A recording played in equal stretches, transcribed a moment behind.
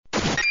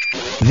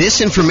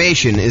This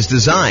information is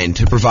designed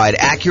to provide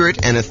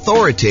accurate and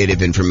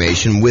authoritative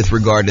information with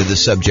regard to the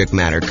subject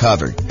matter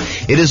covered.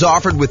 It is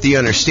offered with the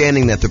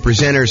understanding that the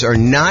presenters are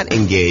not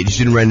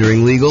engaged in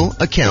rendering legal,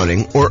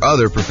 accounting, or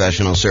other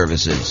professional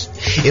services.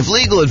 If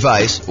legal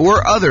advice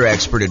or other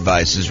expert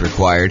advice is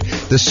required,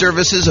 the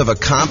services of a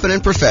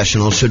competent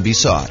professional should be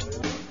sought.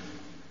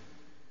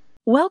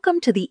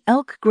 Welcome to the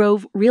Elk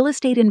Grove Real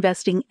Estate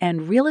Investing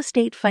and Real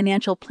Estate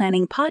Financial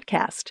Planning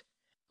Podcast.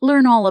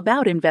 Learn all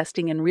about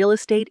investing in real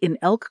estate in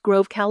Elk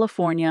Grove,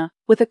 California,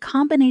 with a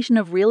combination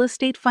of real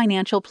estate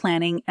financial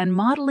planning and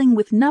modeling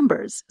with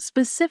numbers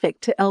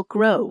specific to Elk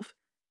Grove,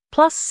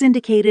 plus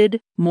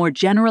syndicated, more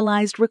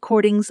generalized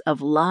recordings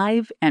of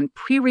live and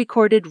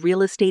pre-recorded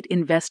real estate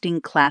investing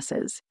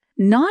classes,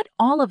 not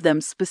all of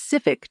them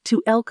specific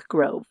to Elk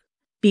Grove.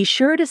 Be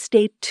sure to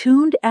stay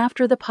tuned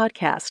after the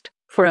podcast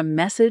for a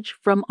message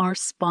from our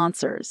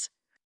sponsors.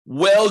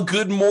 Well,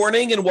 good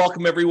morning and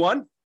welcome,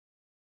 everyone.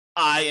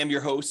 I am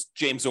your host,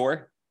 James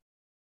Orr,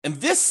 and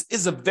this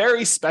is a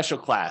very special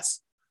class.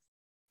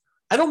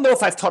 I don't know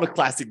if I've taught a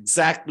class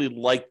exactly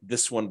like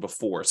this one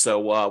before,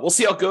 so we'll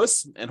see how it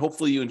goes, and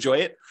hopefully you enjoy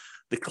it.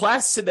 The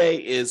class today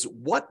is,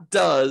 what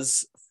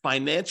does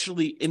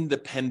financially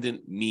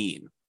independent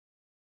mean?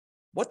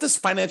 What does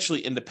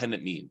financially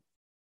independent mean?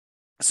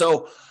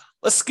 So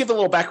let's give a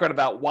little background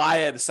about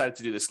why I decided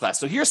to do this class.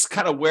 So here's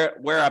kind of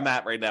where I'm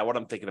at right now, what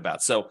I'm thinking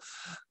about. So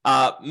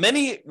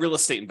many real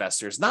estate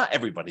investors, not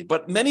everybody,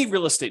 but many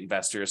real estate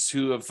investors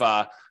who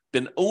have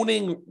been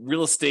owning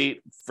real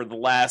estate for the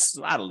last,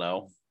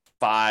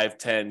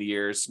 5-10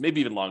 years,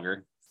 maybe even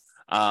longer,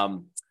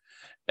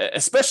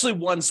 especially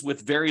ones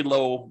with very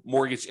low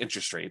mortgage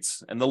interest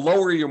rates. And the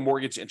lower your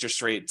mortgage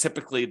interest rate,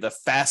 typically the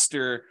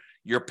faster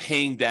you're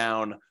paying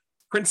down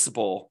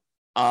principal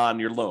on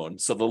your loan.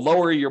 So the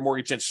lower your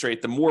mortgage interest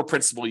rate, the more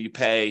principal you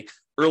pay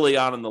early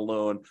on in the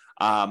loan.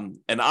 And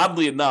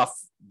oddly enough,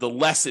 the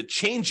less it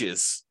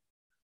changes,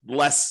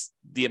 less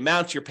the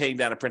amount you're paying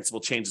down in principal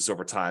changes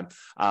over time.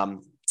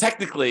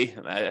 Technically,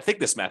 I think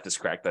this math is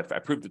correct. I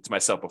proved it to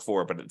myself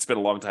before, but it's been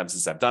a long time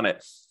since I've done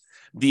it.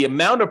 The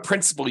amount of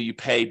principal you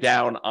pay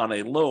down on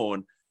a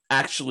loan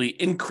actually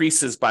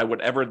increases by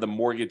whatever the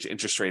mortgage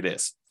interest rate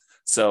is.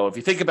 So if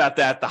you think about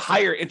that, the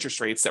higher interest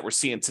rates that we're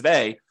seeing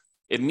today,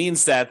 it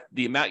means that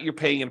the amount you're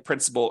paying in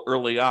principal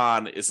early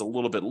on is a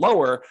little bit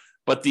lower,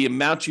 but the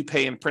amount you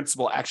pay in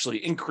principal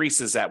actually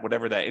increases at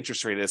whatever that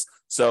interest rate is.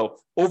 So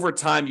over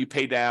time, you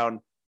pay down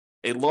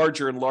a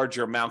larger and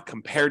larger amount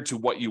compared to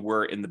what you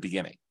were in the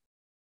beginning,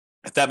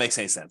 if that makes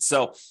any sense.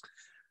 So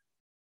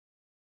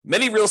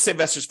many real estate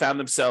investors found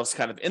themselves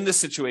kind of in this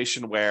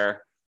situation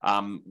where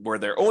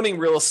they're owning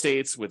real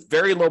estates with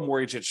very low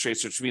mortgage interest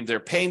rates, which means they're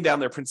paying down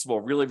their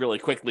principal really, really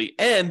quickly.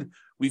 And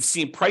we've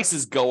seen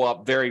prices go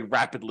up very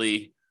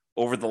rapidly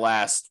over the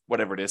last,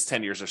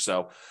 10 years or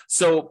so.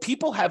 So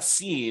people have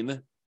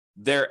seen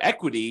their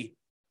equity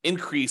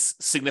increase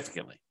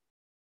significantly.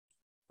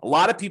 A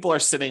lot of people are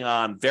sitting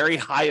on very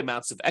high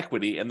amounts of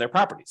equity in their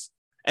properties,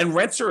 and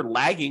rents are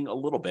lagging a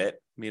little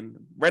bit. I mean,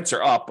 rents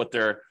are up, but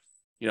they're,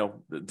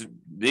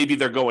 maybe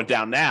they're going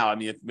down now. I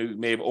mean, it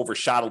may have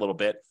overshot a little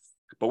bit,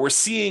 but we're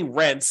seeing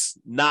rents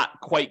not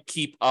quite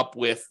keep up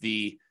with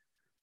the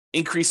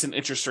increase in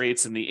interest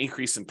rates and the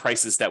increase in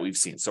prices that we've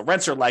seen. So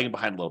rents are lagging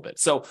behind a little bit.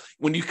 So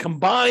when you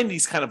combine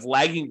these kind of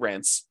lagging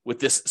rents with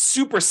this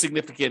super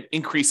significant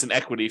increase in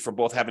equity from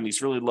both having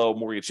these really low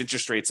mortgage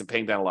interest rates and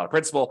paying down a lot of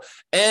principal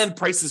and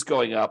prices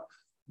going up,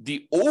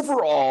 the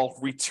overall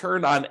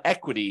return on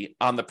equity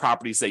on the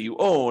properties that you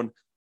own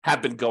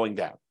have been going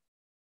down.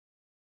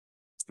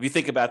 If you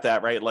think about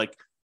that, right? Like,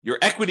 your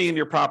equity in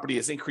your property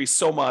has increased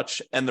so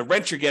much, and the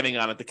rent you're getting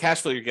on it, the cash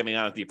flow you're getting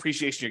on it, the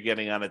appreciation you're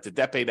getting on it, the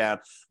debt pay down,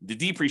 the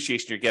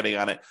depreciation you're getting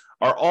on it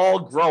are all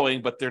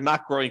growing, but they're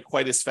not growing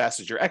quite as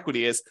fast as your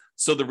equity is.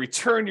 So the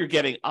return you're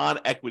getting on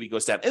equity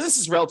goes down. And this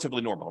is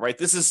relatively normal, right?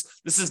 This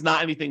is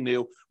not anything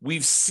new.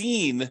 We've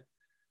seen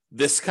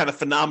this kind of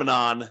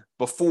phenomenon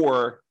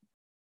before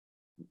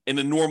in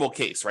a normal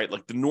case, right?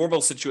 Like, the normal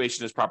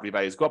situation is property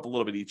values go up a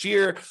little bit each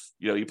year.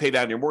 You pay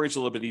down your mortgage a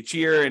little bit each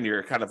year, and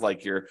you're kind of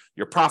like your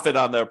profit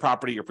on the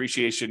property, your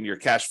appreciation, your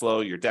cash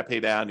flow, your debt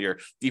pay down, your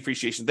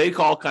depreciation, they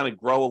all kind of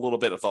grow a little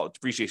bit. If all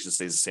depreciation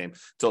stays the same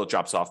until it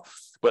drops off.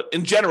 But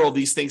in general,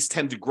 these things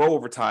tend to grow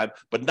over time,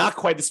 but not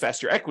quite as fast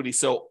as your equity.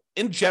 So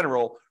in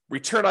general,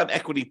 return on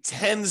equity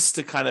tends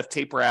to kind of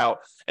taper out.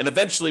 And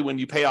eventually, when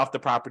you pay off the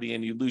property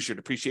and you lose your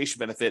depreciation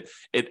benefit,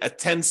 it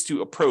tends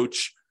to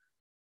approach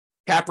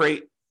cap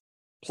rate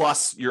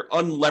plus your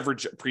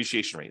unleveraged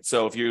appreciation rate.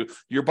 So if you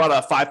bought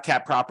a 5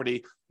 cap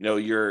property,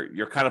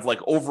 your kind of like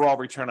overall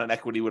return on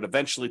equity would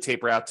eventually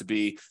taper out to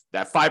be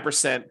that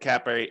 5%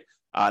 cap rate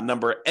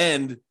number,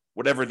 and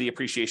whatever the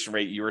appreciation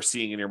rate you are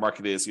seeing in your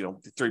market is,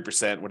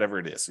 3%, whatever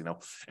it is,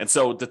 And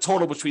so the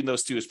total between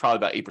those two is probably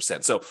about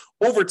 8%. So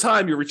over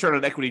time, your return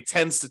on equity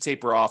tends to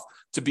taper off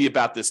to be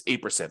about this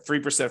 8%,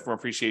 3% from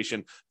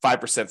appreciation,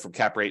 5% from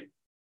cap rate.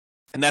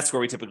 And that's where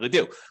we typically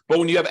do. But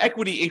when you have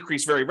equity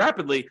increase very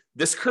rapidly,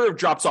 this curve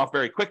drops off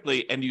very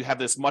quickly, and you have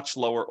this much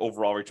lower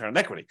overall return on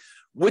equity.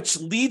 which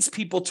leads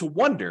people to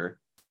wonder,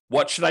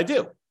 what should I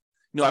do?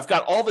 I've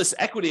got all this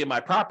equity in my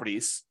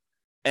properties,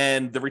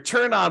 and the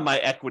return on my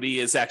equity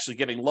is actually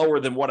getting lower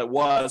than what it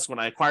was when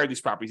I acquired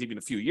these properties even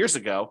a few years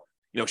ago.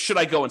 Should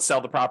I go and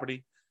sell the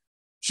property?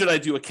 Should I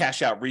do a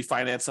cash out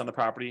refinance on the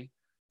property?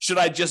 Should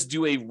I just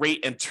do a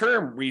rate and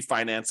term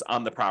refinance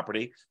on the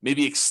property?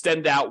 Maybe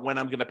extend out when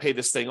I'm going to pay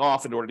this thing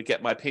off in order to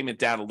get my payment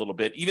down a little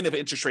bit. Even if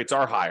interest rates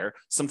are higher,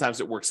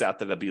 sometimes it works out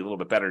that it'll be a little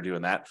bit better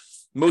doing that.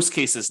 Most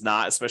cases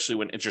not, especially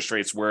when interest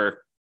rates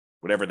were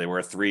whatever they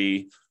were,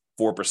 3%,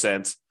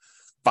 4%,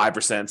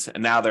 5%,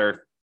 and now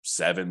they're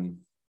 7%,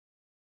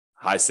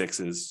 high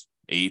 6s,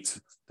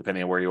 8%,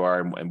 depending on where you are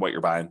and what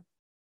you're buying.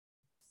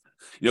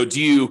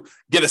 Do you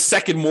get a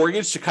second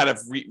mortgage to kind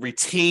of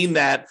retain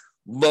that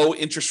low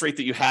interest rate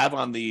that you have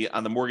on the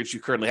mortgage you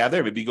currently have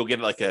there? Maybe you go get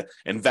like a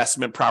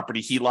investment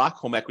property HELOC,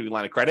 home equity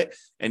line of credit,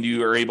 and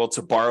you are able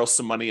to borrow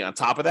some money on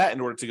top of that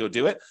in order to go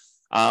do it.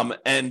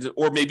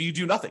 Or maybe you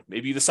do nothing.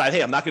 Maybe you decide,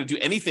 hey, I'm not going to do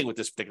anything with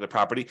this particular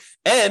property.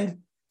 And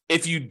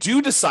if you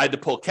do decide to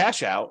pull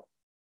cash out,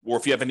 or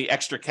if you have any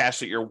extra cash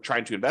that you're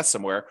trying to invest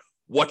somewhere,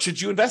 what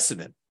should you invest it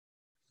in?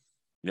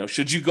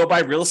 Should you go buy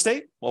real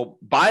estate? Well,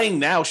 buying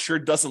now sure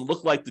doesn't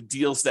look like the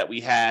deals that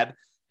we had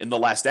in the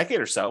last decade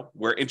or so,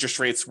 where interest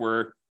rates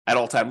were at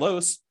all-time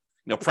lows.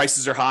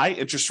 Prices are high,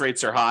 interest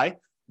rates are high,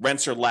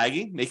 rents are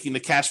lagging, making the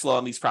cash flow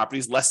on these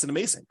properties less than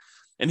amazing.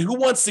 And who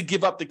wants to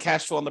give up the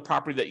cash flow on the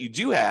property that you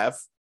do have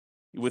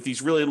with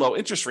these really low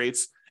interest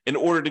rates in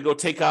order to go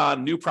take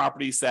on new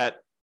properties that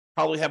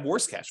probably have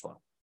worse cash flow?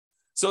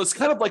 So it's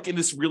kind of like in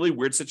this really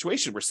weird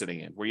situation we're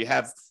sitting in, where you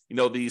have,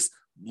 these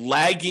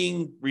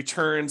lagging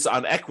returns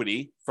on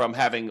equity from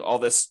having all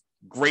this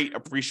great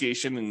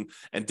appreciation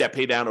and debt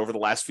pay down over the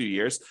last few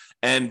years.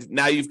 And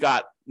now you've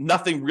got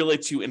nothing really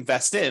to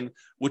invest in,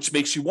 which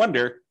makes you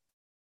wonder,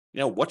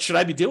 what should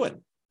I be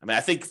doing?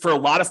 I think for a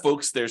lot of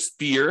folks, there's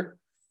fear.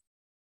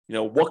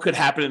 What could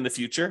happen in the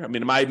future?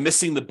 Am I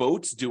missing the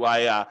boat? Do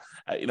I,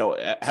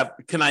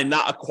 can I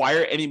not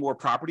acquire any more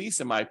properties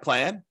in my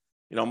plan?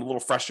 I'm a little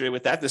frustrated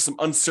with that. There's some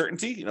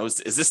uncertainty.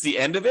 Is this the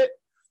end of it?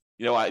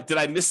 Did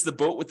I miss the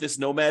boat with this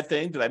nomad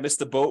thing? Did I miss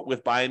the boat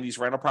with buying these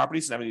rental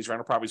properties and having these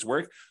rental properties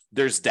work?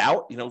 There's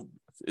doubt.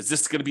 Is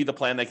this going to be the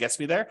plan that gets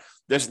me there?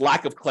 There's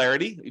lack of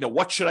clarity.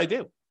 What should I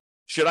do?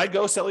 Should I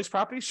go sell these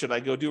properties? Should I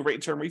go do a rate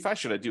and term refi?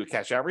 Should I do a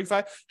cash out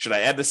refi? Should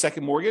I add the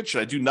second mortgage?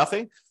 Should I do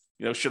nothing?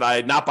 Should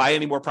I not buy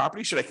any more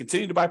properties? Should I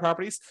continue to buy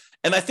properties?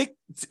 And I think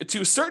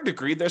to a certain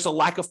degree, there's a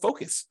lack of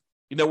focus.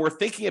 We're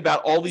thinking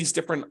about all these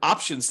different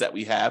options that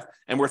we have,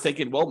 and we're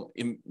thinking, well,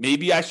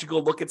 maybe I should go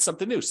look at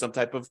something new, some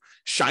type of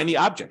shiny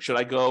object. Should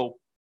I go,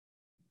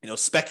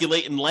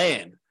 speculate in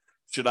land?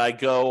 Should I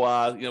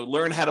go,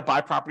 learn how to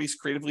buy properties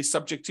creatively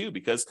subject to?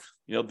 Because,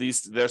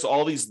 there's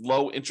all these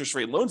low interest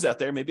rate loans out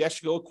there. Maybe I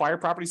should go acquire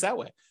properties that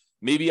way.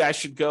 Maybe I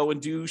should go and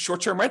do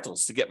short-term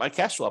rentals to get my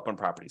cash flow up on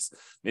properties.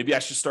 Maybe I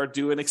should start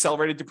doing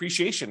accelerated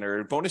depreciation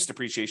or bonus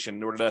depreciation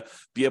in order to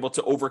be able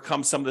to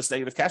overcome some of this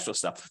negative cash flow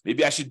stuff.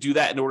 Maybe I should do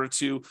that in order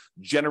to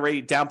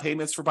generate down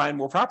payments for buying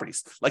more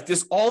properties. Like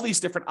there's all these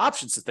different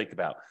options to think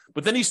about.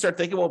 But then you start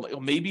thinking, well,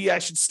 maybe I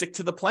should stick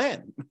to the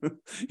plan.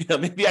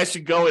 Maybe I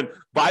should go and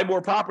buy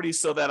more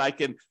properties so that I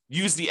can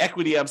use the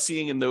equity I'm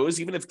seeing in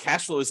those, even if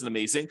cash flow isn't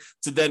amazing,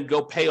 to then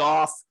go pay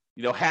off,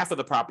 half of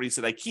the properties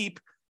that I keep.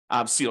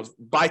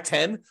 Buy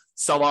 10,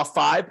 sell off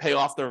 5, pay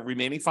off the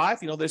remaining 5.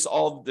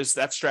 There's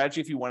that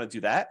strategy if you want to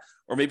do that.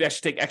 Or maybe I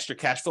should take extra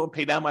cash flow and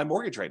pay down my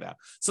mortgage right now.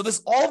 So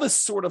there's all this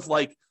sort of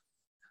like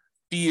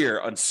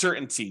fear,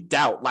 uncertainty,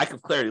 doubt, lack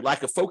of clarity,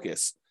 lack of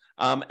focus.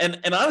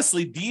 And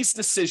honestly, these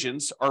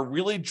decisions are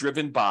really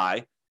driven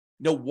by,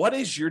 what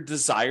is your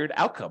desired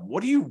outcome?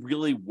 What do you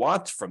really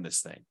want from this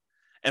thing?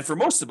 And for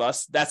most of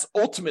us, that's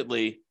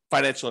ultimately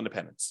financial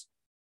independence.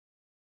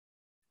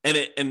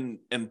 And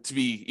to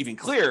be even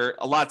clearer,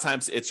 a lot of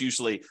times it's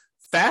usually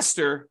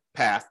faster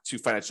path to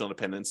financial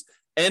independence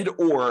and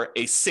or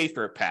a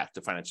safer path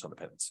to financial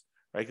independence,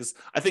 right? Because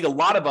I think a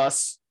lot of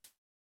us,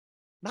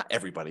 not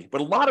everybody,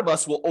 but a lot of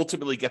us will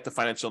ultimately get to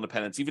financial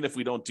independence, even if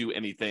we don't do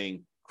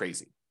anything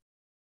crazy,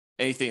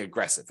 anything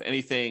aggressive,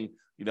 anything,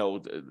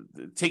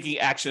 taking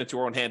action into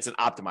our own hands and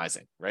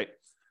optimizing, right?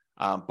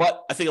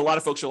 But I think a lot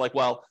of folks are like,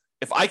 well,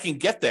 if I can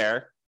get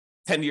there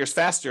 10 years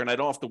faster and I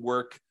don't have to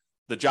work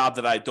the job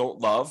that I don't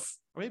love,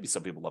 or maybe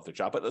some people love their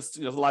job, but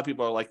a lot of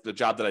people are like the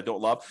job that I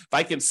don't love. If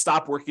I can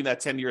stop working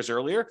that 10 years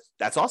earlier,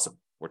 that's awesome.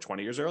 Or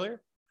 20 years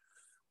earlier.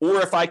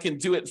 Or if I can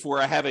do it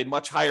where I have a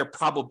much higher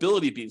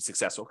probability of being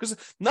successful, because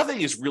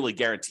nothing is really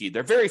guaranteed. There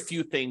are very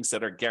few things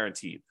that are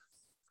guaranteed.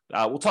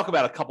 We'll talk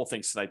about a couple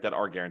things tonight that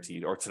are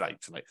guaranteed, or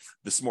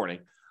this morning.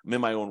 I'm in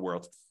my own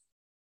world.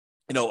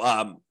 There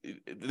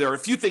are a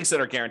few things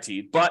that are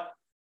guaranteed, but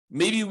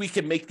maybe we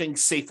can make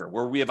things safer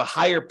where we have a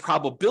higher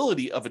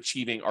probability of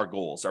achieving our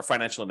goals, our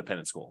financial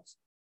independence goals.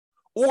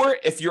 Or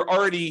if you're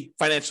already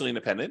financially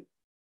independent,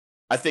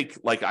 I think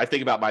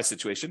about my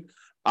situation.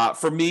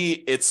 For me,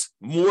 it's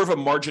more of a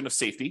margin of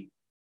safety.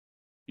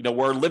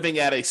 We're living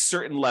at a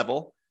certain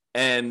level.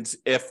 And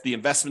if the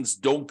investments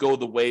don't go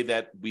the way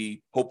that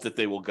we hope that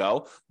they will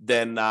go,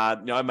 then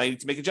I might need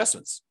to make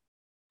adjustments.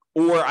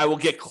 Or I will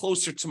get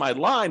closer to my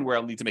line where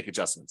I'll need to make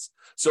adjustments.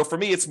 So for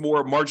me, it's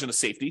more margin of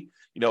safety.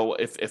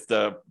 If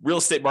the real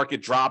estate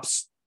market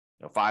drops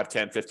 5,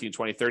 10, 15,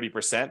 20,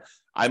 30%,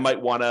 I might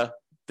want to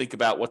think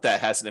about what that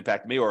has an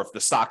impact on me. Or if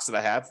the stocks that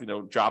I have,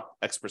 drop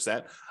X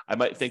percent, I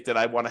might think that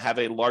I want to have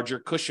a larger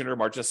cushion or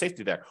margin of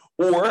safety there.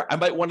 Or I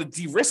might want to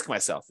de-risk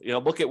myself,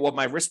 look at what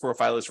my risk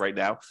profile is right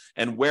now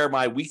and where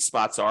my weak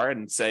spots are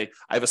and say,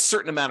 I have a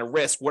certain amount of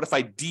risk. What if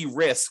I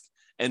de-risk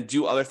and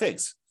do other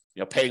things?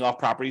 Paying off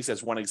properties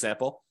as one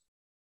example,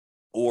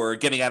 or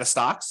getting out of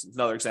stocks is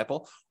another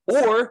example.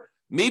 Or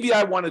maybe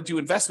I want to do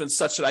investments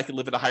such that I can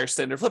live at a higher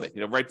standard of living.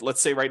 Right?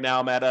 Let's say right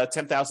now I'm at a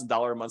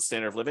 $10,000 a month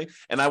standard of living,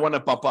 and I want to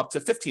bump up to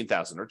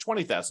 $15,000 or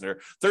 $20,000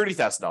 or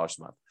 $30,000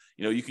 a month.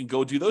 You can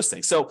go do those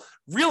things. So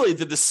really,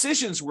 the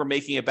decisions we're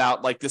making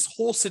about like this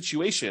whole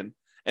situation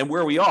and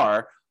where we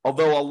are,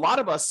 although a lot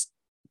of us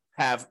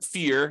have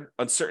fear,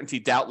 uncertainty,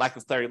 doubt, lack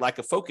of clarity, lack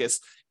of focus,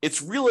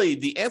 it's really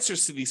the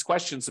answers to these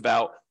questions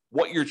about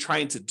what you're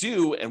trying to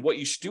do and what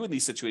you should do in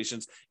these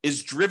situations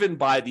is driven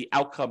by the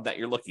outcome that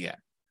you're looking at.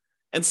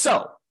 And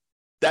so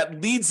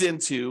that leads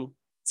into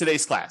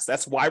today's class.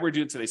 That's why we're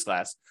doing today's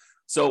class.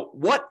 So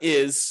what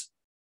is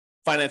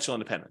financial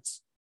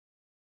independence?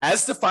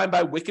 As defined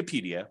by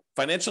Wikipedia,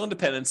 financial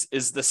independence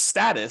is the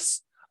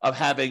status of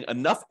having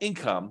enough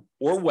income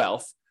or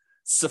wealth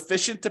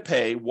sufficient to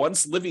pay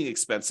one's living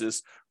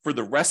expenses for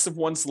the rest of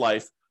one's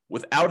life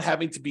without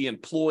having to be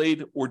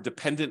employed or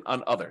dependent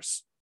on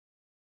others.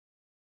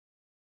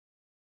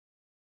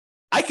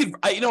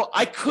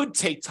 I could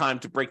take time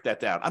to break that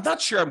down. I'm not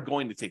sure I'm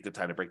going to take the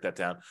time to break that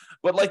down,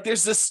 but like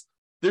there's this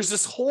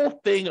whole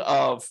thing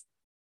of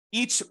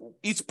each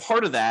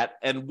part of that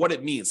and what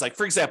it means. Like,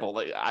 for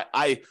example,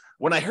 I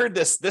when I heard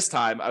this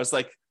time, I was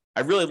like, I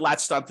really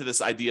latched onto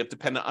this idea of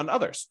dependent on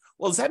others.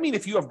 Well, does that mean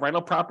if you have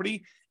rental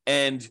property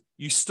and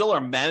you still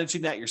are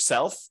managing that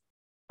yourself,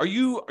 are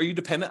you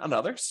dependent on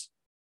others?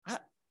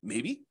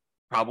 Maybe,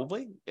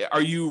 probably.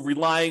 Are you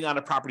relying on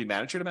a property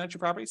manager to manage your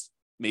properties?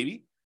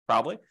 Maybe,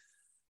 probably.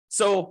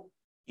 So,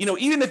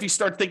 even if you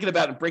start thinking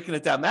about it and breaking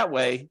it down that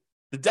way,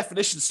 the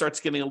definition starts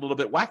getting a little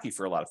bit wacky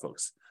for a lot of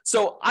folks.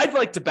 So I'd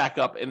like to back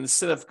up, and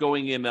instead of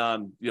going in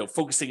on,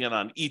 focusing in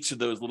on each of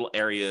those little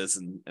areas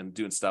and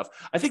doing stuff,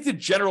 I think the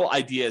general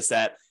idea is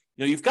that,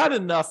 you've got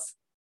enough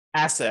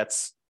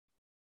assets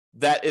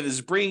that it is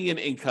bringing in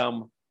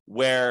income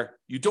where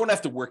you don't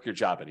have to work your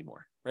job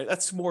anymore, right?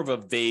 That's more of a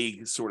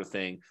vague sort of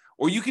thing.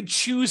 Or you can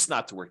choose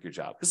not to work your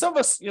job. Because some of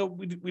us,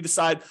 we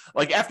decide,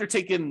 like I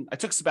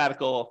took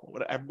sabbatical,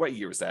 what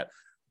year was that?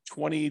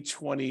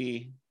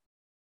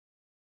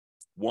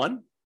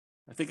 2021?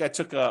 I think I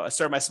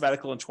started my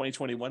sabbatical in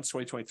 2021, it's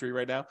 2023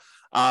 right now.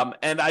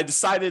 And I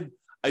decided,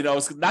 I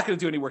was not going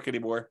to do any work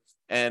anymore.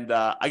 And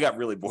I got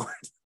really bored,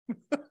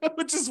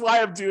 which is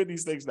why I'm doing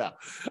these things now.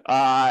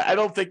 I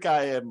don't think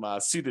I am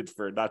suited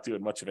for not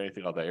doing much of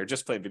anything all day or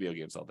just playing video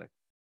games all day.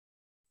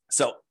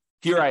 So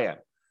here I am.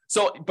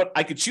 So, but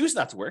I could choose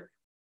not to work.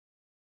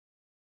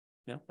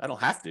 I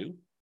don't have to.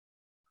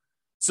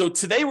 So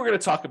today we're going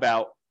to talk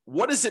about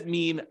what does it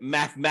mean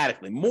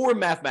mathematically, more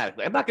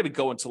mathematically. I'm not going to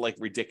go into like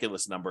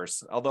ridiculous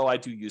numbers, although I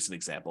do use an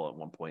example at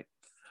one point.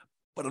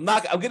 But I'm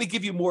going to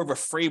give you more of a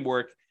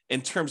framework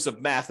in terms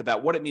of math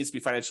about what it means to be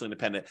financially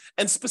independent.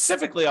 And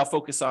specifically, I'll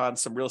focus on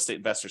some real estate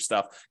investor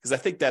stuff because I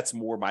think that's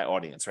more my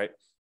audience, right?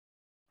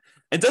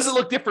 And does it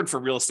look different for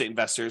real estate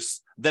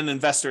investors than an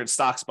investor in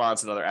stocks,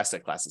 bonds, and other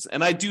asset classes?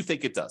 And I do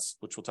think it does,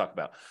 which we'll talk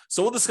about.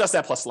 So we'll discuss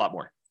that plus a lot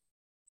more.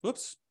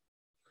 Whoops.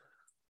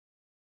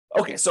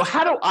 Okay, so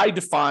how do I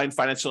define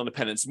financial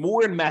independence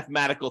more in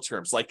mathematical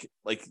terms? Like,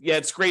 yeah,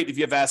 it's great if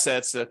you have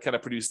assets that kind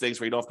of produce things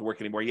where you don't have to work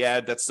anymore.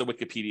 Yeah, that's the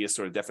Wikipedia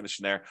sort of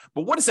definition there.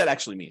 But what does that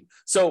actually mean?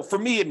 So for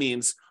me, it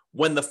means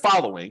when the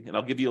following, and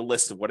I'll give you a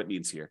list of what it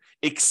means here,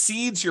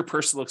 exceeds your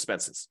personal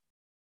expenses.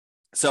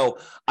 So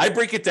I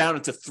break it down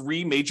into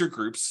three major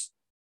groups.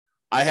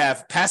 I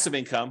have passive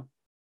income,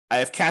 I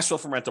have cash flow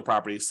from rental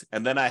properties,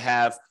 and then I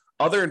have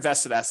other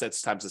invested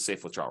assets times the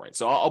safe withdrawal rate.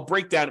 So I'll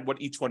break down what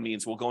each one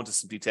means. We'll go into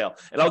some detail,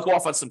 and I'll go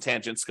off on some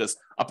tangents because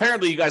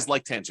apparently you guys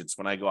like tangents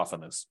when I go off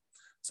on this.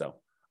 So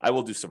I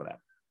will do some of that.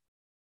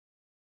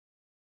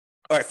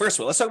 All right, first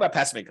of all, let's talk about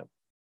passive income.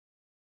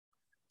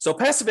 So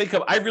passive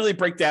income, I really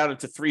break down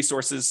into three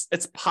sources.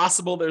 It's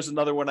possible there's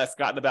another one I've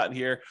forgotten about in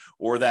here,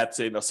 or that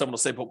someone will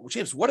say, "But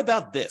James, what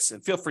about this?"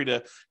 And feel free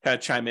to kind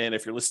of chime in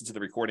if you're listening to the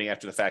recording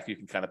after the fact. You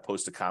can kind of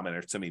post a comment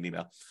or send me an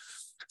email.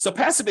 So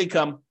passive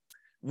income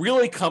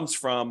really comes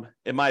from,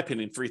 in my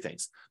opinion, three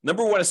things.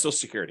 Number one is Social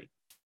Security.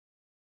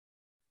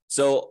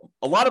 So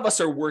a lot of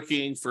us are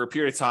working for a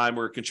period of time.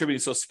 We're contributing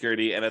to Social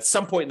Security, and at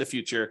some point in the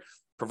future,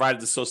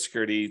 provided the Social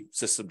Security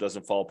system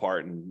doesn't fall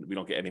apart and we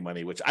don't get any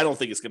money, which I don't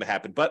think is going to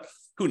happen, but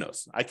who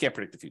knows? I can't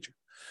predict the future.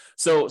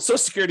 So Social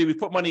Security, we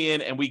put money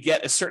in and we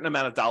get a certain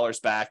amount of dollars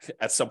back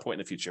at some point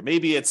in the future.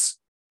 Maybe it's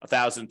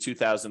 $1,000,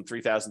 $2,000,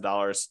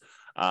 $3,000.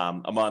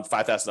 a month,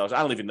 $5,000.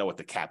 I don't even know what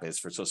the cap is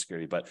for Social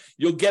Security, but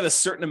you'll get a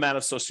certain amount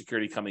of Social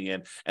Security coming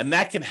in, and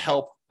that can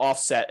help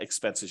offset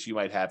expenses you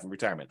might have in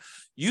retirement.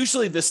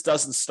 Usually this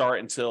doesn't start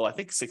until I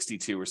think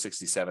 62 or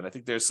 67. I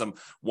think there's some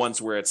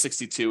ones where at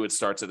 62 it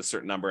starts at a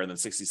certain number, and then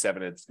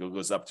 67 it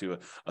goes up to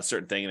a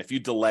certain thing. And if you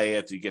delay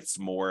it, you get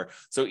some more.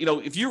 So,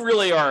 if you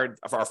really are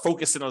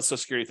focusing on the Social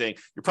Security thing,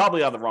 you're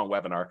probably on the wrong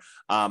webinar.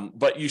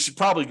 But you should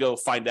probably go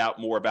find out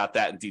more about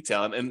that in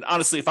detail. And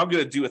honestly, if I'm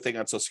going to do a thing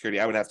on Social Security,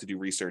 I would have to do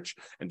research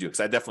and do it, because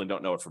I definitely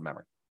don't know it from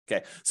memory.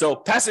 Okay, so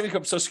passive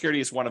income Social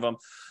Security is one of them.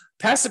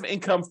 Passive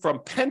income from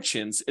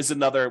pensions is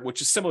another, which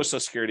is similar to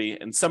Social Security.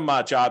 In some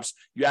jobs,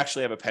 you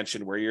actually have a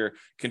pension where you're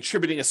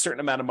contributing a certain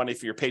amount of money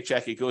for your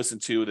paycheck. It goes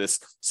into this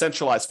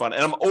centralized fund.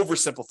 And I'm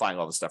oversimplifying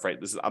all this stuff, right?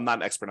 I'm not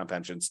an expert on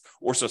pensions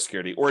or Social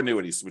Security or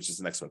annuities, which is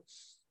the next one.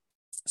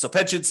 So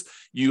pensions,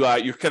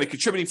 you're kind of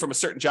contributing from a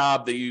certain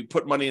job that you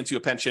put money into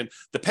a pension.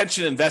 The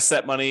pension invests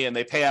that money and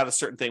they pay out a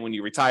certain thing when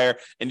you retire,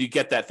 and you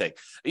get that thing.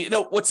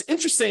 What's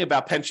interesting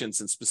about pensions,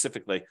 and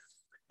specifically,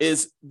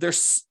 is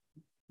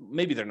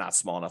maybe they're not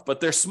small enough, but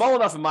they're small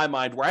enough in my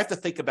mind where I have to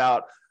think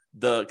about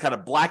the kind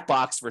of black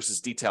box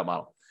versus detail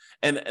model.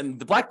 And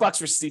the black box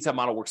versus detail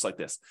model works like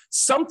this.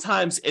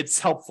 Sometimes it's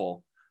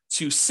helpful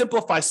to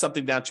simplify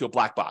something down to a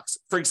black box.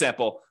 For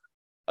example,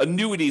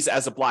 annuities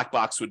as a black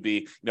box would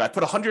be, I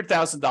put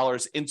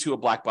 $100,000 into a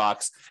black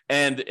box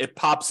and it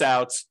pops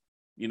out,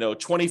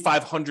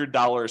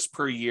 $2,500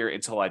 per year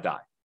until I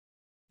die.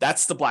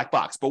 That's the black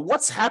box. But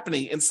what's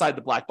happening inside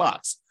the black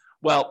box?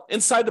 Well,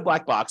 inside the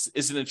black box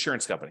is an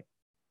insurance company.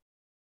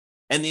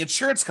 And the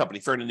insurance company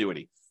for an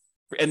annuity,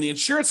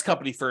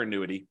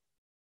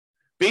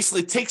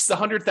 basically takes the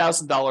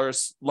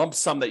 $100,000 lump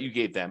sum that you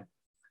gave them,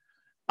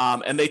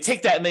 and they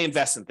take that and they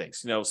invest in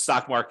things,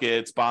 stock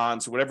markets,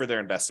 bonds, whatever they're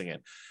investing in.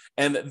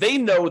 And they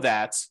know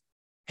that,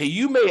 hey,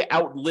 you may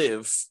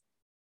outlive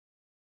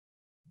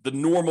the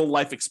normal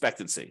life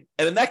expectancy.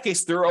 And in that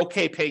case, they're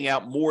okay paying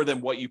out more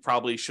than what you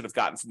probably should have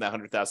gotten from that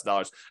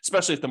 $100,000,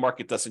 especially if the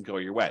market doesn't go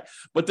your way.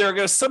 But there are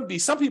going to be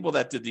some people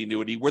that did the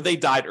annuity where they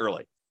died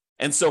early.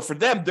 And so for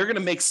them, they're going to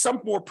make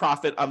some more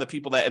profit on the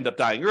people that end up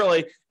dying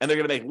early, and they're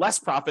going to make less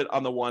profit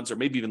on the ones, or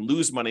maybe even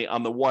lose money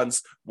on the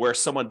ones where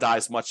someone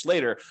dies much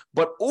later.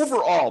 But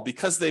overall,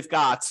 because they've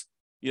got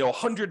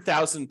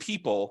 100,000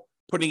 people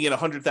putting in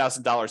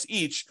 $100,000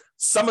 each,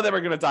 some of them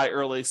are going to die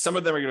early, some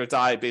of them are going to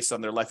die based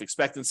on their life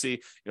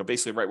expectancy,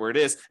 basically right where it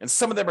is, and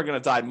some of them are going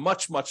to die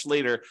much, much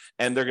later,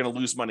 and they're going to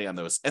lose money on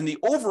those. And the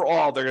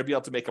overall, they're going to be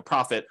able to make a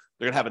profit.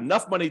 They're going to have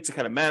enough money to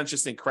kind of manage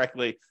this thing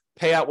correctly,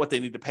 pay out what they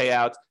need to pay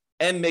out,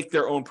 and make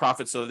their own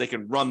profit so that they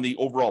can run the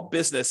overall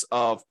business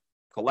of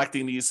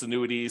collecting these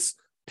annuities,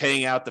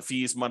 paying out the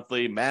fees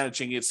monthly,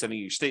 managing it, sending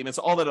you statements,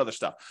 all that other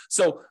stuff.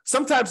 So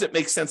sometimes it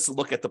makes sense to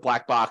look at the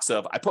black box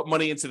of, I put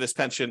money into this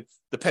pension,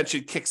 the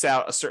pension kicks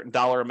out a certain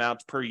dollar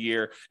amount per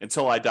year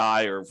until I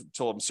die or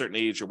until I'm a certain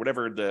age or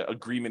whatever the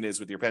agreement is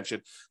with your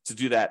pension to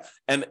do that.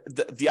 And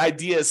the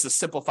idea is to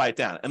simplify it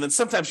down. And then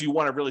sometimes you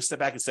want to really step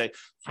back and say,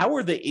 how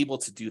are they able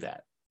to do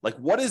that? Like,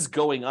 what is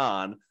going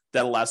on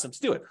that allows them to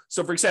do it?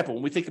 So for example,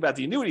 when we think about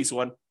the annuities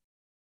one,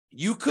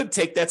 you could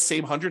take that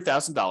same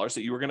 $100,000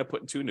 that you were going to put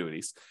into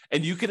annuities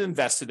and you could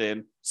invest it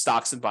in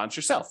stocks and bonds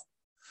yourself.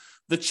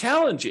 The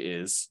challenge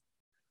is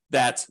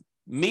that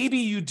maybe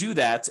you do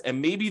that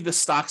and maybe the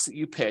stocks that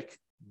you pick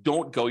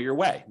don't go your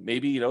way.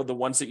 Maybe, the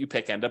ones that you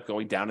pick end up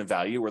going down in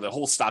value, or the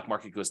whole stock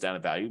market goes down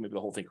in value. Maybe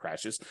the whole thing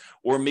crashes,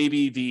 or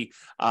maybe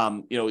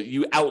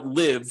you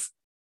outlive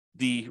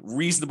the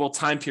reasonable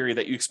time period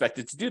that you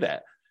expected to do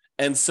that.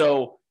 And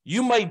so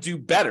you might do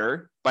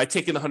better by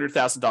taking the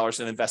 $100,000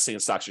 and investing in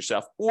stocks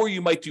yourself, or you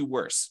might do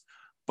worse.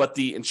 But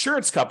the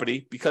insurance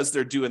company, because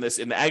they're doing this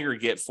in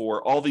aggregate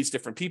for all these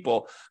different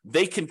people,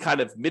 they can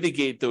kind of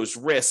mitigate those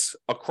risks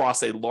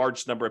across a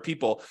large number of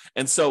people.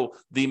 And so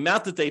the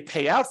amount that they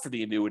pay out for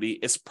the annuity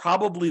is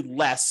probably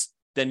less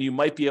than you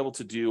might be able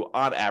to do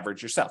on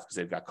average yourself, because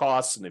they've got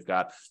costs and they've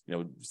got,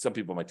 some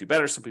people might do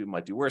better, some people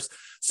might do worse.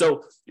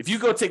 So if you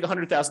go take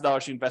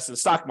 $100,000, you invest in the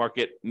stock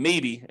market,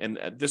 maybe, and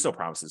there's no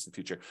promises in the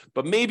future,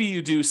 but maybe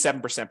you do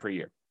 7% per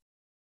year.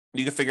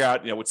 You can figure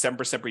out, with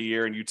 7% per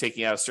year and you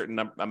taking out a certain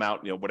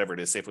amount, whatever it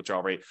is, safe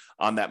withdrawal rate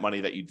on that money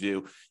that you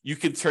do, you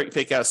can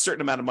take out a certain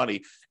amount of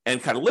money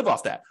and kind of live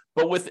off that.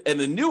 But with an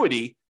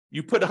annuity,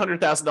 you put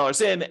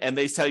 $100,000 in and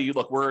they tell you,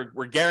 look,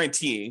 we're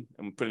guaranteeing,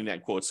 I'm putting that in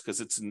quotes because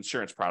it's an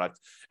insurance product.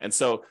 And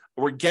so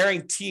we're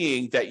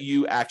guaranteeing that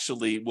you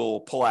actually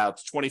will pull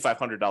out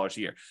 $2,500 a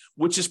year,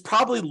 which is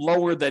probably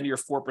lower than your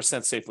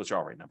 4% safe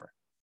withdrawal rate number.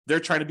 They're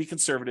trying to be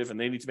conservative and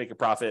they need to make a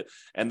profit.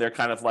 And they're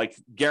kind of like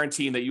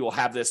guaranteeing that you will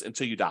have this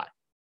until you die.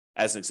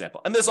 as an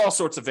example. And there's all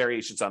sorts of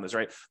variations on this,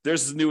 right?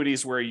 There's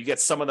annuities where you get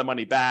some of the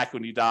money back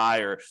when you die,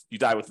 or you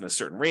die within a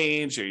certain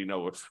range,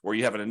 or, or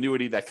you have an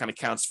annuity that kind of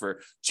counts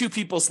for two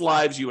people's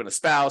lives, you and a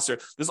spouse, or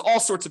there's all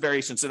sorts of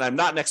variations. And I'm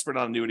not an expert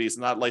on annuities.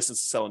 I'm not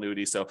licensed to sell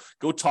annuities. So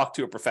go talk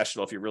to a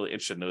professional if you're really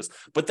interested in those.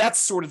 But that's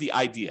sort of the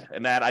idea.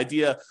 And that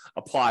idea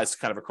applies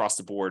kind of across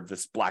the board,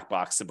 this black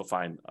box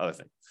simplifying other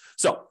thing.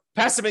 So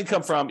passive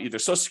income from either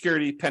Social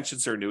Security,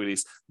 pensions, or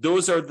annuities.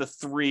 Those are the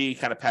three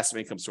kind of passive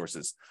income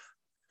sources.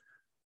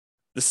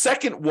 The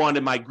second one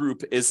in my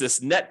group is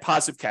this net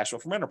positive cash flow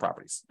from rental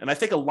properties. And I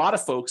think a lot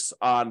of folks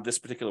on this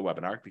particular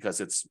webinar,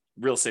 because it's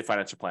Real Estate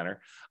Financial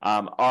Planner,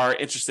 are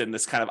interested in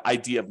this kind of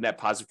idea of net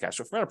positive cash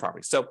flow from rental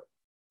properties. So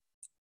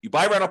you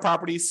buy rental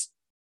properties.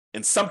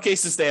 In some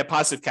cases, they have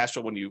positive cash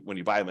flow when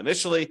you buy them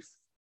initially,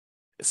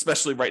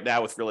 especially right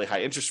now with really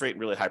high interest rate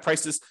and really high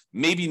prices.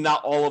 Maybe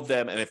not all of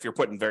them, and if you're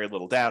putting very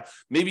little down,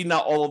 maybe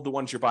not all of the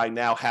ones you're buying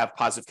now have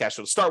positive cash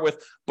flow to start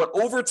with. But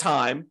over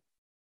time,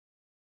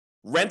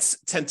 rents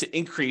tend to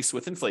increase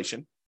with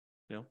inflation,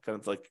 kind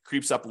of like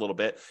creeps up a little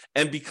bit.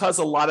 And because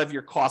a lot of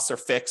your costs are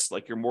fixed,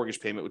 like your mortgage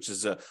payment, which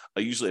is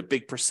usually a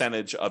big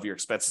percentage of your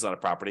expenses on a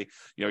property,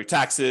 your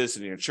taxes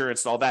and your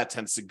insurance and all that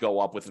tends to go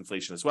up with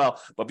inflation as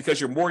well. But because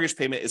your mortgage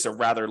payment is a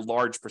rather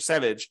large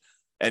percentage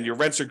and your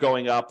rents are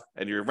going up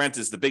and your rent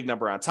is the big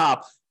number on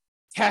top,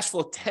 cash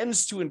flow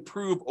tends to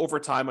improve over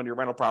time on your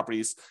rental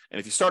properties. And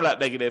if you start out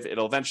negative,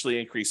 it'll eventually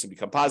increase and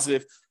become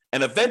positive.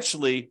 And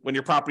eventually, when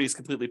your property is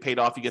completely paid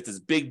off, you get this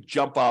big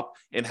jump up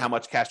in how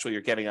much cash flow you're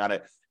getting on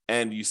it,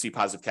 and you see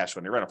positive cash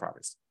flow on your rental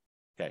properties.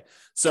 Okay,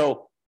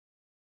 so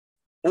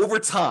over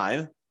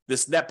time,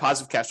 this net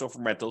positive cash flow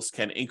from rentals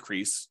can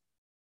increase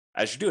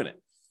as you're doing it.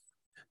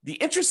 The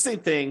interesting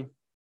thing,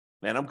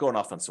 man, I'm going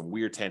off on some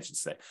weird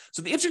tangents today.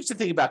 So the interesting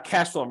thing about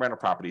cash flow and rental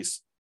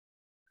properties,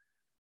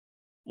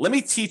 let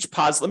me teach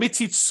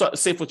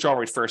safe withdrawal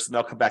rate first, and then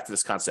I'll come back to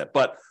this concept.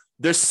 But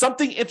there's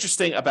something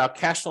interesting about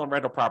cash flow and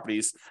rental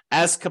properties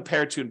as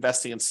compared to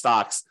investing in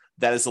stocks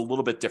that is a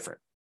little bit different.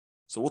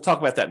 So we'll talk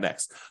about that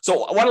next.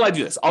 So why don't I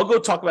do this? I'll go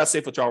talk about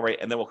safe withdrawal rate,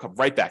 and then we'll come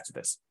right back to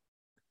this.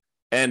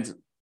 And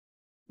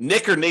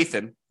Nick or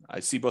Nathan, I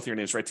see both of your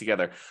names right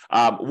together.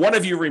 One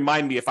of you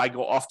remind me if I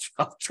go off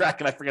track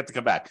and I forget to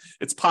come back.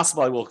 It's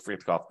possible I will forget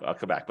to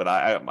come back, but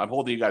I'm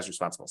holding you guys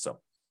responsible. So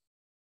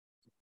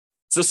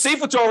safe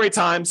withdrawal rate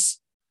times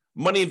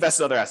money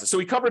invested in other assets. So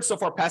we covered so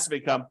far passive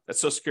income, that's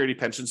Social Security,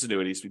 pensions,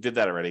 annuities. We did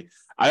that already.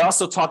 I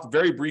also talked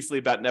very briefly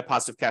about net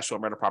positive cash flow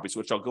and rental properties,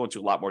 which I'll go into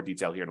a lot more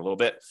detail here in a little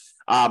bit.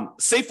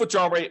 Safe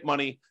withdrawal rate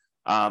money,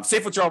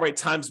 safe withdrawal rate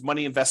times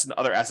money invested in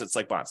other assets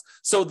like bonds.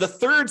 So the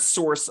third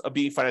source of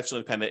being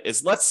financially independent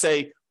is, let's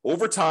say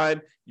over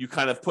time, you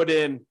kind of put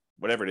in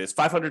whatever it is,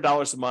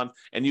 $500 a month,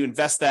 and you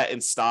invest that in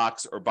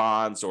stocks or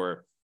bonds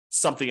or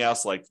something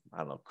else like, I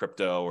don't know,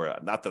 crypto, or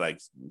not that I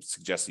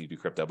suggest you do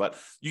crypto, but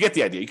you get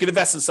the idea. You can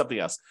invest in something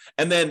else.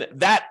 And then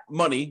that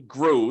money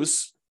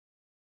grows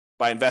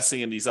by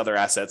investing in these other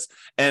assets.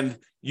 And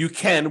you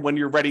can, when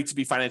you're ready to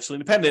be financially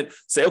independent,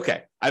 say,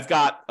 okay, I've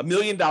got $1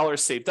 million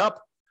saved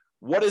up.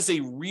 What is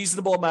a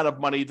reasonable amount of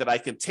money that I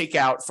can take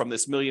out from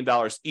this $1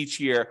 million each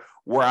year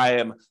where I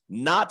am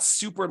not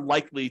super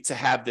likely to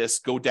have this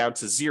go down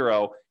to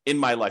zero in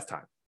my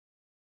lifetime?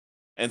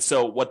 And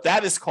so what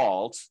that is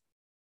called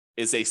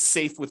is a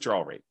safe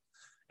withdrawal rate.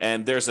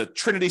 And there's a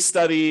Trinity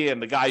study,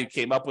 and the guy who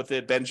came up with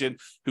it, Benjamin,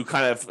 who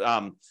kind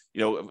of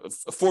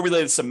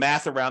formulated some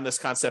math around this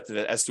concept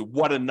as to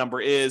what a number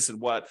is and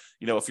what,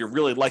 if you're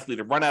really likely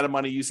to run out of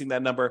money using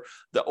that number.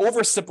 The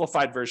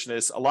oversimplified version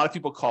is, a lot of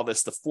people call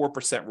this the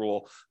 4%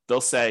 rule.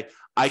 They'll say,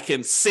 I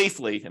can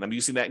safely, and I'm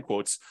using that in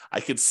quotes,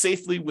 I can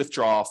safely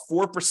withdraw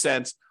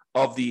 4%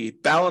 of the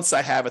balance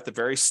I have at the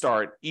very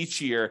start each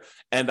year,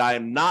 and I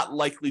am not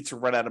likely to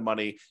run out of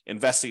money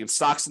investing in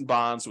stocks and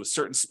bonds with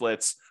certain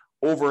splits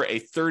over a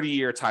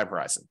 30-year time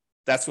horizon.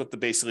 That's what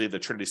basically the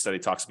Trinity study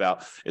talks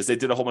about, is they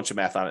did a whole bunch of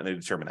math on it and they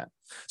determined that.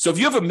 So if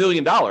you have $1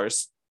 million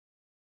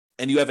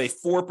and you have a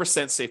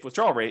 4% safe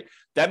withdrawal rate,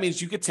 that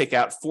means you could take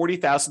out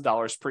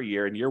 $40,000 per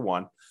year in year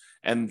one.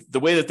 And the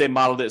way that they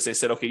modeled it is they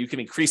said, okay, you can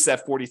increase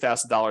that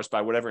 $40,000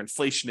 by whatever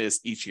inflation is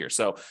each year.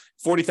 So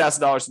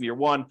 $40,000 in year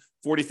one,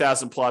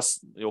 $40,000 plus,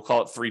 you'll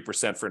call it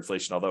 3% for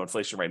inflation, although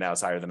inflation right now is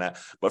higher than that.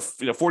 But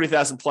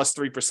 $40,000 plus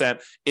 3%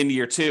 in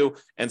year two,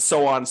 and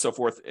so on and so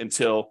forth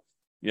until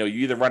you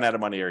either run out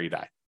of money or you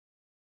die.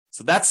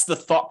 So that's the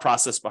thought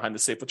process behind the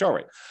safe withdrawal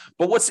rate.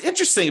 But what's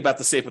interesting about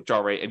the safe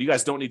withdrawal rate, and you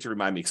guys don't need to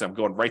remind me because I'm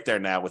going right there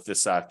now with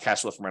this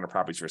cash flow from rental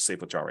properties for a safe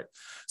withdrawal rate.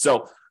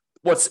 So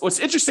what's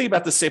interesting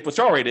about the safe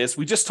withdrawal rate is,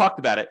 we just talked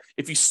about it.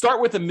 If you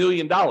start with $1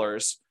 million,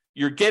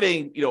 you're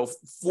getting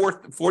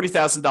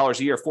 $40,000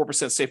 a year,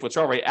 4% safe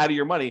withdrawal rate out of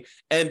your money.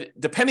 And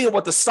depending on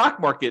what the stock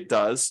market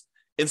does,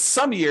 in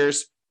some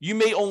years, you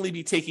may only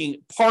be taking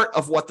part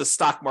of what the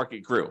stock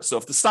market grew. So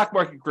if the stock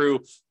market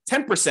grew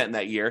 10% in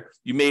that year,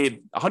 you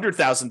made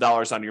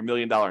 $100,000 on your $1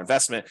 million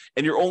investment,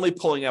 and you're only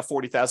pulling out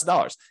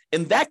 $40,000.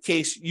 In that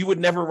case, you would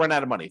never run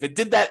out of money. If it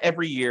did that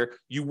every year,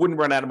 you wouldn't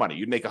run out of money.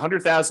 You'd make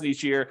 $100,000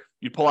 each year,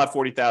 you'd pull out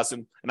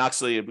 $40,000, and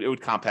actually it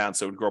would compound,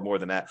 so it would grow more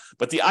than that.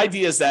 But the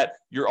idea is that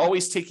you're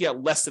always taking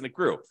out less than it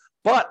grew.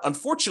 But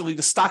unfortunately,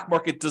 the stock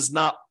market does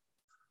not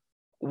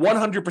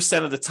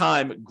 100% of the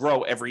time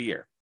grow every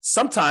year.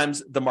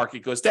 Sometimes the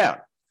market goes down.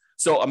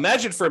 So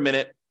imagine for a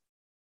minute,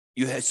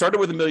 you started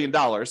with $1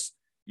 million.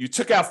 You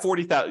took out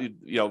 40,000,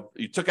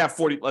 you took out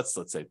 40, let's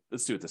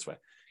do it this way.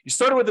 You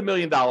started with $1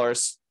 million.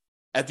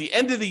 At the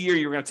end of the year,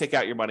 you're going to take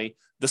out your money.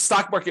 The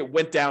stock market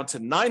went down to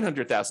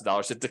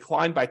 $900,000. It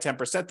declined by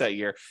 10% that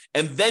year.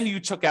 And then you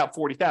took out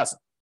 40,000.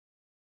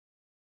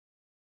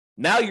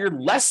 Now you're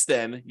less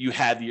than you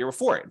had the year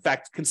before. In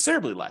fact,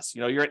 considerably less.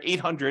 You're at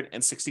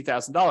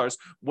 $860,000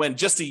 when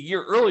just a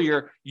year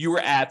earlier, you were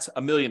at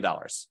 $1 million.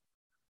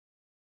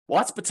 Well,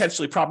 that's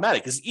potentially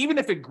problematic because even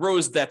if it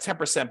grows that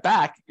 10%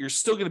 back, you're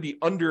still going to be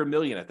under $1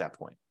 million at that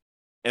point.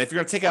 And if you're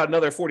going to take out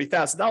another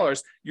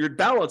 $40,000, your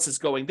balance is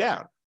going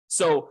down.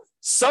 So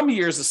some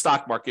years the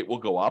stock market will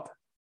go up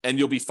and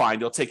you'll be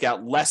fine. You'll take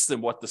out less than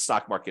what the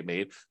stock market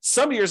made.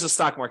 Some years the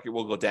stock market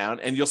will go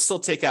down and you'll still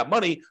take out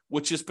money,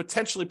 which is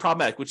potentially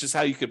problematic, which is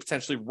how you could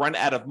potentially run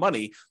out of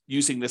money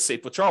using this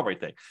safe withdrawal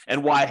rate thing.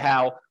 And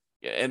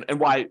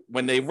why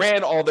when they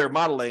ran all their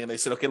modeling and they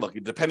said, okay, look,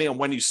 depending on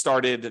when you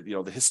started,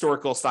 the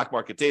historical stock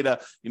market data,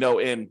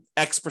 in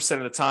X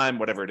percent of the time,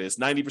 whatever it is,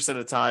 90% of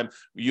the time,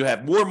 you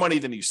have more money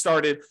than you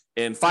started.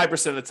 In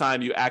 5% of the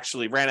time, you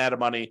actually ran out of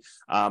money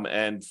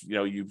and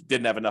you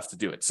didn't have enough to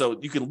do it. So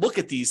you can look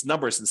at these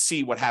numbers and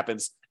see what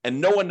happens,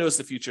 and no one knows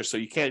the future, so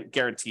you can't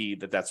guarantee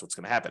that that's what's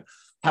going to happen.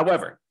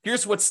 However,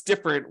 here's what's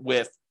different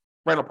with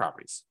rental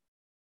properties.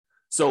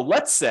 So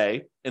let's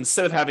say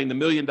instead of having the $1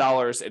 million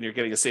and you're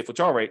getting a safe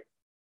withdrawal rate,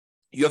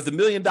 you have the $1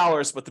 million,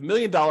 but the $1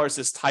 million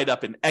is tied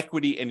up in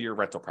equity in your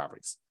rental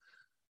properties,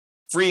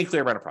 free and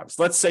clear rental properties.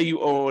 Let's say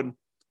you own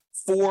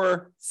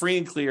 4 free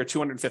and clear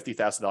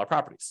 $250,000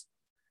 properties,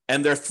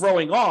 and they're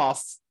throwing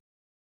off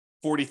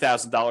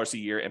 $40,000 a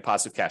year in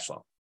positive cash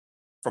flow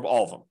from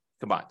all of them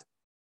combined.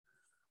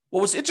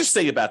 Well, what's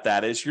interesting about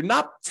that is you're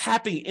not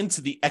tapping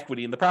into the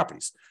equity in the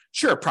properties.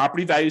 Sure,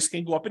 property values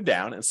can go up and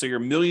down, and so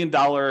your $1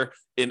 million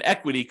in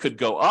equity could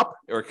go up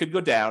or it could go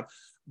down.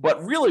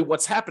 But really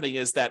what's happening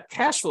is that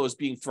cash flow is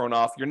being thrown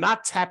off. You're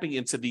not tapping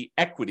into the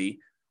equity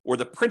or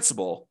the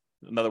principal,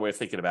 another way of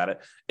thinking about it,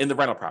 in the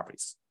rental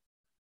properties.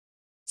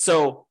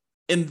 So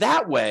in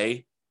that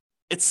way,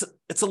 it's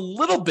a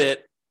little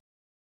bit,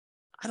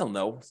 I don't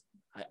know,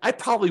 I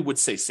probably would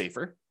say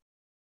safer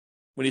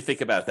when you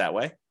think about it that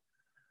way.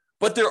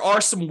 But there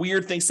are some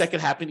weird things that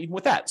could happen even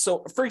with that.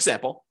 So for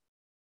example,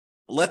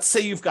 let's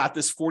say you've got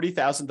this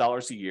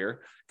 $40,000 a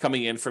year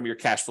coming in from your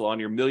cash flow on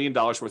your $1 million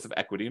worth of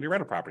equity in your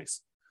rental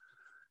properties.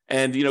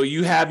 And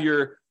you have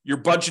your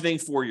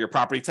budgeting for your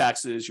property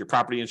taxes, your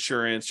property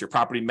insurance, your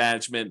property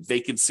management,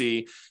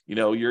 vacancy,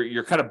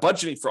 you're kind of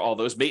budgeting for all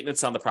those,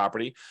 maintenance on the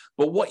property.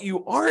 But what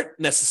you aren't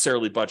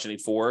necessarily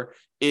budgeting for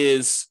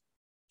is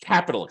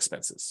capital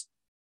expenses.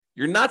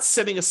 You're not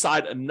setting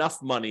aside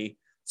enough money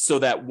so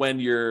that when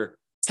your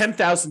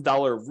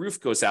 $10,000 roof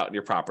goes out in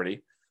your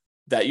property,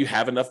 that you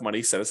have enough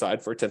money set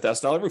aside for a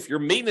 $10,000 roof. Your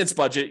maintenance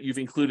budget, you've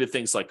included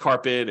things like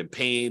carpet and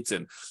paint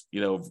and,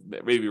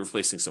 maybe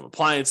replacing some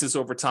appliances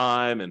over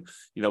time and,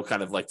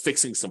 kind of like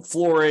fixing some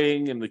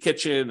flooring in the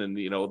kitchen and,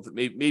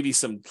 maybe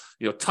some,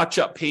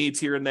 touch-up paint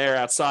here and there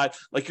outside.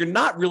 Like you're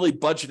not really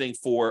budgeting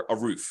for a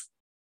roof.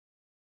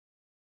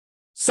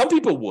 Some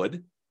people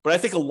would, but I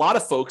think a lot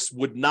of folks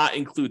would not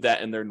include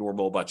that in their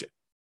normal budget.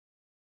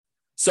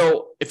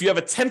 So if you have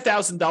a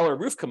 $10,000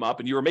 roof come up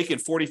and you were making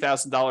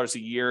 $40,000 a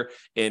year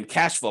in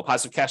cash flow,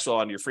 positive cash flow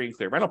on your free and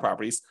clear rental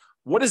properties,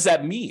 what does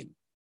that mean?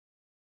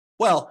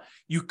 Well,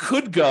 you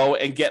could go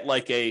and get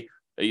like a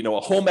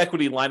home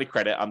equity line of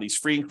credit on these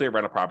free and clear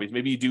rental properties.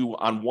 Maybe you do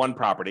on one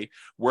property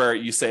where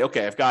you say,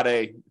 okay,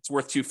 it's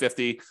worth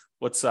 $250.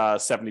 What's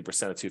 70%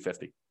 of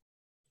 $250?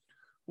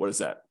 What is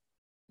that?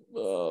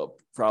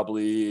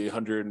 Probably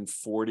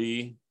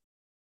 140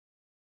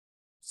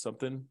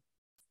 something.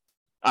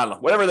 I don't know,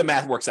 whatever the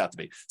math works out to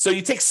be. So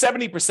you take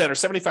 70% or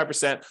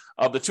 75%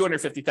 of the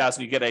 $250,000,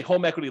 you get a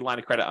home equity line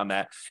of credit on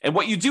that. And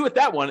what you do with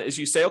that one is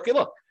you say, okay,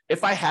 look,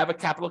 if I have a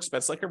capital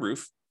expense like a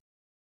roof,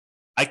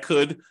 I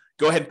could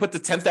go ahead and put the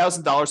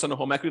 $10,000 on the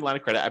home equity line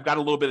of credit. I've got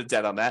a little bit of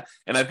debt on that,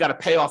 and I've got to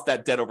pay off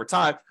that debt over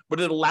time, but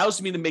it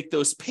allows me to make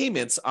those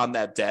payments on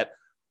that debt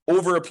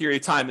over a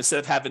period of time instead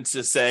of having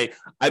to say,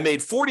 I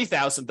made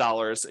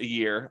 $40,000 a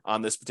year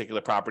on this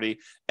particular property,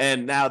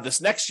 and now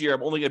this next year,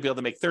 I'm only going to be able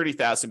to make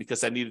 $30,000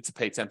 because I needed to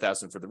pay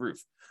 $10,000 for the roof.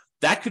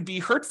 That could be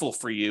hurtful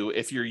for you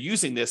if you're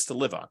using this to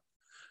live on.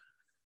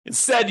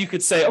 Instead, you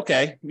could say,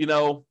 okay, I'm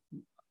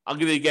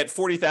going to get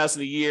 $40,000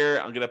 a year.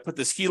 I'm going to put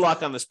this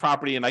HELOC on this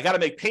property, and I got to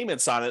make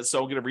payments on it, so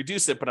I'm going to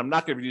reduce it, but I'm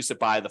not going to reduce it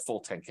by the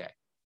full $10K.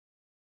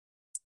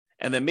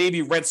 And then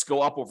maybe rents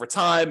go up over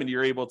time, and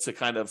you're able to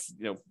kind of,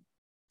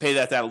 pay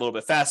that down a little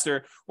bit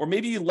faster, or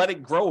maybe you let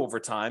it grow over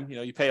time.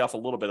 You pay off a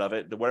little bit of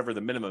it, whatever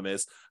the minimum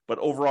is, but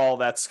overall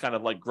that's kind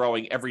of like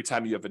growing every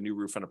time you have a new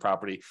roof on a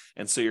property.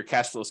 And so your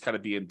cash flow is kind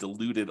of being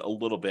diluted a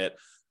little bit,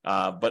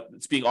 but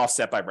it's being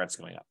offset by rents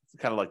going up.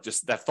 It's kind of like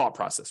just that thought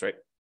process, right?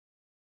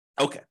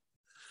 Okay.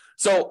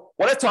 So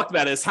what I talked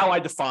about is how I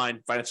define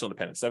financial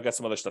independence. So I've got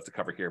some other stuff to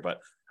cover here, but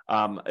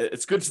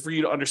it's good for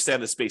you to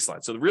understand this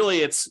baseline. So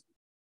really it's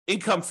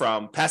income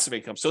from passive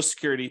income, Social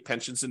Security,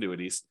 pensions,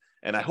 annuities.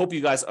 And I hope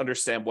you guys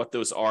understand what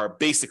those are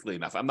basically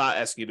enough. I'm not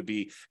asking you to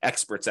be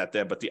experts at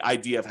them, but the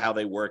idea of how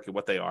they work and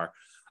what they are.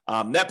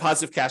 Net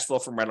positive cash flow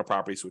from rental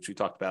properties, which we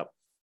talked about.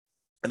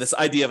 And this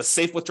idea of a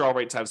safe withdrawal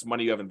rate times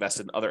money you have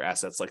invested in other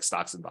assets like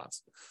stocks and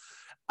bonds.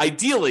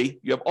 Ideally,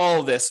 you have all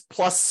of this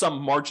plus some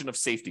margin of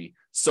safety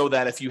so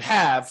that if you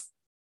have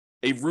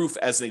a roof,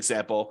 as an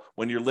example,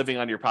 when you're living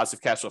on your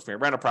positive cash flow from your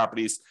rental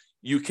properties,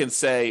 you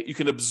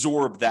can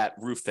absorb that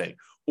roof thing.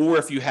 Or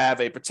if you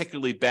have a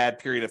particularly bad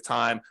period of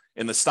time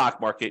in the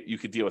stock market, you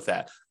could deal with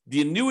that.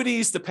 The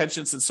annuities, the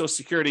pensions, and Social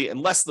Security,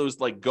 unless those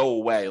like go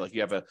away, like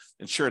you have an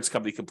insurance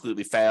company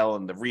completely fail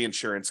and the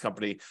reinsurance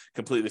company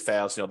completely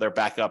fails, their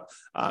backup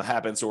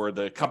happens, or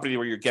the company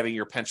where you're getting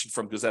your pension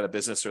from goes out of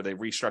business, or they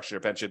restructure your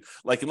pension.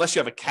 Like unless you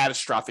have a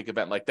catastrophic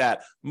event like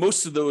that,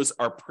 most of those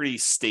are pretty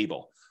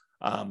stable.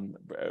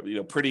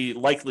 Pretty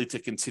likely to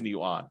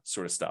continue on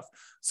sort of stuff.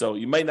 So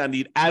you might not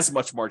need as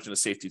much margin of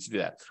safety to do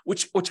that,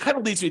 which kind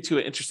of leads me to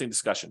an interesting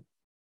discussion.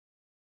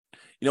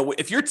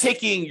 If you're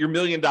taking your $1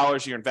 million,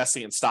 you're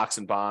investing in stocks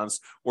and bonds,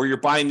 or you're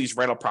buying these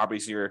rental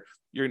properties, you're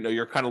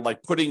kind of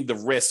like putting the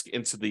risk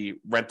into the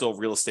rental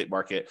real estate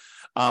market.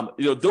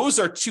 Those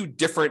are two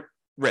different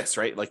risks,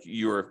 right? Like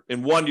you're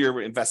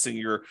investing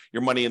your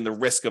money in the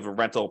risk of a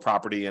rental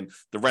property and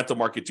the rental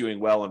market doing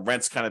well and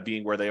rents kind of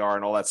being where they are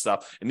and all that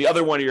stuff. And the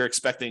other one, you're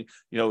expecting,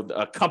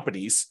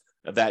 companies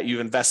that you've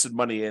invested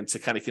money in to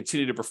kind of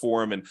continue to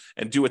perform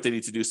and do what they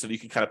need to do so that you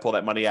can kind of pull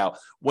that money out.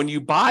 When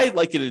you buy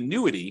like an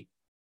annuity,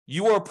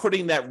 you are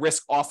putting that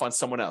risk off on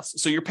someone else.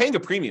 So you're paying a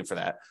premium for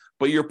that,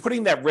 but you're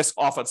putting that risk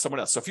off on someone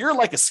else. So if you're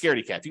like a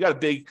scaredy cat, if you got a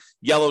big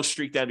yellow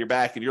streak down your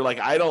back and you're like,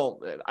 I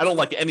don't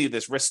like any of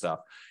this risk stuff,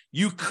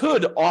 you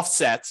could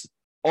offset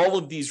all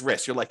of these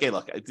risks. You're like, hey,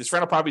 look, these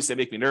rental properties, they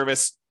make me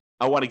nervous.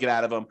 I want to get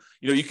out of them.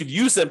 You could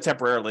use them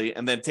temporarily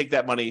and then take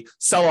that money,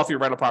 sell off your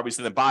rental properties,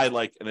 and then buy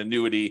like an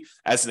annuity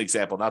as an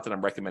example. Not that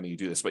I'm recommending you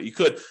do this, but you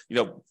could,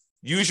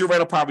 use your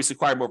rental properties to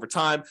acquire them over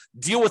time,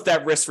 deal with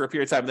that risk for a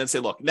period of time, and then say,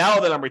 look, now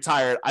that I'm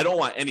retired, I don't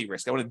want any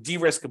risk. I want to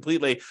de-risk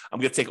completely. I'm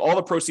going to take all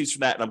the proceeds from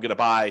that and I'm going to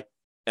buy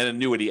an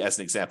annuity as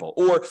an example.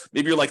 Or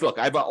maybe you're like, look,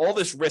 I've got all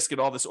this risk and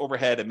all this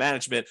overhead and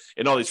management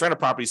and all these rental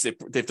properties.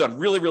 They've done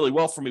really, really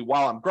well for me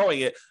while I'm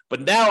growing it.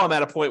 But now I'm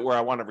at a point where I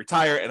want to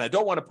retire and I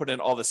don't want to put in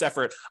all this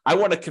effort. I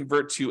want to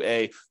convert to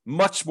a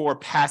much more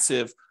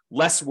passive,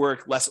 less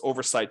work, less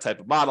oversight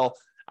type of model.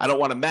 I don't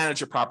want to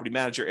manage a property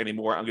manager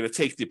anymore. I'm going to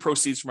take the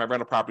proceeds from my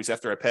rental properties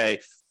after I pay,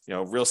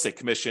 real estate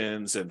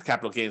commissions and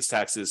capital gains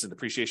taxes and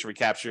depreciation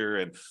recapture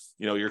and,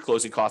 your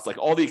closing costs, like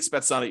all the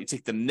expenses on it. You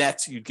take the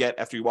net you get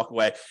after you walk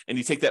away and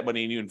you take that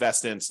money and you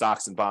invest in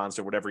stocks and bonds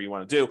or whatever you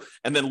want to do,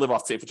 and then live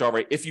off safe withdrawal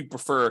rate if you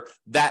prefer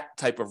that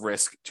type of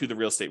risk to the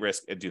real estate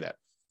risk and do that.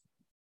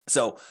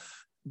 So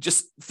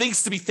just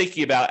things to be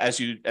thinking about as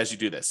you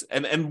do this.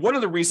 And one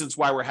of the reasons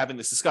why we're having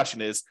this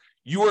discussion is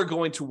you are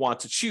going to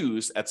want to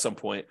choose at some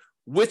point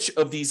which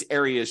of these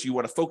areas you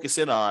want to focus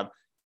in on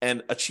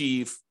and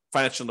achieve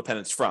financial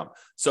independence from.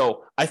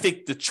 So I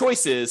think the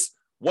choice is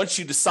once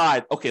you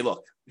decide, okay,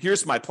 look,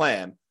 here's my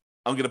plan.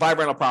 I'm going to buy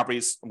rental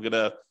properties. I'm going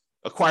to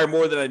acquire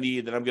more than I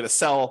need. Then I'm going to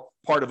sell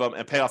part of them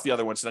and pay off the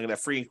other ones. And I'm going to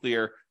have free and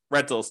clear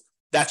rentals.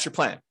 That's your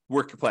plan.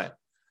 Work your plan.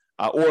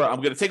 Or I'm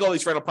going to take all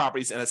these rental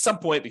properties, and at some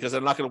point, because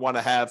I'm not going to want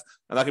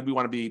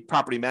to be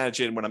property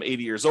managing when I'm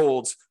 80 years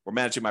old, or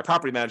managing my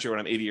property manager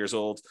when I'm 80 years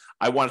old,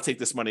 I want to take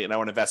this money and I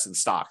want to invest in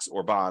stocks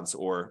or bonds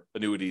or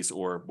annuities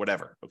or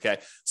whatever. Okay,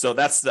 so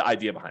that's the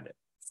idea behind it.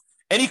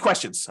 Any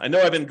questions? I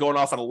know I've been going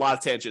off on a lot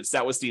of tangents.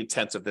 That was the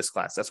intent of this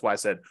class. That's why I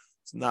said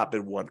it's not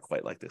been one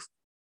quite like this.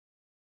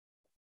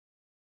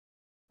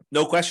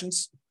 No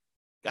questions?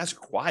 You guys are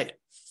quiet.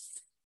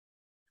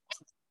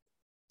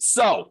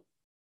 So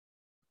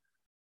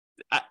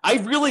I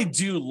really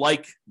do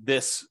like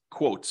this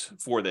quote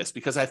for this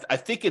because I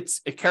think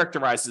it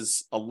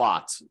characterizes a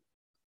lot.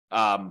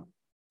 I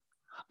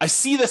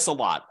see this a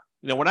lot.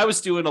 When I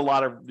was doing a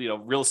lot of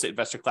real estate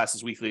investor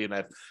classes weekly, and I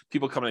have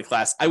people coming to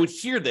class, I would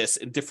hear this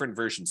in different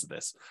versions of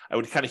this. I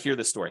would kind of hear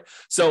this story.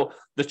 So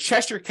the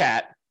Cheshire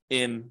Cat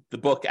in the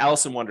book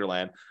Alice in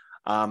Wonderland.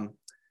 I'll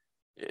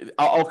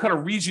kind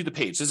of read you the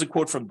page. This is a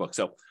quote from the book.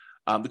 So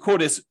the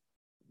quote is,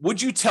 "Would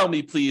you tell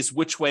me, please,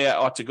 which way I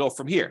ought to go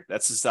from here?"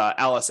 That's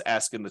Alice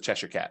asking the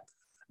Cheshire Cat.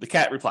 The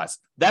cat replies,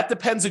 "That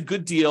depends a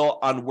good deal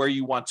on where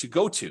you want to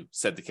go to,"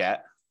 said the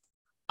cat.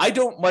 "I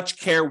don't much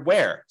care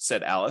where,"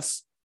 said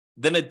Alice.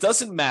 "Then it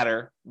doesn't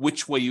matter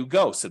which way you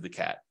go," said the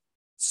cat.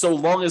 "So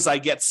long as I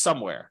get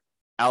somewhere,"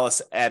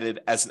 Alice added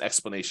as an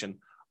explanation.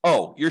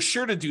 "Oh, you're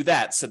sure to do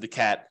that," said the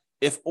cat,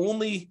 if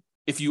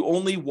you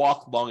only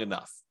walk long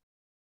enough."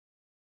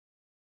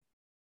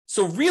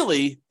 So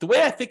really, the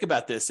way I think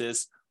about this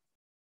is,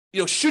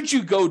 should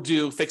you go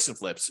do fix and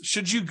flips?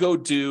 Should you go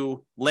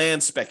do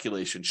land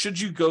speculation?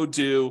 Should you go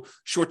do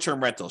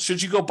short-term rentals?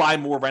 Should you go buy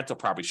more rental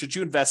property? Should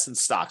you invest in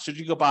stocks? Should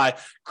you go buy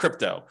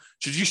crypto?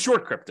 Should you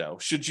short crypto?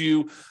 Should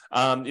you,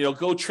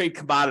 go trade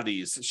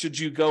commodities? Should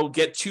you go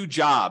get 2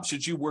 jobs?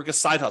 Should you work a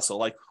side hustle?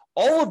 Like,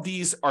 all of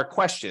these are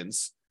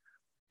questions,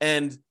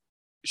 and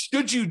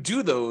should you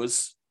do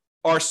those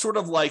are sort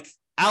of like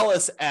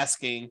Alice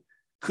asking,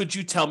 could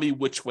you tell me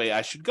which way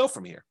I should go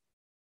from here?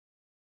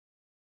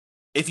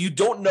 If you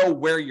don't know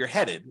where you're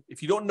headed,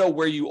 if you don't know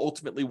where you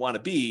ultimately want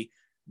to be,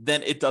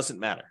 then it doesn't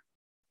matter,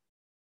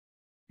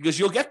 because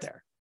you'll get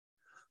there.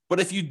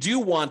 But if you do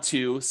want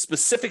to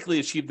specifically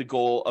achieve the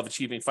goal of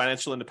achieving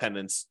financial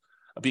independence,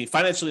 of being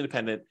financially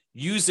independent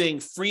using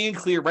free and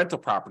clear rental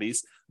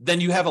properties,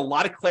 then you have a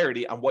lot of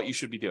clarity on what you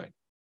should be doing.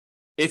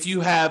 If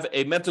you have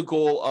a mental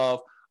goal of,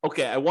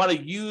 okay, I want to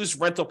use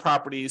rental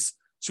properties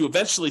to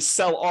eventually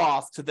sell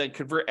off to then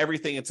convert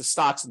everything into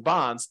stocks and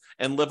bonds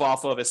and live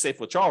off of a safe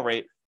withdrawal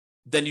rate,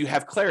 then you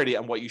have clarity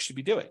on what you should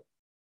be doing.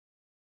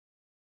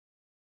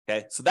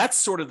 Okay, so that's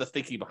sort of the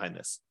thinking behind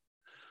this.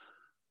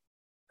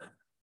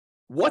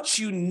 What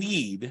you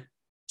need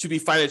to be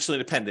financially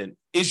independent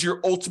is your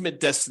ultimate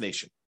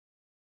destination.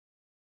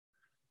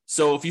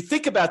 So if you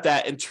think about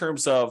that in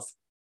terms of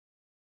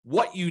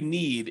what you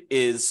need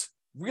is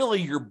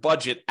really your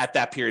budget at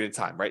that period of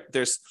time, right?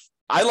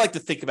 I like to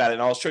think about it,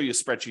 and I'll show you a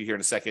spreadsheet here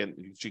in a second,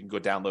 which you can go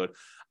download.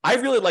 I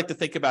really like to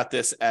think about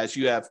this as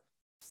you have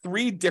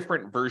 3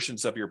 different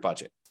versions of your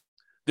budget.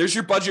 There's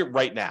your budget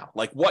right now,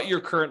 like what your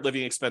current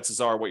living expenses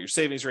are, what your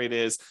savings rate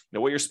is,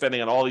 what you're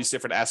spending on all these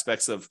different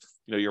aspects of,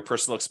 your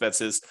personal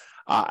expenses.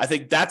 I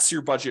think that's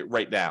your budget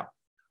right now.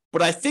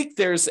 But I think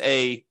there's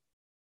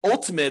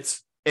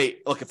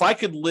look, if I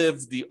could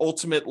live the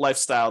ultimate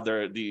lifestyle,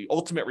 the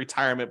ultimate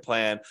retirement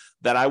plan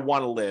that I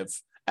want to live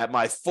at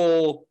my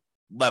full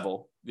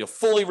level,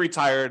 fully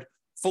retired,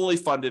 fully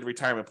funded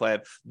retirement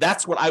plan,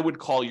 that's what I would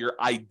call your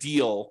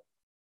ideal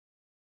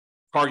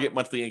target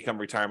monthly income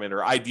retirement,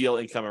 or ideal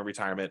income in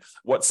retirement,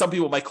 what some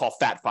people might call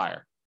Fat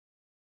FIRE.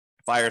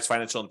 FIRE is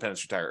financial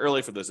independence, retire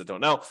early, for those that don't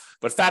know.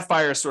 But Fat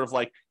FIRE is sort of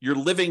like you're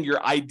living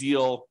your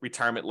ideal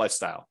retirement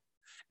lifestyle.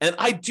 And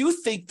I do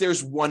think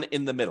there's one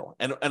in the middle.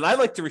 And I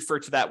like to refer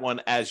to that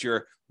one as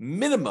your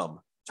minimum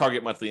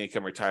target monthly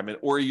income retirement,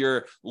 or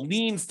your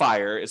lean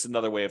FIRE is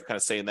another way of kind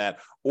of saying that.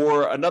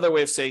 Or another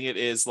way of saying it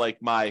is like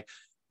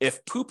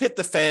if poop hit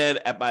the fan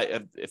at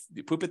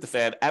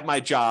my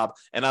job,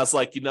 and I was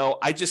like,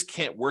 I just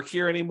can't work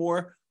here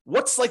anymore.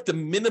 What's like the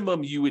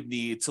minimum you would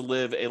need to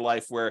live a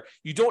life where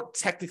you don't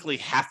technically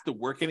have to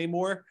work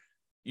anymore?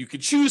 You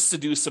could choose to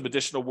do some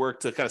additional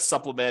work to kind of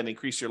supplement,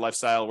 increase your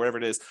lifestyle, whatever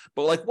it is.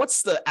 But like,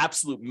 what's the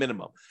absolute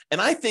minimum?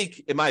 And I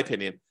think, in my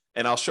opinion,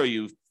 and I'll show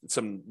you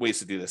some ways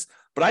to do this,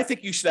 but I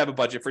think you should have a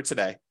budget for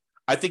today.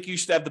 I think you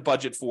should have the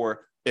budget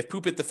for if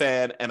poop hit the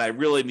fan and I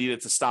really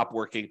needed to stop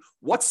working,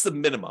 what's the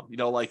minimum?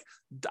 Like,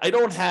 I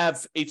don't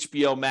have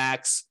HBO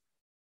Max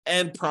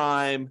and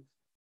Prime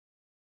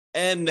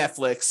and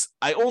Netflix.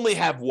 I only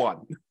have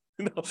one.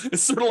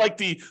 It's sort of like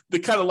the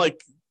kind of like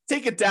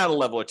take it down a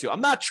level or two.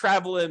 I'm not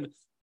traveling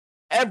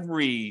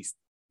every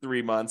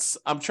 3 months.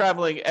 I'm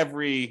traveling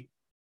every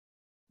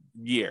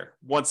year,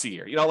 once a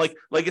year, like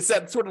it's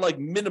that sort of like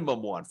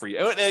minimum one for you.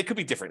 And it could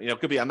be different, it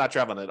could be I'm not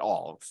traveling at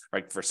all,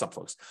 right, for some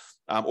folks,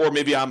 or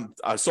maybe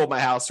I sold my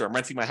house, or I'm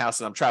renting my house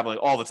and I'm traveling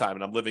all the time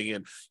and I'm living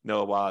in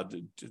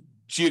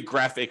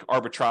geographic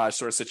arbitrage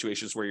sort of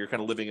situations where you're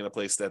kind of living in a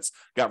place that's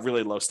got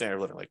really low standard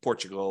of living, like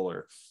Portugal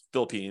or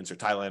Philippines or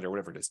Thailand or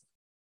whatever it is,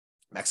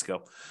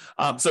 Mexico.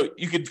 So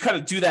you could kind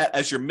of do that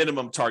as your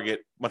minimum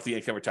target monthly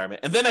income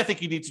retirement. And then I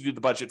think you need to do the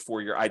budget for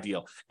your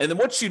ideal. And then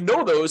once you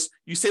know those,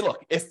 you say,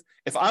 look, if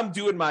I'm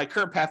doing my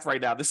current path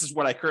right now, this is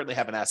what I currently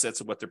have in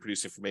assets and what they're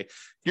producing for me.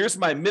 Here's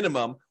my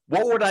minimum.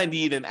 What would I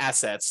need in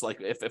assets?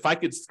 Like if I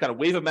could kind of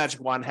wave a magic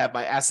wand, have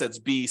my assets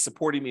be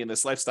supporting me in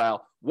this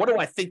lifestyle, what do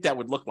I think that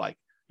would look like?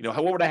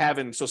 What would I have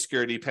in Social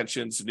Security,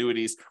 pensions,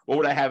 annuities? What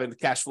would I have in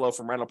cash flow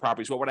from rental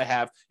properties? What would I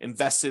have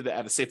invested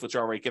at a safe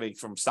withdrawal rate getting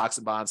from stocks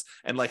and bonds?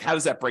 And like, how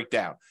does that break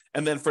down?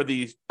 And then for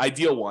the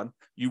ideal one,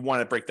 you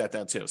want to break that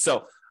down too.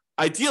 So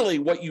ideally,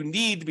 what you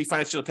need to be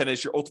financially independent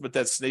is your ultimate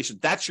destination.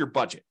 That's your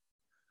budget.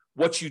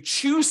 What you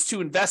choose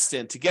to invest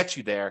in to get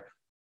you there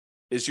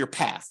is your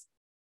path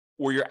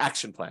or your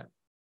action plan.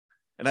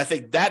 And I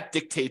think that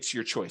dictates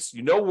your choice.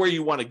 You know where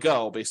you want to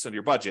go based on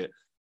your budget.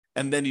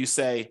 And then you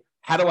say,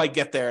 how do I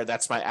get there?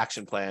 That's my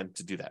action plan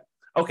to do that.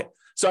 Okay,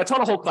 so I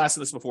taught a whole class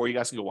on this before. You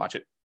guys can go watch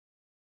it.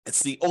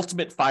 It's the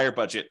ultimate FIRE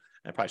budget.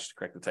 I probably should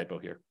correct the typo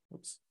here.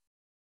 Oops.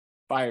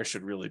 FIRE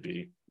should really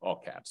be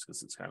all caps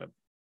because it's kind of,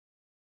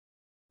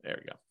 there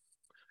we go.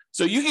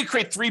 So you can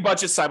create 3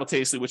 budgets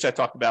simultaneously, which I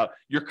talked about.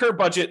 Your current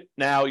budget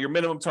now, your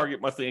minimum target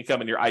monthly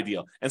income, and your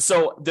ideal. And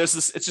so there's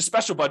this, it's a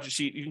special budget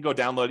sheet. You can go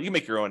download it. You can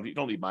make your own. You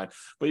don't need mine.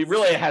 But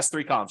it has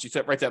 3 columns.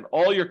 You write down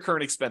all your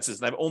current expenses.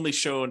 And I've only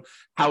shown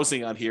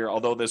housing on here,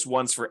 although there's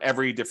ones for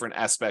every different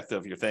aspect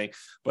of your thing.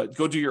 But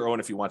go do your own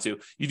if you want to.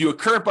 You do a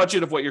current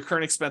budget of what your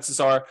current expenses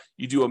are.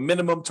 You do a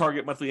minimum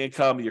target monthly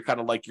income. You're kind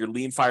of like your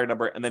lean fire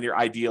number, and then your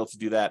ideal to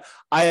do that.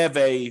 I have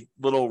a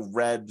little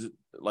red,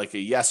 like a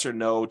yes or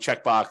no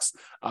checkbox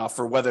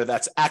for whether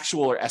that's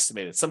actual or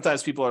estimated.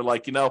 Sometimes people are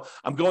like,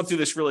 I'm going through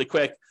this really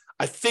quick.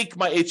 I think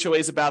my HOA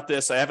is about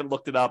this. I haven't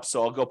looked it up,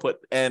 so I'll go put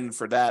N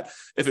for that.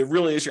 If it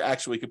really is your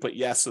actual, you can put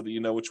yes so that you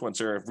know which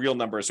ones are real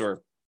numbers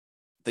or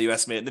that you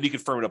estimate, and then you can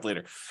firm it up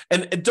later.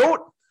 And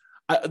don't,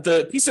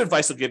 the piece of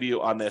advice I'll give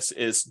you on this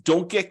is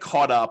don't get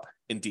caught up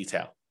in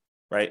detail,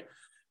 right?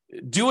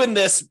 Doing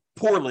this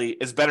poorly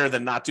is better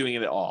than not doing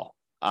it at all.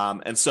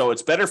 And so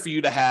it's better for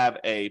you to have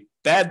a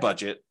bad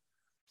budget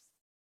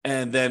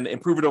and then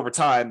improve it over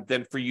time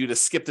than for you to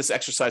skip this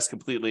exercise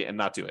completely and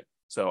not do it.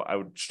 So I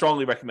would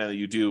strongly recommend that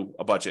you do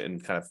a budget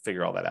and kind of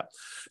figure all that out.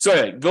 So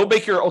anyway, go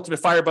make your ultimate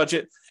fire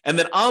budget. And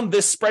then on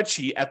this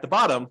spreadsheet at the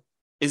bottom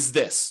is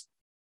this.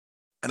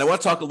 And I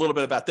want to talk a little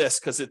bit about this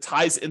because it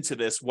ties into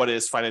this, what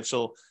is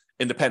financial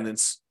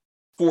independence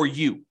for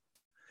you.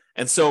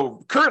 And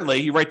so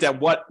currently you write down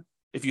what,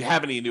 if you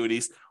have any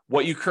annuities,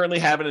 what you currently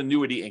have in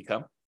annuity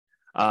income.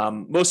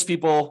 Most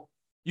people,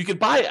 you can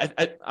buy,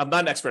 I'm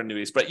not an expert in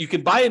annuities, but you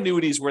can buy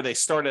annuities where they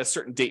start at a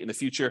certain date in the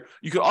future.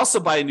 You can also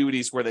buy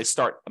annuities where they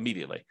start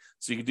immediately.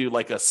 So you can do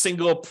like a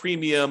single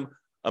premium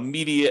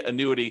immediate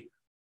annuity.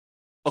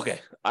 Okay,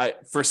 I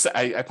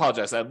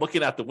apologize. I'm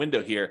looking out the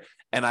window here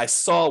and I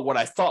saw what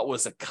I thought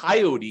was a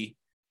coyote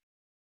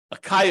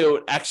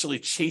actually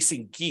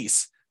chasing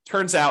geese.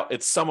 Turns out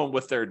it's someone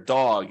with their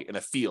dog in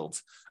a field.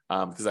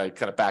 Because I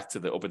kind of back to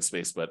the open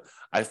space, but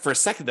for a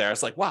second there, I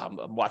was like, wow,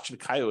 I'm watching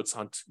coyotes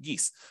hunt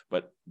geese,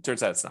 but it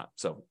turns out it's not.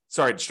 So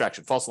sorry,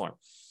 distraction, false alarm.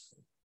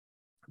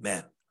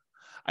 Man,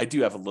 I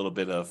do have a little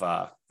bit of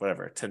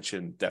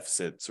attention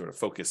deficit sort of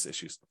focus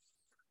issues.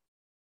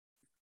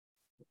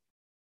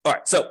 All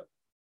right, so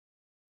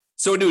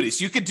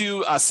annuities. You could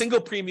do a single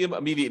premium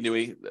immediate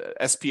annuity,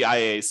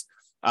 SPIAs,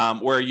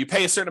 where you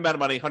pay a certain amount of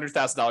money,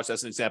 $100,000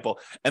 as an example,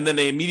 and then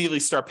they immediately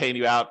start paying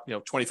you out,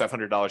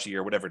 $2,500 a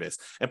year, whatever it is.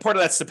 And part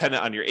of that's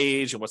dependent on your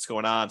age and what's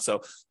going on.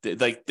 So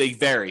they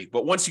vary,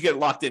 but once you get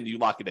locked in, you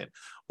lock it in.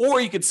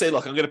 Or you could say,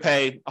 look, I'm going to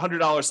pay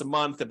 $100 a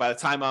month, and by the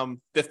time I'm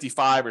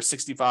 55 or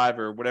 65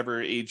 or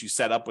whatever age you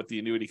set up with the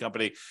annuity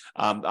company,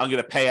 I'm going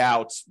to pay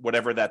out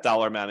whatever that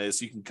dollar amount is.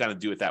 You can kind of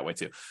do it that way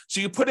too. So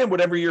you put in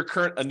whatever your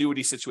current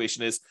annuity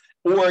situation is,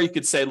 or you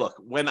could say, look,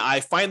 when I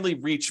finally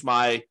reach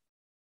my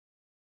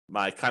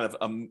kind of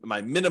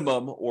my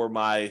minimum or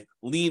my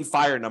lean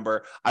fire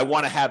number, I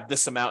want to have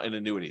this amount in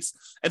annuities.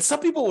 And some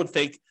people would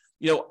think,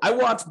 I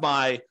want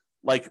my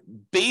like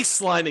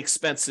baseline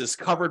expenses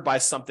covered by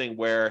something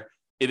where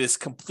it is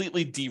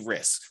completely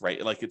de-risked,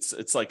 right? Like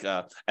it's like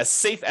as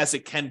safe as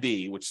it can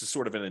be, which is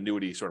sort of an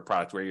annuity sort of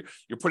product where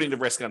you're putting the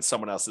risk on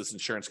someone else's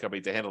insurance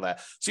company to handle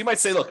that. So you might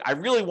say, look, I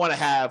really want to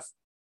have,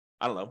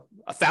 I don't know,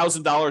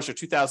 $1,000 or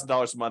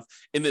 $2,000 a month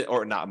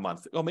or not a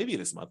month. Oh, maybe it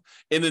is a month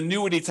in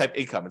annuity type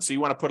income. And so you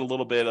want to put a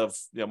little bit of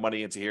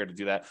money into here to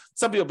do that.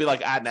 Some people will be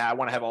like, I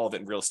want to have all of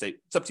it in real estate.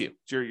 It's up to you.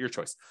 It's your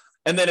choice.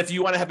 And then if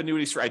you want to have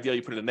annuities for ideal,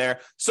 you put it in there.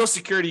 Social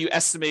Security, you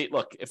estimate,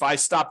 look, if I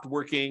stopped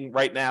working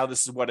right now,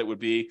 this is what it would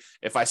be.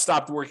 If I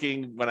stopped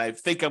working when I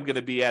think I'm going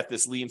to be at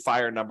this lean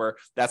fire number,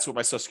 that's what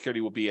my Social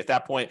Security will be at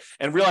that point.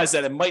 And realize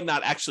that it might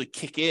not actually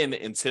kick in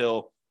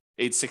until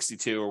age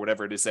 62 or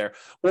whatever it is there.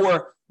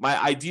 Or my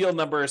ideal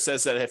number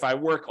says that if I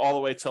work all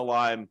the way till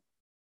I'm,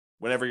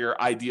 whenever your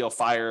ideal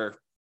fire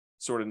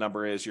sort of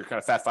number is, your kind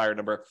of fat fire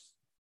number,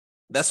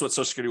 that's what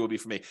Social Security will be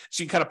for me.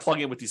 So you can kind of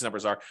plug in what these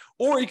numbers are.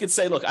 Or you could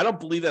say, look, I don't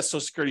believe that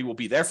Social Security will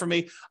be there for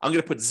me. I'm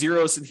going to put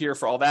zeros in here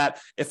for all that.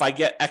 If I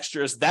get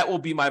extras, that will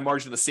be my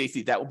margin of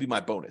safety. That will be my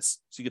bonus.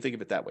 So you can think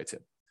of it that way too.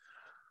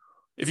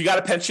 If you got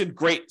a pension,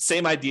 great.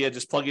 Same idea.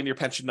 Just plug in your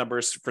pension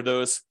numbers for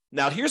those.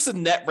 Now, here's the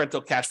net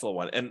rental cash flow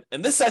one. And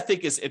this, I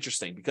think, is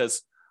interesting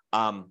because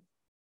let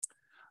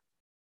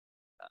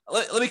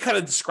me kind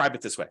of describe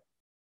it this way.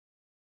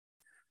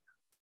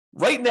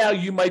 Right now,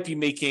 you might be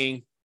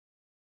making,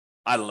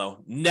 I don't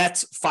know,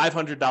 net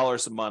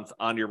 $500 a month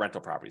on your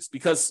rental properties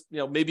because,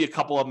 maybe a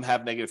couple of them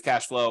have negative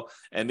cash flow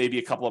and maybe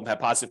a couple of them have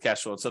positive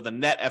cash flow. And so the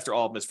net after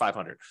all of them is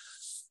 500.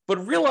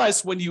 But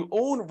realize when you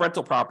own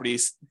rental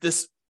properties,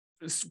 this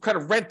kind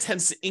of rent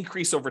tends to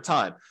increase over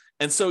time.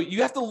 And so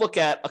you have to look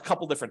at a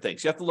couple different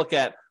things. You have to look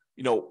at,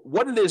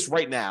 what it is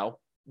right now,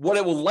 what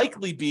it will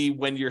likely be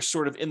when you're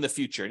sort of in the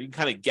future. And you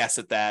can kind of guess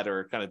at that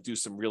or kind of do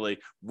some really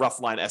rough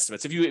line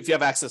estimates. If you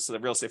have access to the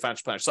real estate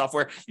financial planner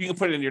software, you can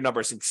put it in your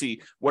numbers and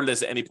see what it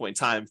is at any point in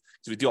time.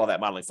 So we do all that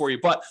modeling for you.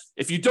 But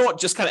if you don't,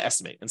 just kind of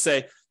estimate and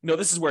say,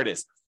 this is where it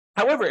is.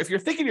 However, if you're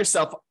thinking to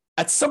yourself,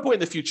 at some point in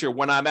the future,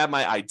 when I'm at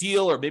my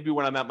ideal or maybe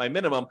when I'm at my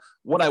minimum,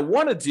 what I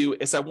want to do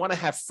is I want to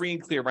have free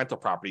and clear rental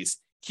properties.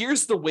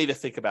 Here's the way to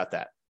think about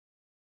that.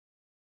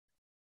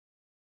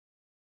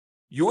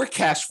 your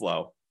cash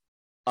flow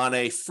on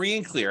a free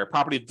and clear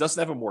property that doesn't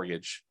have a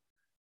mortgage,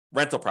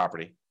 rental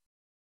property,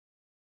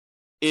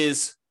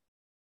 is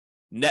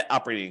net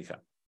operating income.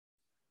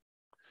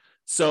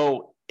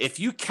 So if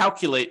you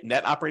calculate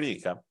net operating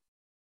income,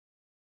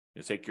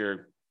 you take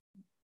your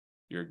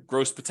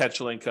gross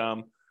potential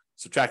income,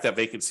 subtract that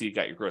vacancy, you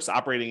got your gross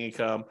operating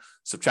income,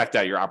 subtract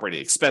out your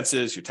operating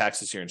expenses, your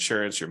taxes, your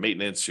insurance, your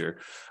maintenance, your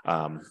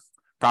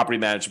property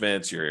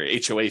management, your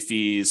HOA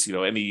fees,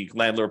 any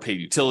landlord paid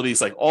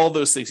utilities, like all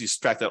those things, you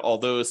subtract out all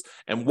those.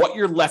 And what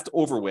you're left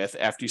over with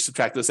after you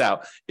subtract those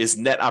out is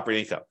net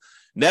operating income.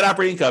 Net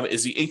operating income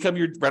is the income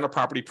your rental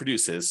property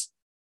produces,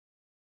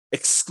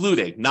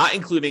 excluding, not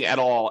including at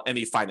all,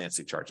 any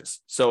financing charges.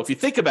 So if you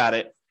think about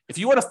it, if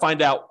you want to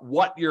find out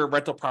what your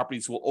rental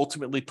properties will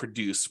ultimately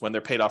produce when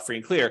they're paid off free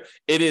and clear,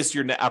 it is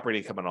your net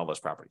operating income on all those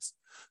properties.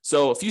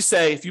 So if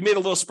you made a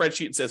little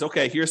spreadsheet and says,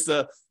 okay, here's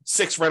the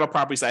 6 rental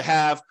properties I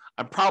have,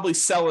 I'm probably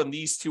selling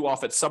these 2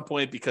 off at some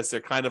point because they're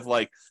kind of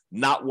like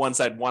not ones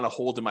I'd want to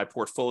hold in my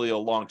portfolio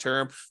long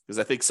term. Because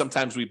I think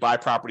sometimes we buy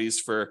properties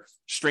for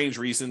strange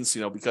reasons,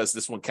 because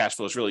this one cash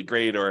flow is really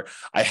great, or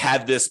I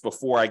had this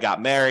before I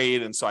got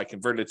married and so I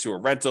converted it to a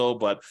rental,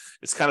 but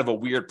it's kind of a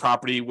weird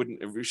property.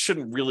 It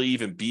shouldn't really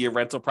even be a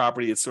rental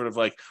property. It's sort of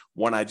like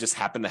one I just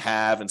happen to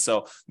have. And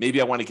so maybe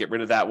I want to get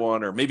rid of that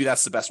one, or maybe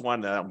that's the best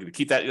one and I'm going to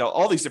keep that,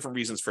 all these different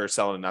reasons for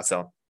selling and not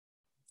selling.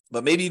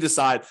 But maybe you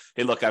decide,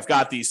 hey, look, I've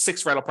got these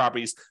 6 rental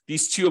properties.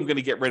 These 2 I'm going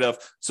to get rid of.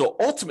 So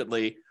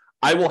ultimately,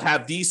 I will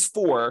have these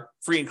 4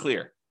 free and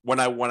clear when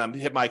I'm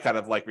hit my kind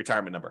of like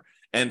retirement number.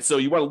 And so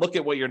you want to look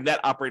at what your net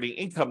operating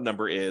income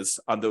number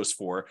is on those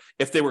 4,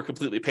 if they were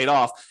completely paid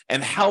off,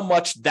 and how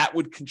much that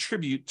would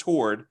contribute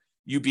toward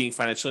you being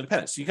financially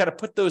independent. So you got to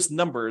put those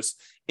numbers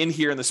in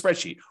here in the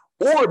spreadsheet.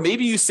 Or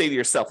maybe you say to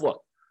yourself,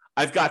 look,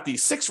 I've got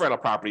these 6 rental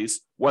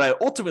properties. What I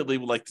ultimately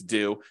would like to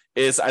do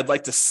is I'd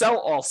like to sell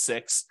all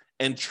 6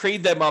 and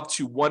trade them up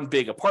to one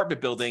big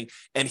apartment building.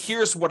 And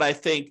here's what I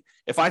think,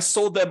 if I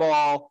sold them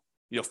all,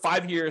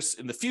 5 years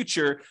in the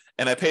future,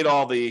 and I paid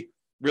all the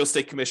real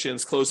estate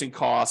commissions, closing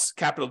costs,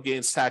 capital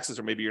gains taxes,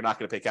 or maybe you're not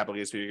going to pay capital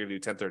gains, maybe you're going to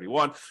do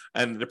 1031,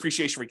 and the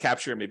depreciation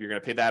recapture, maybe you're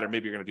going to pay that, or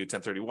maybe you're going to do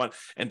 1031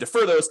 and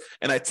defer those.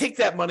 And I take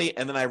that money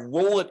and then I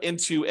roll it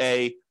into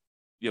a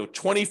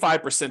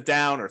 25%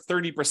 down or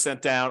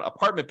 30% down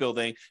apartment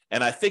building,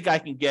 and I think I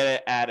can get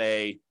it at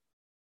a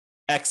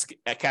X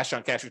cash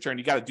on cash return.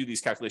 You got to do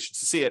these calculations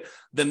to see it.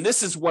 Then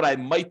this is what I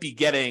might be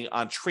getting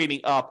on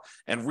trading up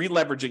and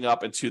re-leveraging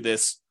up into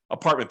this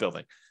apartment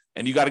building.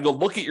 And you got to go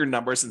look at your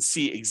numbers and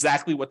see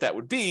exactly what that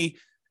would be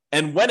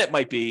and when it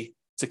might be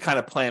to kind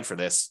of plan for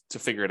this, to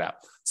figure it out.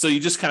 So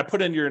you just kind of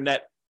put in your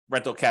net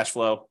rental cash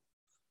flow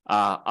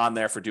on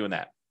there for doing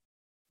that.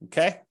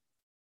 Okay.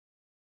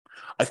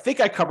 I think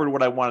I covered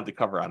what I wanted to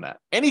cover on that.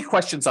 Any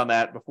questions on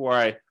that before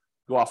I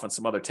go off on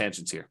some other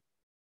tangents here?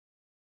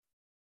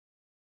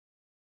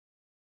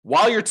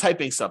 While you're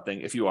typing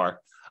something, if you are,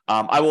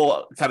 I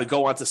will kind of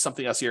go on to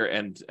something else here,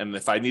 and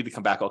if I need to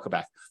come back, I'll come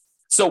back.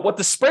 So what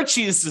the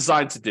spreadsheet is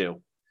designed to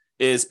do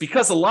is,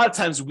 because a lot of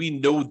times we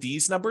know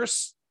these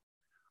numbers,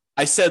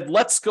 I said,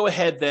 let's go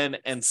ahead then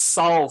and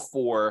solve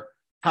for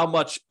how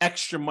much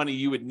extra money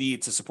you would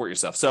need to support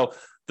yourself. So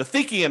the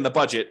thinking in the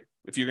budget,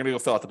 if you're going to go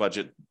fill out the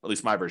budget, at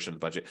least my version of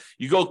the budget,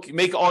 you go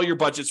make all your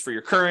budgets for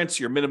your current,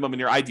 your minimum, and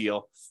your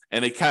ideal,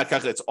 and it kind of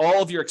calculates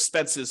all of your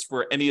expenses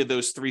for any of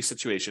those 3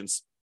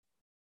 situations.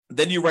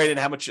 Then you write in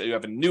how much you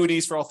have in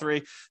annuities for all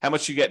 3, how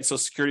much you get in Social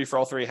Security for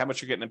all 3, how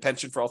much you're getting in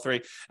pension for all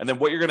 3, and then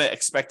what you're going to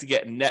expect to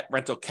get in net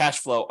rental cash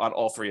flow on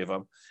all 3 of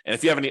them. And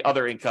if you have any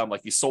other income,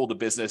 like you sold a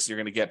business, you're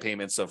going to get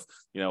payments of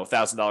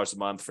 $1,000 a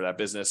month for that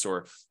business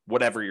or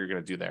whatever you're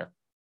going to do there.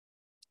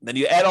 Then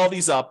you add all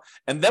these up,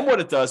 and then what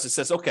it does, it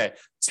says, okay,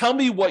 tell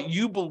me what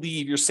you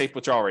believe your safe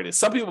withdrawal rate is.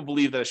 Some people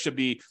believe that it should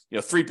be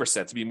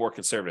 3% to be more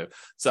conservative.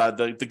 So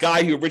the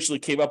guy who originally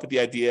came up with the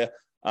idea,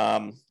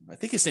 I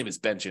think his name is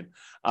Benjamin.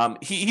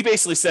 He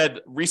basically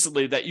said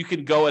recently that you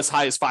can go as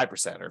high as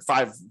 5% or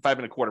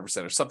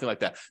 5.25% or something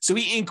like that. So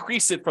he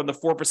increased it from the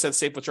 4%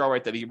 safe withdrawal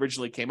rate that he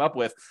originally came up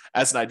with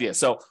as an idea.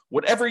 So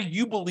whatever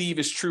you believe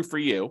is true for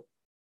you,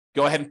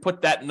 go ahead and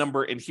put that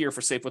number in here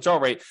for safe withdrawal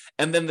rate.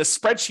 And then the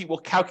spreadsheet will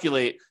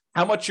calculate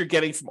how much you're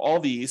getting from all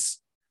these,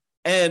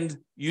 and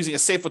using a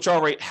safe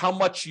withdrawal rate, how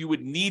much you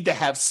would need to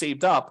have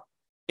saved up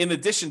in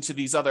addition to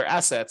these other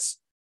assets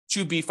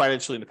to be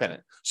financially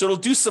independent. So it'll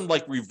do some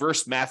like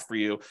reverse math for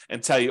you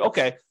and tell you,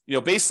 okay,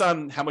 based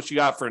on how much you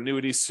got for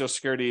annuities, Social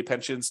Security,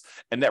 pensions,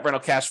 and net rental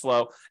cash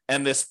flow,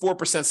 and this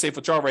 4% safe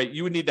withdrawal rate,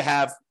 you would need to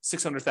have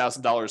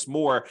 $600,000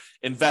 more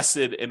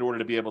invested in order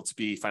to be able to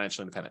be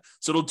financially independent.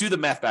 So it'll do the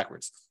math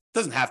backwards. It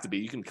doesn't have to be.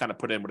 You can kind of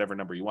put in whatever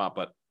number you want,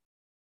 but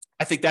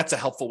I think that's a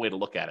helpful way to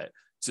look at it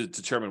to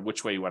determine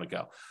which way you want to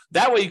go.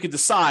 That way you can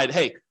decide,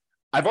 hey,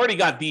 I've already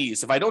got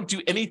these. If I don't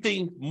do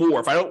anything more,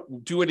 if I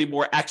don't do any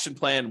more action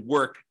plan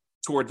work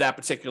toward that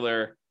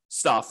particular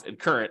stuff in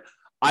current,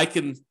 I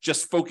can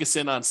just focus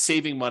in on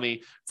saving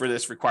money for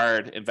this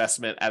required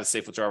investment at a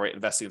safe withdrawal rate,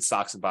 investing in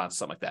stocks and bonds,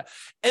 something like that.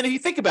 And if you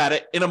think about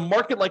it, in a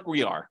market like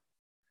we are,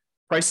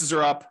 prices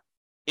are up,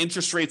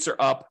 interest rates are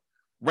up,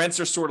 rents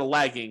are sort of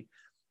lagging.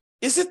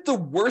 Is it the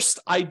worst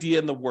idea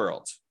in the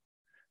world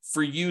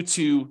for you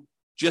to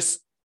just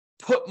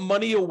put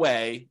money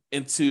away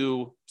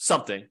into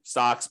something,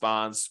 stocks,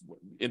 bonds,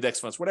 index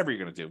funds, whatever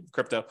you're going to do,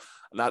 crypto?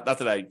 Not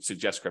that I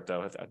suggest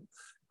crypto.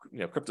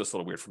 Crypto's a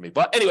little weird for me.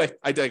 But anyway,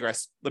 I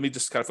digress. Let me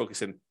just kind of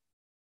focus in.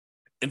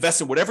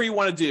 Invest in whatever you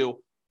want to do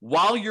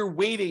while you're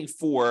waiting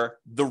for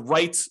the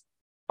right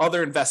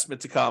other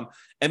investment to come.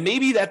 And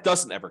maybe that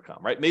doesn't ever come,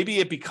 right? Maybe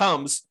it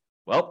becomes,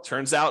 well,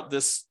 turns out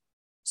this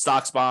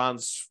stocks,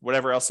 bonds,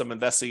 whatever else I'm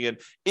investing in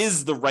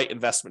is the right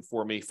investment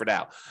for me for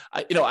now.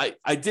 I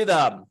did,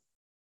 this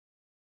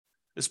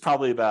is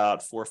probably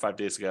about 4 or 5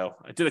 days ago.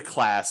 I did a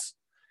class,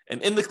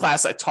 and in the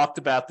class, I talked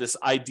about this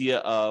idea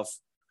of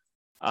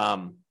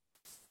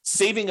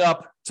saving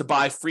up to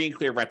buy free and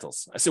clear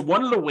rentals. I said,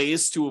 one of the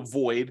ways to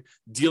avoid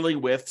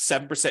dealing with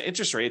 7%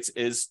 interest rates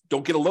is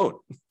don't get a loan.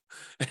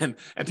 and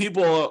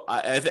people,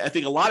 I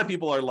think a lot of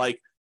people are like,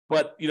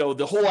 but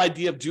the whole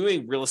idea of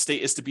doing real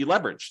estate is to be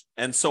leveraged.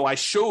 And so I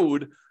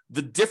showed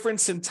the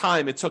difference in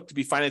time it took to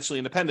be financially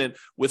independent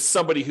with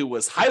somebody who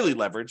was highly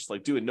leveraged,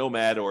 like doing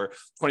Nomad or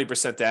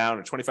 20% down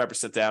or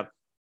 25% down,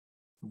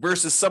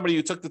 versus somebody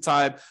who took the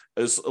time,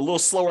 is a little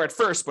slower at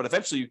first, but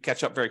eventually you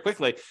catch up very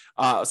quickly.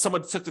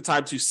 Someone took the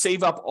time to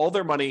save up all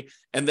their money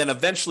and then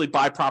eventually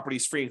buy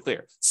properties free and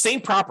clear. Same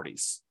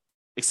properties,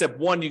 except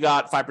one, you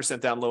got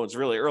 5% down loans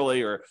really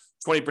early, or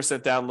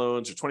 20% down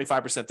loans or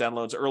 25% down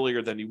loans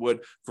earlier than you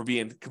would for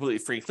being completely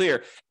free and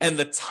clear. And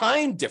the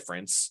time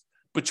difference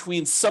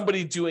between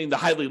somebody doing the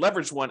highly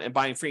leveraged one and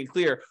buying free and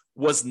clear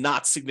was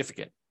not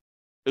significant.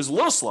 It was a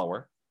little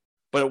slower,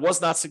 but it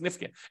was not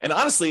significant. And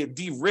honestly, it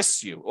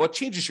de-risks you, or it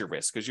changes your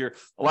risk, because a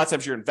lot of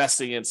times you're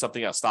investing in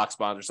something else, stocks,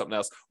 bonds, or something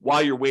else,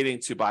 while you're waiting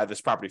to buy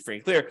this property free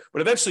and clear.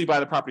 But eventually you buy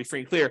the property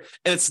free and clear,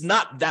 and it's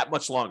not that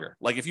much longer.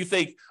 Like if you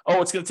think,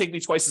 oh, it's going to take me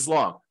twice as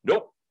long.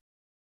 Nope.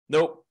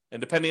 And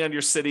depending on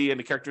your city and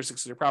the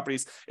characteristics of your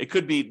properties, it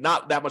could be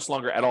not that much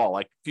longer at all,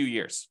 like a few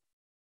years.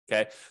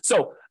 Okay.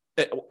 So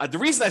the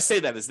reason I say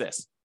that is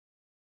this.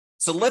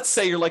 So let's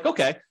say you're like,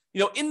 okay,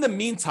 in the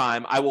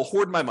meantime, I will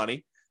hoard my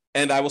money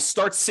and I will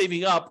start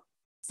saving up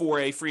for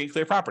a free and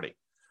clear property.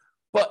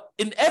 But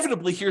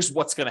inevitably, here's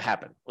what's going to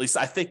happen. At least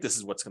I think this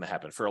is what's going to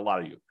happen for a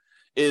lot of you,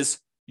 is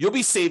you'll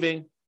be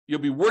saving, you'll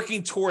be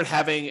working toward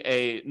having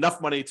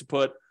enough money to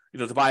put,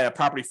 to buy a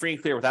property free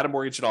and clear without a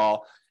mortgage at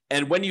all.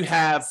 And when you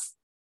have,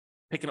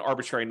 pick an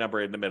arbitrary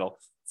number in the middle,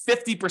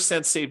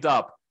 50% saved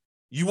up,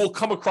 you will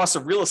come across a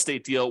real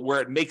estate deal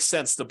where it makes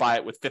sense to buy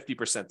it with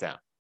 50% down.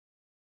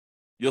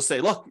 You'll say,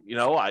 look,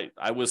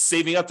 I was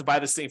saving up to buy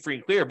this thing free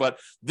and clear, but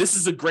this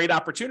is a great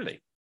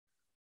opportunity.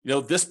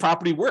 This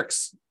property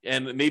works.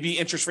 And maybe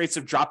interest rates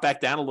have dropped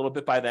back down a little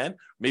bit by then.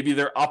 Maybe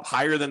they're up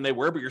higher than they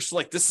were, but you're still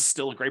like, this is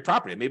still a great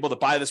property. I'm able to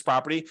buy this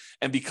property.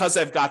 And because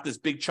I've got this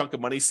big chunk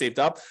of money saved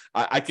up,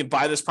 I can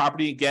buy this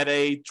property and get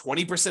a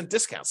 20%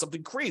 discount,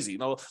 something crazy,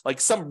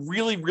 like some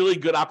really, really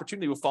good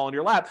opportunity will fall in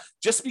your lap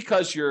just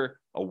because you're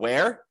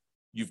aware,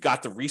 you've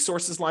got the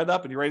resources lined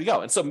up and you're ready to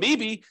go. And so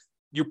maybe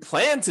you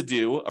plan to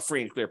do a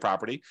free and clear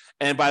property.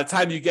 And by the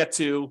time you get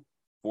to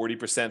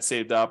 40%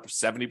 saved up,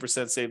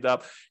 70% saved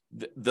up,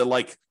 the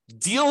like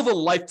deal of a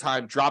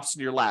lifetime drops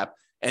in your lap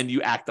and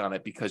you act on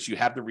it because you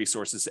have the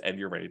resources and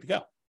you're ready to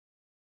go.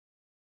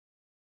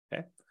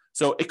 Okay.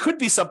 So it could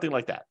be something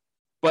like that.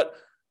 But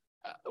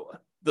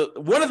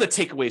one of the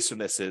takeaways from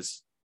this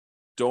is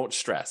don't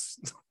stress,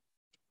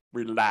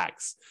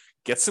 relax,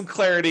 get some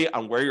clarity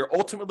on where you're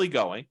ultimately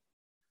going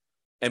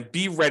and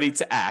be ready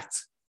to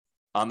act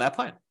on that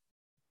plan.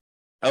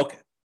 Okay.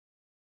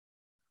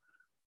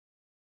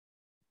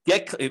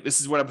 This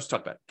is what I was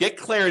talking about. Get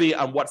clarity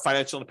on what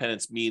financial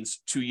independence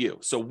means to you.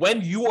 So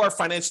when you are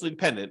financially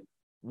independent,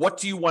 what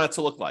do you want it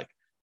to look like?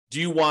 Do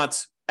you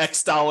want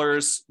X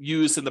dollars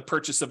used in the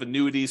purchase of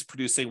annuities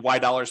producing Y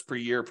dollars per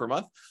year per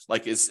month?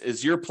 Like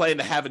is your plan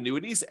to have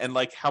annuities, and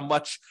like how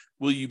much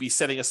will you be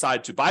setting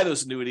aside to buy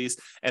those annuities,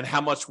 and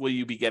how much will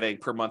you be getting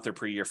per month or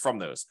per year from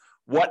those?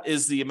 What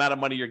is the amount of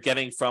money you're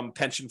getting from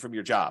pension from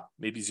your job?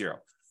 Maybe zero.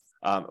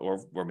 Or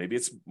maybe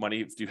it's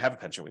money if you have a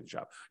pension with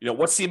your job.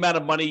 What's the amount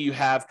of money you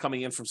have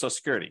coming in from Social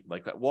Security?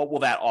 Like, what will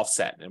that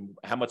offset, and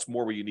how much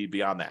more will you need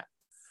beyond that?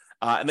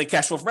 And then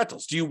cash flow from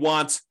rentals. Do you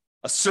want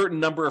a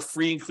certain number of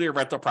free and clear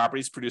rental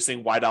properties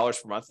producing Y dollars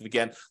per month? And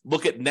again,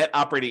 look at net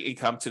operating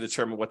income to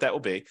determine what that will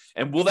be.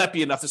 And will that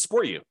be enough to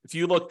support you? If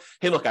you look,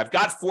 hey, look, I've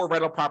got 4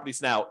 rental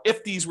properties now.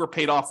 If these were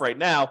paid off right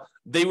now,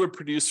 they would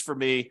produce for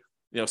me,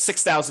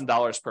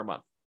 $6,000 per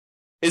month.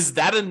 Is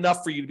that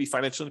enough for you to be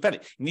financially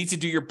independent? You need to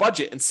do your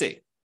budget and see,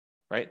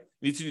 right?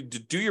 You need to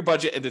do your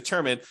budget and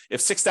determine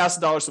if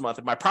 $6,000 a month,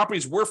 if my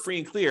properties were free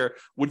and clear,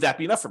 would that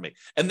be enough for me?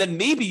 And then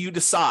maybe you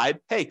decide,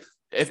 hey,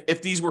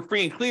 if these were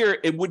free and clear,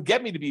 it would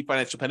get me to be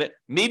financially independent.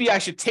 Maybe I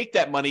should take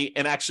that money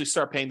and actually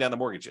start paying down the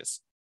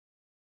mortgages.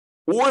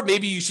 Or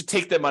maybe you should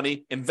take that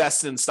money,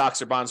 invest in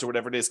stocks or bonds or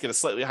whatever it is, get a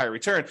slightly higher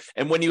return.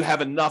 And when you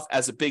have enough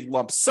as a big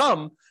lump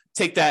sum,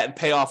 take that and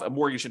pay off a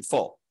mortgage in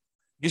full.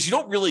 Because you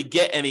don't really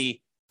get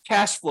any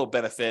cash flow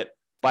benefit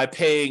by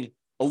paying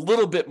a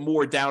little bit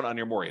more down on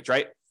your mortgage,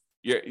 right?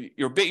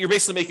 You're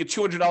basically making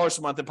 $200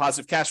 a month in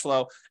positive cash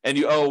flow, and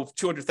you owe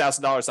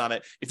 $200,000 on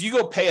it. If you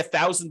go pay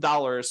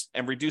 $1,000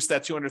 and reduce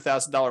that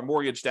 $200,000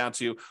 mortgage down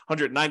to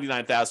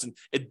 $199,000,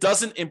 it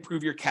doesn't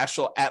improve your cash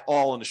flow at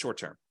all in the short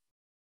term.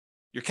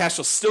 Your cash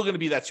flow is still going to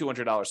be that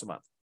 $200 a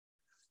month.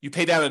 You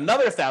pay down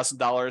another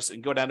 $1,000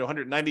 and go down to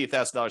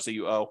 $198,000 that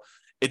you owe.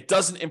 It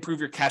doesn't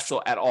improve your cash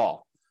flow at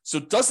all. So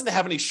it doesn't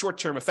have any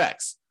short-term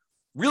effects.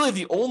 Really,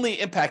 the only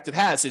impact it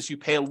has is you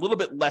pay a little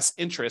bit less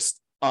interest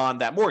on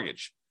that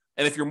mortgage.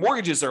 And if your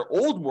mortgages are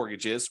old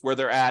mortgages where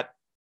they're at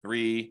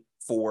 3,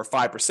 4,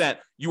 5%,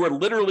 you are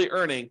literally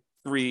earning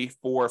 3,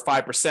 4,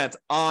 5%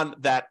 on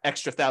that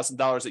extra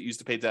 $1,000 that you used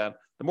to pay down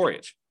the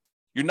mortgage.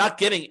 You're not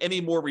getting any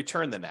more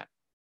return than that.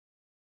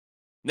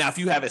 Now, if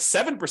you have a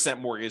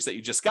 7% mortgage that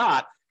you just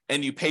got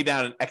and you pay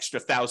down an extra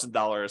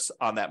 $1,000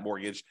 on that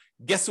mortgage,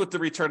 guess what the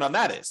return on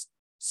that is?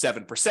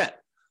 7%.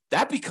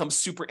 That becomes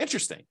super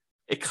interesting.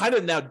 It kind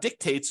of now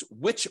dictates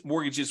which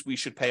mortgages we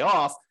should pay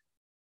off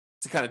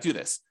to kind of do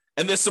this.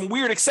 And there's some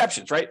weird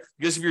exceptions, right?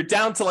 Because if you're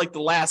down to like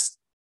the last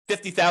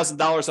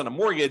 $50,000 on a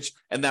mortgage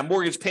and that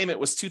mortgage payment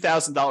was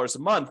 $2,000 a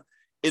month,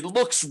 it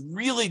looks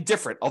really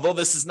different. Although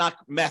this is not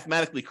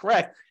mathematically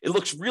correct, it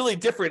looks really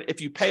different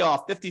if you pay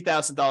off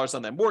 $50,000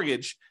 on that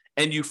mortgage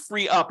and you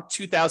free up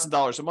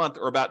 $2,000 a month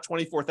or about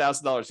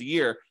 $24,000 a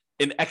year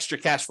in extra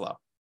cash flow,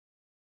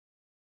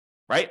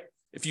 right?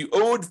 If you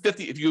owned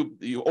if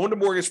you owned a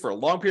mortgage for a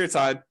long period of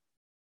time,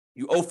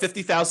 you owe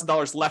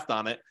 $50,000 left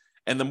on it,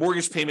 and the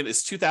mortgage payment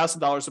is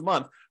 $2,000 a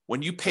month.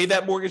 When you pay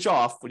that mortgage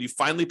off, when you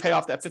finally pay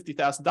off that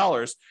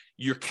 $50,000,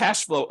 your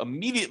cash flow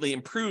immediately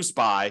improves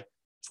by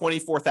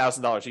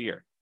 $24,000 a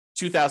year,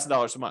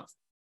 $2,000 a month.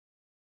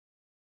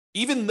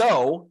 Even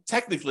though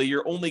technically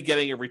you're only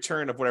getting a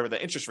return of whatever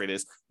the interest rate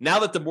is, now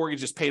that the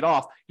mortgage is paid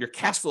off, your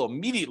cash flow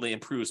immediately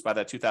improves by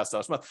that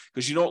 $2,000 a month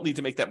because you don't need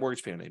to make that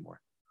mortgage payment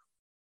anymore.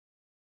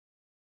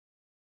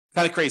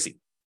 Kind of crazy.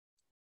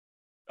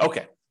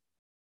 Okay.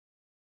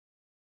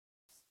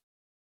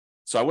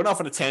 So I went off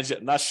on a tangent.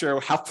 I'm not sure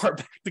how far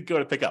back to go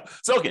to pick up.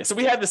 So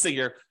we had this thing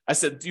here. I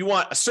said, do you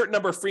want a certain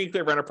number of free and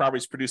clear rental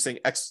properties producing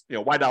X,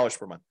 Y dollars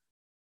per month?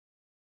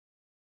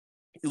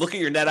 You look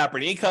at your net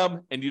operating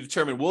income and you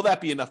determine, will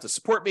that be enough to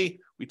support me?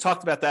 We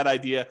talked about that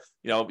idea.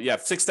 You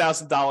have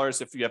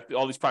 $6,000 if you have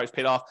all these properties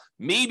paid off.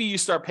 Maybe you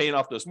start paying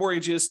off those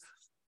mortgages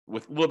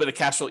with a little bit of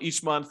cash flow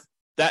each month.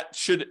 That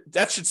should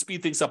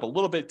speed things up a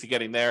little bit to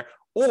getting there.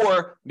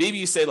 Or maybe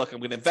you say, look, I'm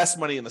going to invest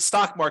money in the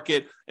stock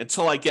market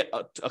until I get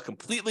a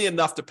completely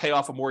enough to pay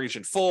off a mortgage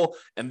in full.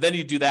 And then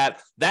you do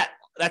that. That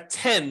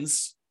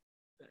tends,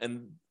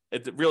 and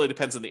it really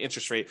depends on the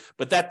interest rate,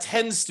 but that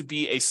tends to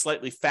be a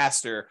slightly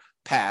faster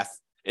path.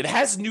 It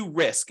has new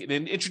risk and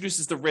it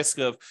introduces the risk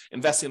of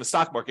investing in the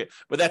stock market,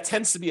 but that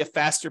tends to be a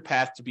faster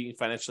path to being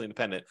financially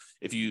independent.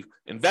 If you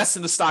invest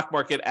in the stock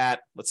market at,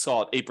 let's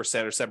call it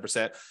 8% or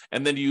 7%,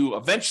 and then you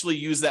eventually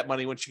use that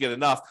money once you get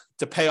enough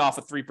to pay off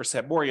a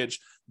 3% mortgage,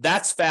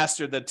 that's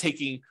faster than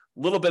taking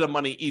a little bit of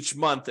money each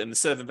month. And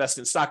instead of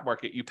investing in the stock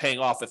market, you paying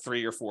off a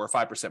 3 or 4 or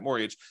 5%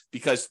 mortgage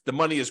because the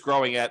money is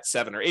growing at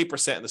 7 or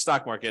 8% in the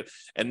stock market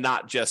and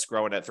not just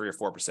growing at 3 or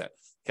 4%.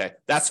 Okay.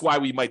 That's why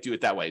we might do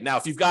it that way. Now,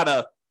 if you've got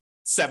a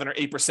 7 or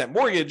 8%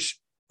 mortgage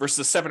versus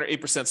a 7 or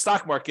 8%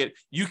 stock market,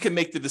 you can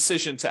make the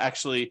decision to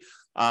actually,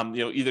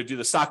 either do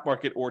the stock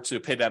market or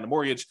to pay down the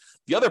mortgage.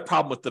 The other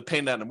problem with the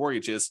paying down the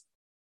mortgage is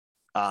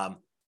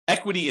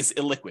equity is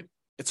illiquid.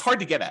 It's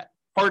hard to get at.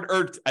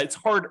 It's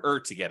harder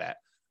to get at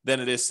than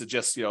it is to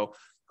just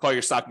call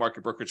your stock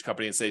market brokerage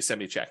company and say, send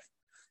me a check.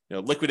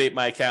 Liquidate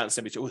my account and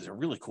send me a check. Oh, there's a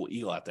really cool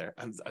eagle out there.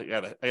 I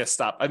gotta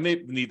stop. I may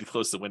need to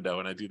close the window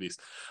when I do these.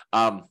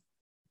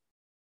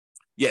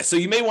 Yeah, so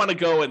you may want to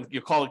go and you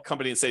call a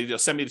company and say,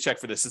 send me the check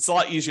for this. It's a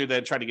lot easier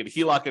than trying to get a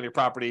HELOC on your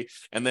property,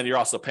 and then you're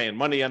also paying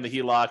money on the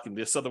HELOC, and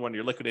this other one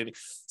you're liquidating.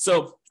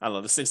 So I don't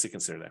know, there's things to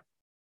consider there.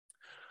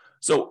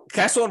 So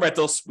cash flow and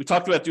rentals, we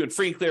talked about doing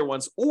free and clear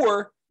ones,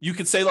 or you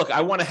could say, look,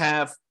 I want to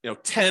have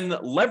 10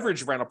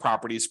 leverage rental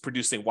properties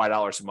producing Y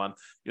dollars a month.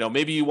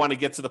 Maybe you want to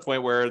get to the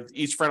point where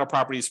each rental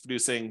property is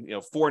producing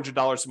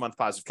 $400 a month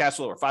positive cash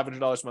flow or $500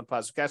 a month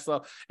positive cash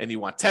flow, and you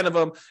want 10 of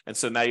them. And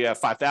so now you have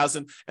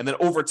 5,000. And then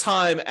over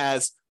time,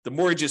 as the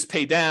mortgages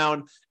pay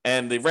down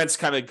and the rents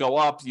kind of go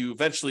up, you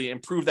eventually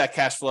improve that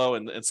cash flow.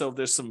 And so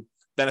there's some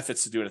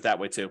benefits to doing it that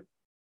way too.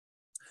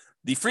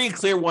 The free and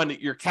clear one,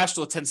 your cash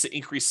flow tends to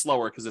increase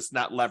slower because it's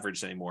not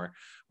leveraged anymore.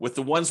 With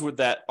the ones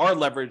that are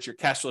leveraged, your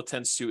cash flow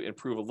tends to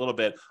improve a little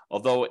bit,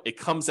 although it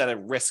comes at a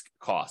risk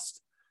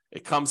cost.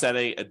 It comes at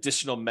an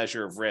additional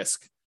measure of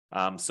risk.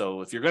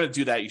 So if you're going to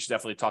do that, you should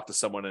definitely talk to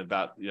someone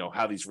about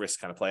how these risks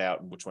kind of play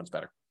out and which one's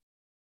better.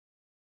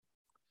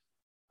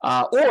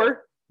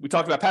 Or we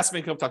talked about passive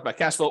income, talked about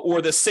cash flow,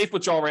 or the safe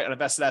withdrawal rate on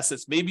invested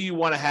assets. Maybe you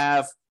want to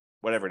have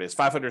whatever it is,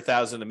 $500,000,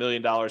 $1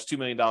 million, $2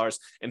 million,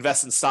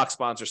 invest in stocks,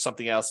 bonds, or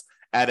something else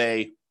at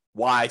a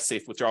Y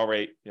safe withdrawal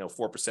rate, 4%,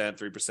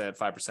 3%,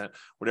 5%,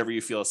 whatever you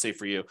feel is safe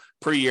for you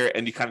per year,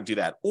 and you kind of do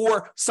that.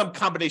 Or some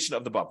combination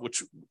of the above,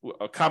 which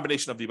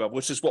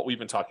is what we've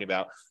been talking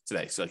about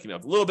today. So you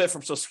have a little bit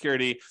from Social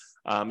Security,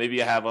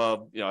 Maybe I have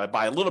I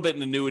buy a little bit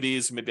in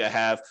annuities. Maybe I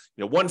have,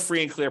 one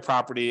free and clear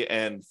property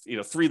and,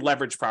 3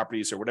 leverage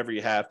properties or whatever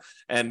you have.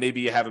 And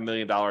maybe you have $1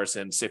 million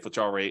in safe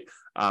withdrawal rate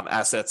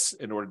assets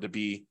in order to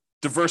be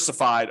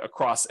diversified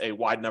across a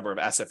wide number of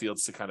asset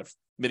fields to kind of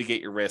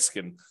mitigate your risk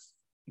and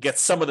get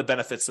some of the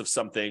benefits of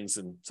some things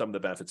and some of the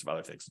benefits of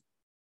other things.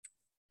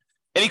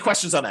 Any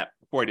questions on that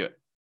before I do it?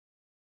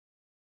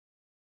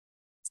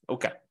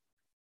 Okay.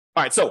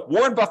 All right. So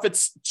Warren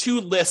Buffett's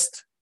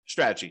 2-list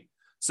strategy.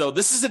 So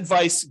this is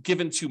advice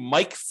given to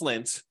Mike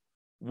Flint,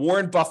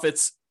 Warren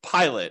Buffett's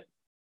pilot,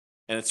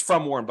 and it's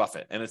from Warren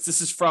Buffett. And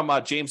this is from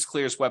James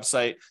Clear's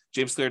website,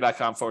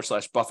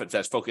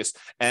 jamesclear.com/Buffett-focus.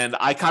 And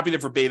I copied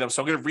it verbatim,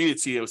 so I'm going to read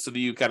it to you so that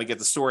you kind of get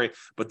the story.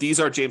 But these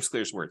are James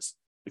Clear's words,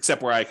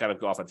 except where I kind of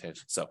go off on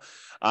tangent. So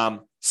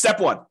step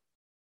 1,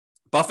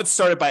 Buffett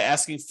started by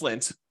asking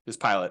Flint, his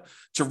pilot,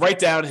 to write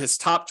down his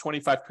top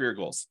 25 career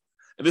goals.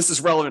 And this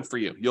is relevant for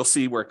you. You'll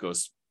see where it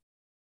goes.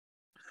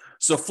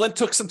 So Flint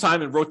took some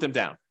time and wrote them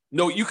down.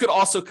 Note, you could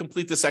also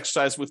complete this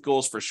exercise with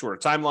goals for a shorter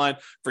timeline.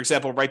 For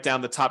example, write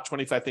down the top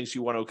 25 things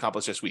you want to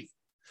accomplish this week.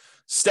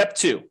 Step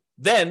 2,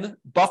 then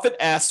Buffett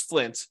asked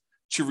Flint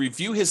to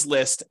review his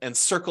list and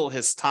circle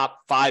his top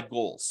 5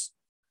 goals.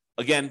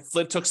 Again,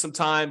 Flint took some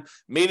time,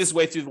 made his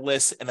way through the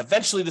list, and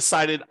eventually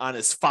decided on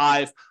his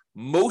 5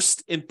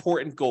 most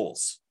important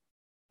goals.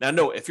 Now,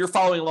 note, if you're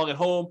following along at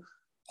home,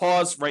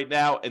 pause right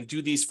now and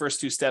do these first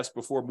 2 steps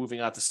before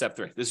moving on to step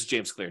 3. This is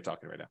James Clear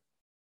talking right now.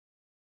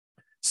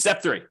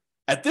 Step 3.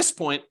 At this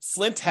point,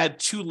 Flint had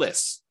 2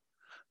 lists.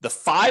 The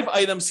 5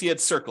 items he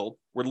had circled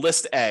were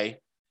list A,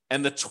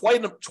 and the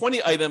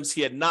 20 items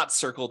he had not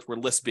circled were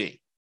list B.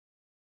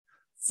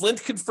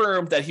 Flint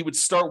confirmed that he would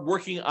start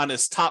working on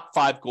his top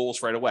 5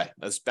 goals right away.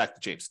 That's back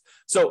to James.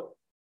 So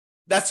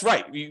that's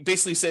right. You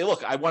basically say,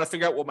 look, I want to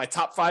figure out what my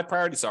top 5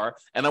 priorities are,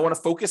 and I want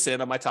to focus in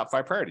on my top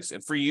 5 priorities.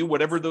 And for you,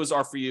 whatever those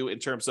are for you in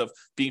terms of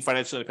being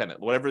financially independent,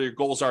 whatever your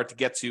goals are to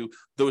get to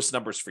those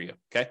numbers for you.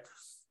 Okay.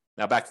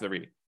 Now back to the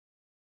reading.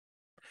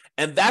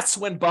 And that's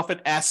when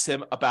Buffett asked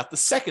him about the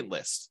second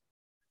list.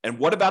 And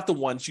what about the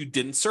ones you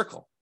didn't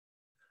circle?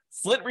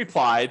 Flint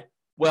replied,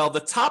 well, the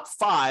top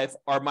 5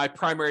 are my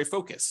primary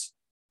focus,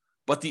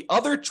 but the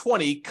other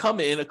 20 come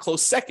in a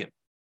close second.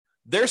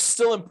 They're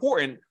still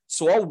important,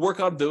 so I'll work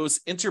on those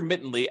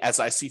intermittently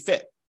as I see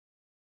fit.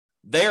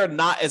 They are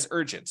not as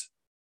urgent,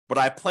 but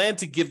I plan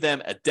to give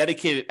them a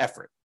dedicated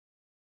effort.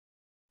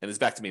 And it's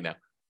back to me now.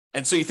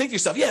 And so you think to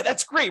yourself, yeah,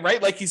 that's great,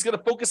 right? Like he's going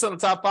to focus on the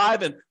top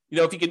 5. And,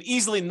 if he can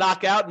easily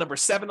knock out number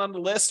 7 on the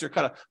list or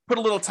kind of put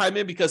a little time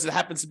in because it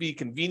happens to be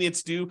convenient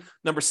to do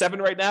number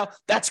 7 right now,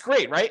 that's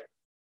great, right?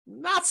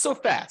 Not so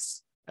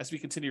fast as we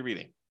continue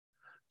reading.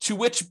 To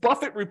which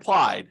Buffett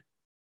replied,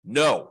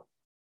 no,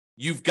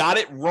 you've got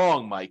it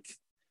wrong, Mike.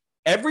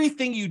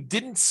 Everything you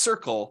didn't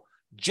circle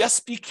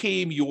just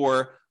became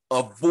your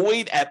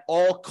avoid at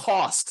all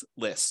cost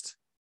list.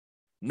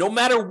 No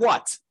matter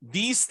what,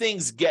 these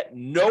things get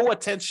no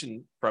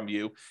attention from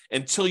you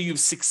until you've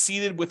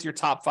succeeded with your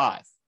top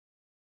 5.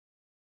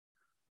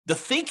 The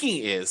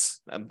thinking is,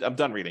 I'm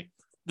done reading.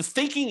 The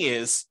thinking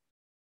is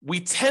we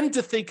tend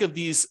to think of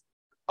these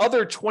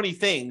other 20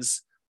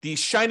 things, these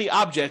shiny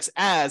objects,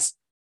 as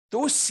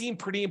those seem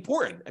pretty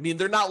important. I mean,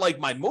 they're not like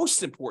my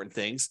most important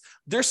things.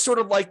 They're sort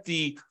of like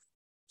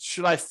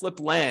should I flip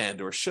land,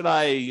 or should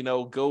I,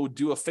 go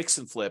do a fix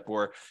and flip,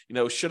 or,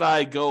 should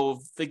I go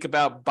think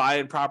about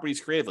buying properties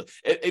creatively?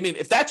 I mean,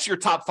 if that's your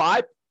top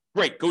 5,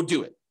 great, go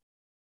do it.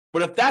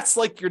 But if that's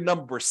like your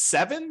number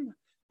 7,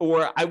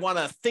 or I want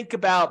to think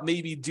about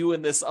maybe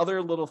doing this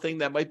other little thing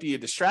that might be a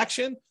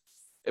distraction,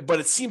 but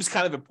it seems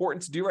kind of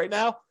important to do right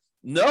now,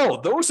 no,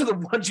 those are the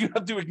ones you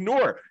have to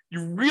ignore.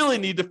 You really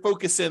need to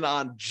focus in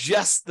on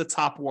just the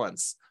top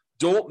ones.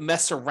 Don't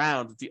mess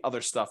around with the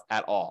other stuff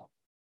at all.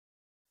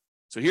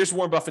 So here's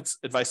Warren Buffett's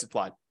advice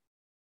applied.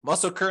 I'm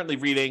also currently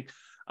reading,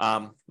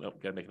 got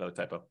to make another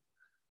typo.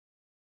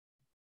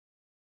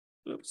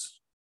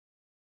 Oops.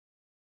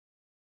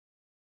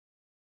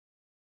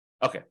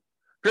 Okay.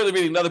 Currently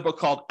reading another book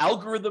called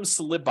Algorithms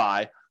to Live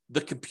By,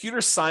 The Computer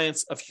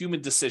Science of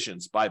Human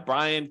Decisions by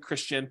Brian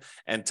Christian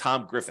and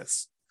Tom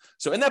Griffiths.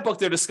 So in that book,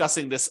 they're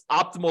discussing this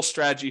optimal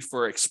strategy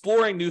for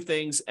exploring new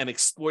things and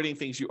exploiting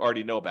things you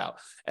already know about.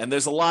 And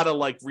there's a lot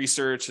of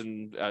research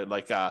and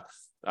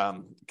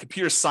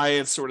computer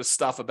science sort of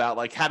stuff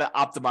about how to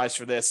optimize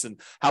for this and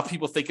how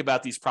people think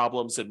about these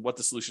problems and what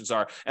the solutions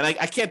are. And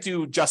I can't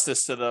do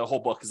justice to the whole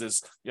book because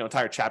there's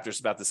entire chapters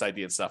about this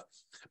idea and stuff.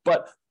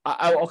 But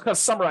I'll kind of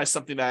summarize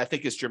something that I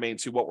think is germane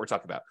to what we're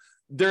talking about.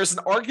 There's an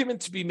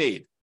argument to be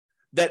made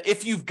that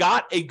if you've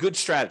got a good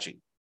strategy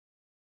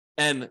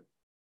and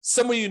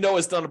someone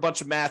has done a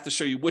bunch of math to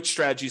show you which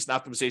strategies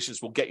and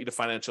optimizations will get you to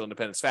financial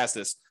independence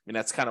fastest. I mean,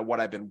 that's kind of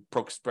what I've been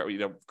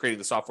creating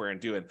the software and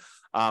doing,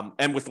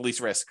 and with the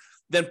least risk.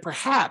 Then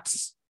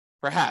perhaps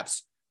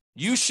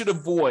you should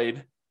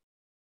avoid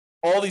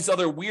all these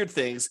other weird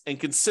things and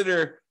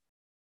consider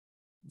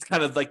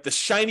kind of like the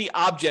shiny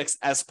objects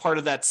as part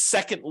of that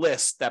second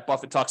list that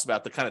Buffett talks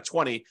about, the kind of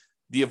 20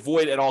 the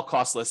avoid at all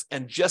cost list,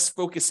 and just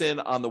focus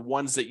in on the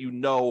ones that you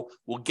know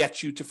will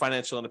get you to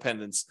financial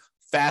independence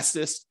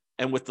fastest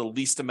and with the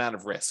least amount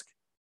of risk.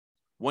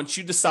 Once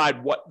you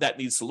decide what that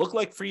needs to look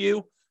like for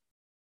you,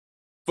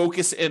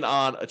 focus in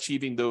on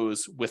achieving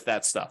those with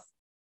that stuff,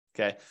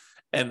 okay?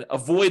 And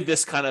avoid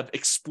this kind of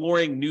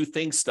exploring new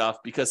things stuff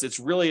because it's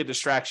really a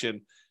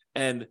distraction.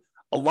 And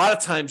a lot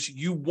of times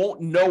you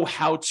won't know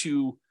how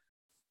to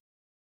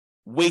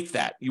weight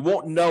that. You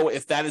won't know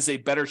if that is a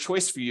better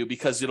choice for you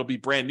because it'll be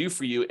brand new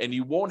for you, and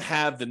you won't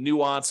have the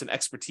nuance and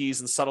expertise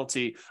and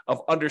subtlety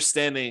of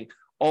understanding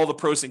all the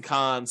pros and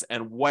cons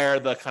and where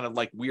the kind of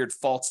like weird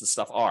faults and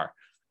stuff are.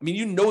 I mean,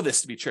 you know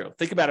this to be true.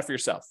 Think about it for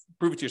yourself.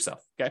 Prove it to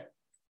yourself, okay?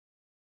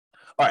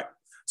 All right,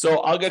 so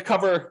I want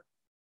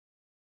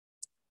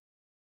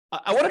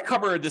to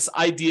cover this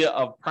idea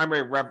of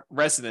primary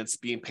residence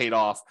being paid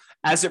off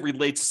as it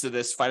relates to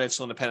this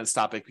financial independence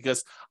topic,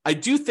 because I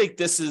do think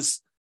this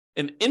is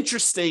an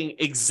interesting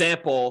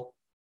example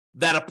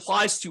that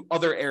applies to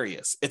other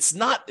areas. It's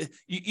not,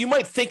 you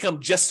might think I'm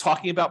just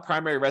talking about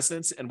primary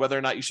residence and whether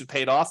or not you should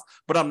pay it off,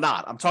 but I'm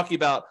not. I'm talking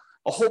about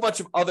a whole bunch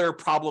of other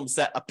problems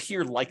that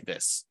appear like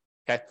this,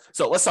 okay?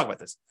 So let's talk about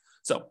this.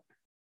 So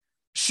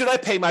should I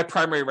pay my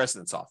primary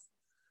residence off?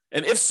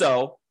 And if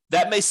so,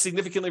 that may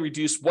significantly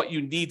reduce what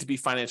you need to be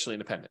financially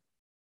independent.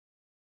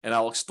 And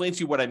I'll explain to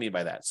you what I mean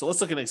by that. So let's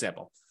look at an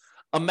example.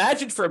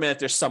 Imagine for a minute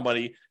there's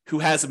somebody who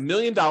has $1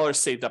 million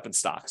saved up in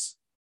stocks.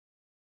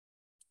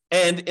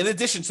 And in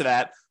addition to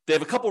that, they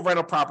have a couple of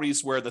rental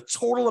properties where the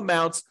total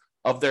amount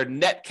of their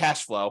net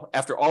cash flow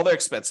after all their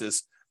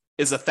expenses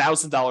is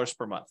 $1,000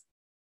 per month.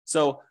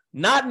 So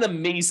not an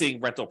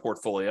amazing rental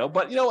portfolio,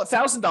 but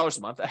 $1,000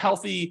 a month, a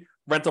healthy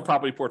rental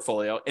property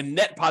portfolio and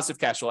net positive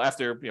cash flow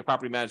after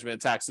property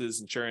management,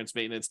 taxes, insurance,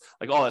 maintenance,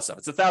 like all that stuff.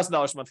 It's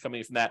 $1,000 a month coming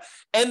in from that.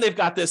 And they've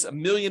got this $1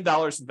 million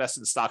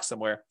invested in stocks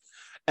somewhere.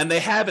 And they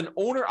have an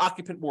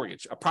owner-occupant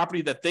mortgage, a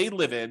property that they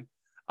live in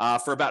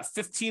for about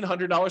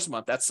 $1,500 a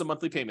month. That's the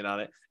monthly payment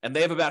on it. And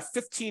they have about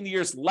 15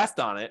 years left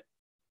on it.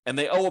 And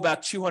they owe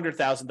about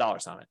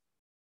 $200,000 on it.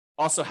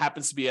 Also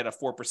happens to be at a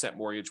 4%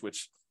 mortgage,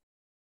 which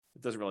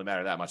it doesn't really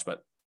matter that much,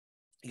 but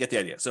you get the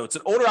idea. So it's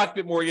an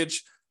owner-occupant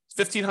mortgage,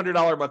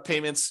 $1,500 a month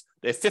payments.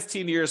 They have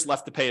 15 years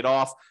left to pay it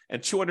off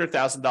and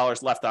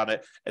 $200,000 left on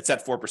it. It's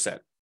at 4%.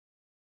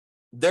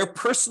 Their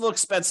personal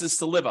expenses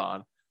to live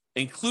on,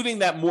 including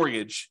that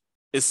mortgage,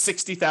 is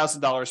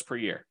 $60,000 per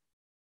year.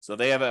 So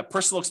they have a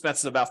personal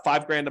expenses of about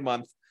 $5,000 a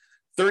month.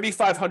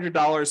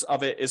 $3,500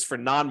 of it is for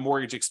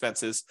non-mortgage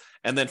expenses,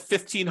 and then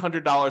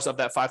 $1,500 of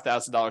that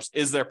 $5,000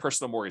 is their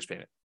personal mortgage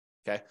payment.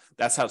 Okay,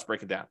 that's how it's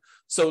breaking down.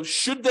 So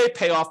should they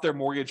pay off their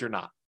mortgage or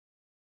not?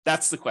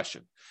 That's the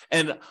question.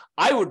 And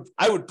I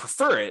would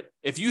prefer it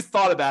if you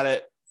thought about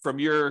it from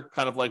your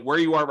kind of like where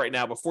you are right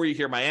now before you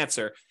hear my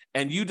answer,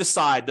 and you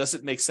decide, does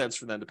it make sense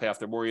for them to pay off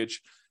their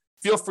mortgage?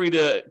 Feel free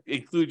to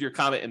include your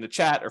comment in the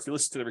chat, or if you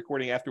listen to the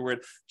recording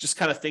afterward, just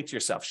kind of think to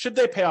yourself, should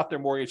they pay off their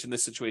mortgage in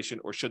this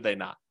situation or should they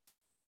not?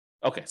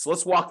 Okay, so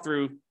let's walk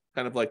through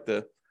kind of like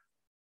the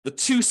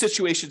two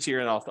situations here,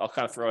 and I'll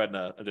kind of throw in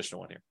an additional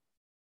one here.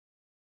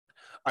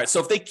 All right,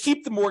 so if they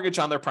keep the mortgage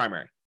on their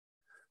primary,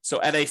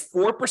 so at a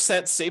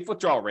 4% safe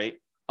withdrawal rate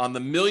on the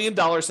 $1 million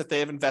that they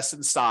have invested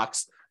in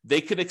stocks,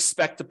 they could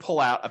expect to pull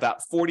out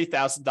about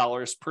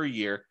 $40,000 per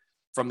year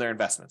from their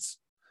investments.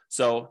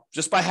 So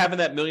just by having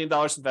that $1 million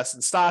invested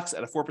in stocks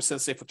at a 4%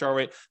 safe withdrawal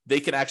rate, they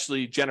can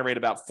actually generate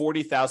about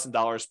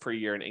 $40,000 per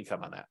year in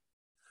income on that.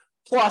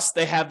 Plus,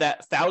 they have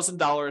that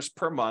 $1,000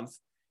 per month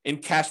in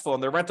cash flow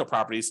on their rental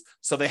properties.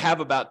 So they have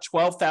about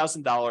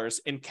 $12,000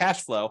 in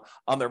cash flow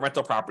on their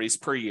rental properties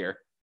per year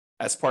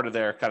as part of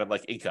their kind of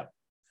like income.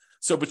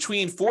 So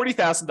between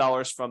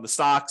 $40,000 from the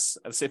stocks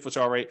at a safe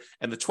withdrawal rate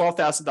and the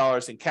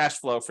 $12,000 in cash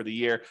flow for the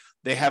year,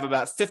 they have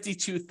about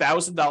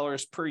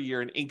 $52,000 per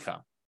year in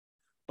income.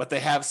 But they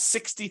have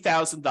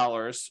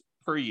 $60,000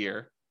 per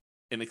year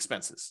in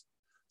expenses.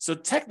 So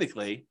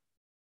technically,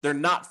 they're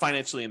not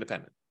financially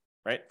independent,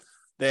 right?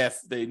 They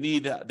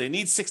need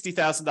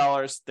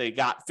 $60,000. They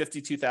got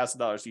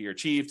 $52,000 a year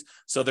achieved.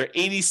 So they're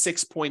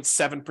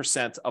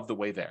 86.7% of the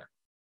way there.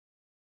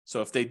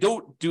 So if they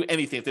don't do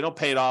anything, if they don't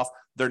pay it off,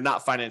 they're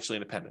not financially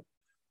independent.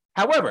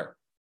 However,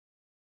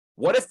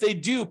 what if they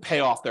do pay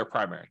off their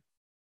primary?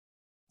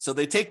 So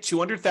they take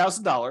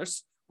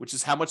 $200,000, which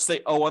is how much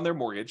they owe on their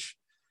mortgage,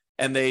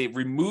 and they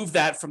remove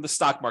that from the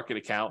stock market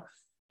account.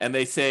 And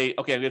they say,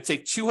 okay, I'm going to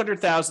take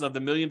 $200,000 of the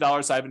 $1 million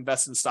I've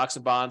invested in stocks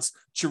and bonds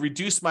to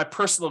reduce my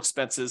personal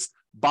expenses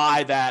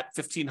by that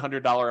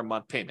 $1,500 a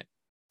month payment.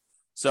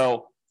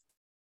 So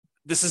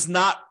this is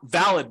not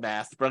valid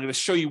math, but I'm going to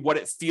show you what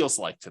it feels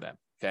like to them.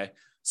 Okay.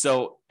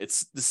 So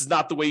this is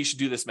not the way you should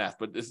do this math,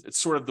 but it's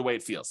sort of the way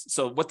it feels.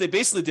 So what they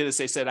basically did is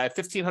they said, I have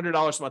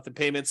 $1,500 a month in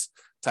payments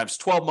times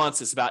 12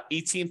 months is about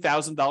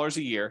 $18,000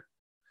 a year.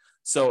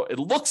 So it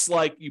looks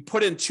like you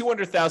put in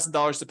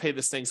 $200,000 to pay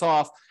this things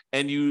off,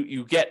 and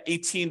you get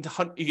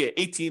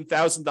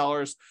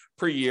 $18,000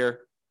 per year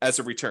as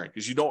a return,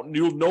 because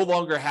you'll no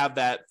longer have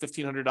that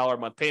 $1,500 a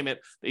month payment,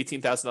 the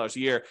 $18,000 a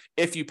year,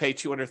 if you pay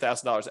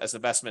 $200,000 as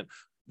investment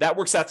that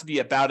works out to be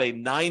about a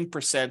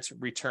 9%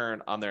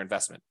 return on their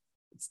investment.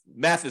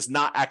 Math is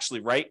not actually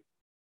right,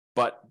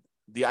 but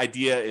the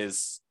idea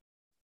is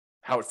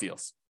how it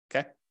feels,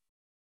 okay?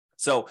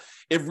 So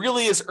it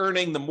really is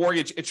earning the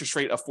mortgage interest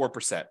rate of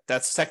 4%.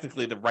 That's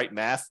technically the right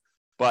math,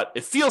 but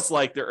it feels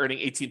like they're earning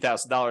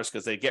 $18,000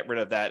 because they get rid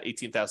of that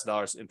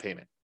 $18,000 in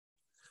payment.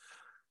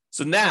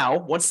 So now,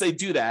 once they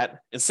do that,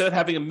 instead of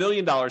having $1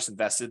 million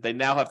invested, they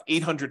now have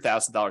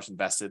 $800,000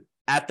 invested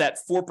at that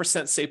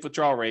 4% safe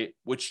withdrawal rate,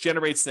 which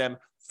generates them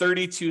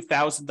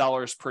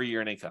 $32,000 per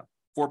year in income.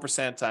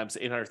 4% times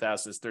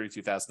 800,000 is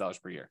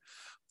 $32,000 per year.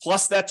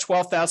 Plus that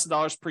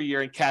 $12,000 per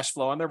year in cash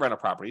flow on their rental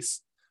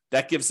properties.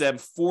 That gives them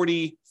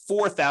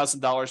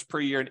 $44,000 per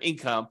year in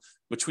income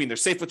between their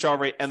safe withdrawal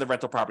rate and the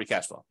rental property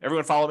cash flow.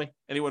 Everyone follow me?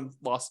 Anyone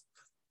lost?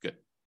 Good.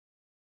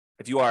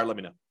 If you are, let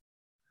me know.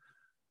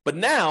 But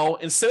now,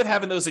 instead of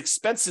having those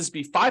expenses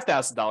be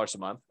 $5,000 a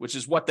month, which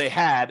is what they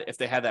had if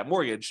they had that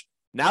mortgage,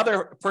 now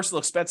their personal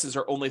expenses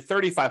are only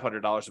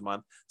 $3,500 a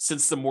month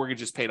since the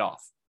mortgage is paid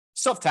off.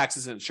 Still have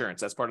taxes and insurance.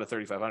 That's part of the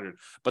 $3,500.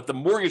 But the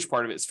mortgage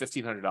part of it is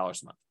 $1,500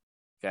 a month.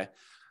 Okay.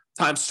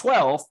 Times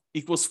 12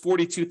 equals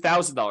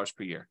 $42,000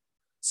 per year.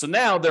 So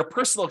now their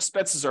personal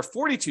expenses are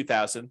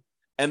 $42,000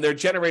 and they're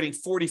generating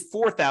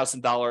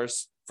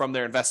 $44,000 from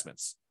their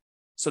investments.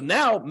 So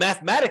now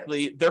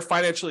mathematically, they're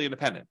financially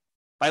independent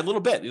by a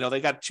little bit.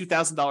 They got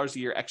 $2,000 a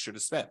year extra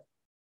to spend,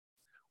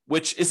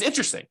 which is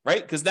interesting,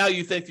 right? Because now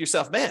you think to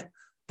yourself, man,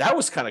 that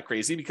was kind of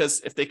crazy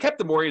because if they kept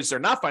the mortgage, they're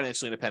not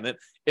financially independent.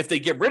 If they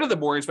get rid of the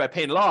mortgage by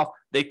paying it off,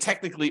 they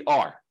technically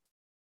are.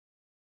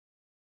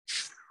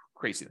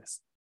 Craziness.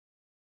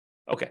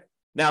 Okay.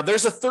 Now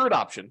there's a third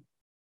option.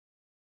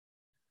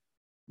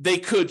 They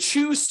could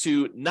choose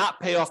to not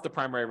pay off the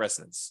primary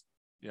residence,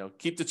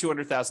 keep the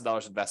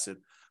 $200,000 invested,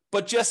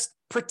 but just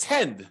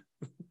pretend,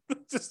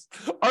 just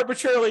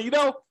arbitrarily,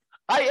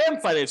 I am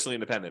financially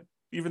independent,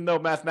 even though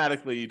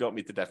mathematically you don't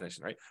meet the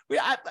definition, right?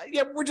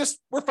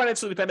 We're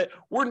financially independent.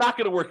 We're not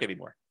going to work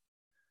anymore.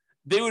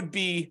 They would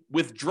be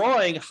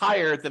withdrawing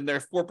higher than their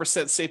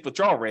 4% safe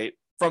withdrawal rate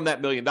from that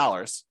 $1 million,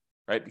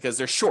 right? Because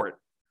they're short.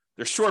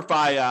 They're short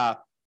by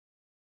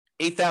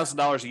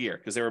 $8,000 a year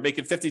because they were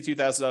making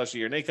 $52,000 a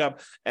year in income,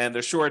 and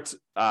they're short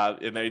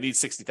and they need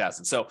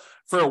 $60,000. So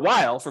for a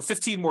while, for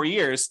 15 more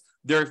years,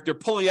 they're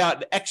pulling out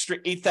an extra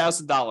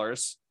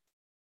 $8,000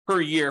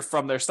 per year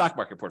from their stock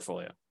market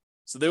portfolio.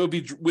 So they would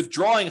be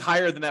withdrawing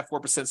higher than that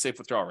 4% safe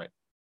withdrawal rate.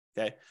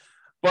 Okay,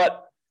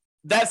 but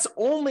that's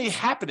only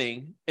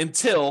happening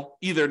until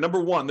either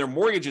number one, their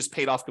mortgage is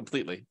paid off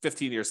completely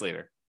 15 years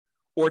later,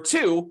 or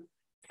two,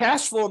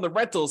 cash flow in the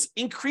rentals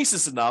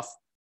increases enough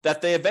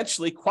that they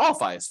eventually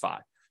qualify as FI.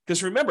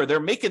 Because remember,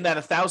 they're making that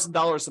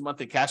 $1,000 a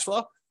month in cash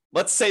flow.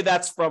 Let's say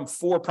that's from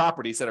 4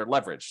 properties that are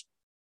leveraged.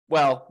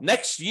 Well,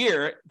 next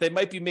year, they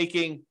might be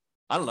making,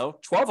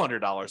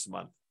 $1,200 a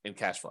month in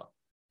cash flow.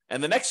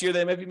 And the next year,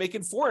 they might be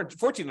making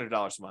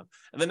 $1,400 a month.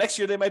 And the next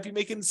year, they might be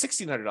making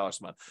 $1,600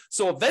 a month.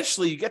 So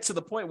eventually, you get to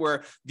the point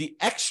where the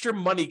extra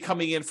money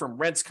coming in from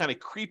rents kind of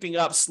creeping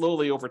up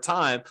slowly over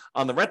time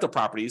on the rental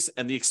properties,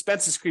 and the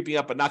expenses creeping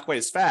up, but not quite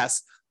as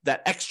fast.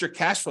 That extra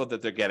cash flow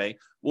that they're getting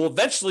will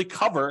eventually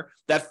cover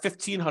that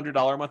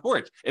 $1,500 a month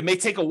mortgage. It may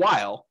take a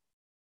while,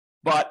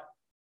 but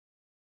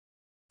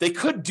they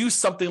could do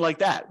something like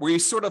that, where you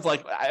sort of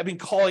I've been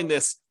calling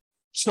this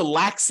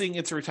chillaxing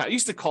into retirement. I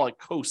used to call it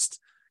coast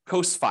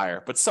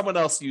fire, but someone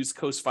else used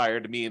coast fire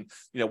to mean,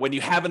 when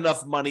you have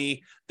enough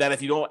money that if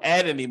you don't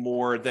add any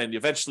more, then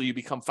eventually you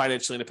become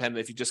financially independent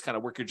if you just kind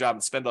of work your job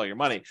and spend all your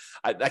money.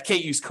 I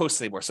can't use coast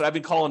anymore. So I've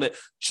been calling it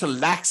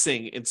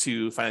chillaxing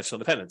into financial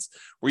independence,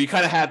 where you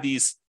kind of have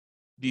these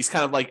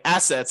kind of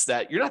assets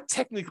that you're not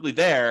technically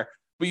there,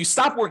 but you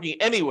stop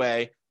working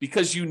anyway,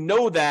 because you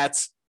know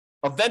that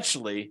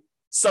eventually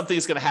something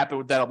is going to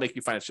happen that'll make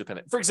you financially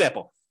independent. For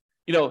example,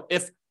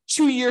 if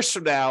 2 years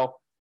from now,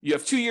 you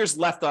have 2 years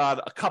left on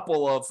a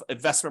couple of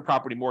investment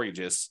property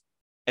mortgages,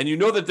 and you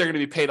know that they're going to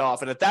be paid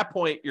off. And at that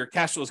point, your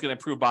cash flow is going to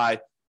improve by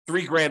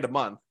 $3,000 a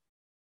month.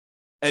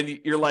 And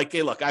you're like,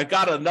 hey, look, I've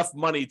got enough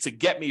money to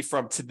get me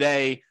from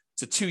today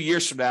to 2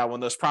 years from now when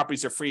those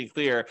properties are free and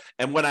clear.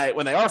 And when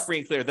they are free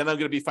and clear, then I'm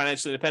going to be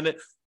financially independent.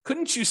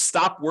 Couldn't you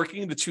stop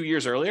working the 2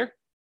 years earlier?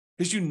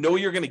 Because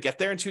you're going to get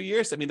there in 2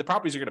 years. I mean, the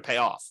properties are going to pay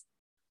off,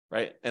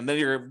 right? And then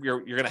you're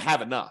going to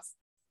have enough.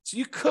 So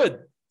you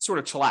could sort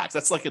of chillax.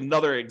 That's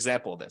another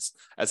example of this,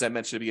 as I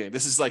mentioned at the beginning.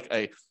 This is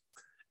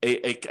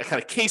a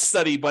kind of case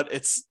study, but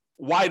it's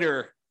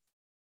wider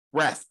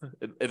breadth.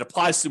 It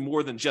applies to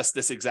more than just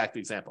this exact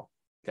example.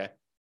 Okay.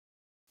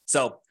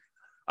 So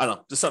I don't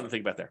know, just something to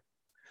think about there.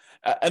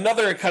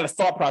 Another kind of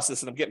thought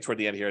process, and I'm getting toward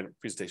the end here in the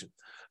presentation.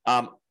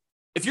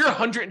 If you're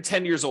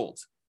 110 years old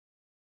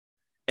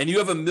and you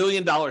have $1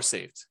 million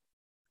saved,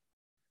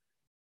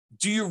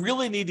 do you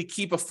really need to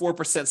keep a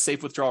 4%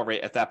 safe withdrawal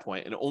rate at that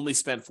point and only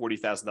spend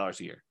 $40,000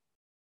 a year?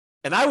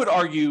 And I would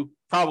argue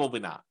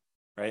probably not,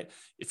 right?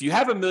 If you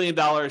have $1 million,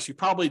 you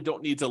probably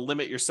don't need to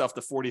limit yourself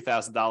to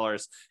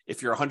 $40,000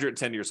 if you're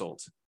 110 years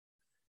old.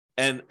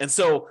 And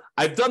so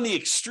I've done the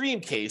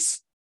extreme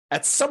case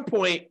At some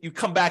point, you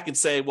come back and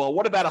say, well,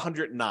 what about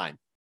 109?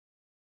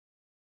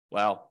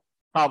 Well,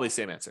 probably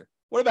same answer.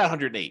 What about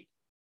 108?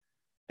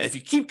 And if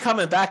you keep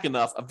coming back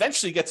enough,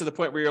 eventually you get to the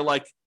point where you're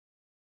like,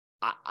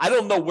 I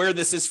don't know where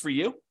this is for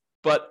you,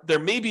 but there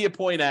may be a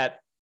point at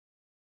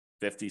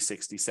 50,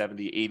 60,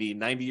 70, 80,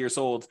 90 years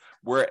old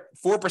where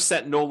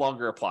 4% no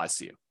longer applies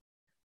to you.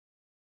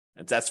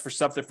 And that's for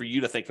something for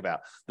you to think about.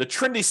 The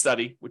Trinity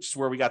study, which is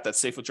where we got that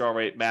safe withdrawal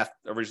rate math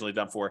originally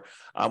done for,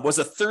 was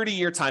a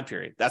 30-year time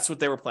period. That's what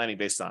they were planning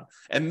based on.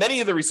 And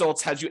many of the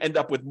results had you end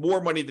up with more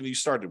money than you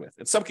started with.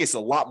 In some cases, a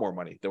lot more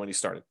money than when you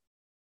started.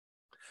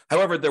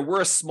 However, there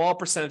were a small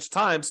percentage of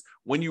times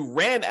when you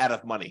ran out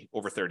of money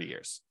over 30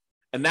 years.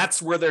 And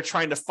that's where they're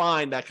trying to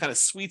find that kind of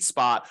sweet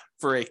spot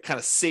for a kind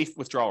of safe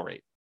withdrawal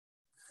rate.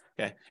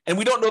 Okay. And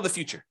we don't know the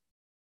future,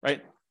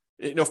 right?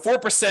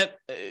 4%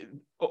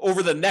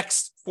 over the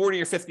next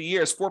 40 or 50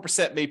 years,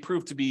 4% may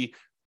prove to be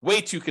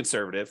way too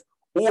conservative,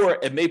 or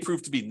it may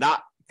prove to be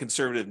not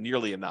conservative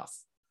nearly enough.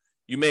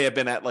 You may have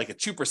been at like a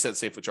 2%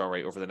 safe withdrawal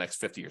rate over the next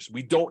 50 years.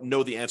 We don't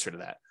know the answer to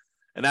that.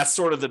 And that's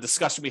sort of the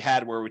discussion we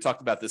had where we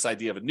talked about this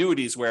idea of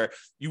annuities, where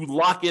you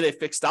lock in a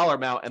fixed dollar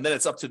amount and then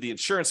it's up to the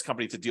insurance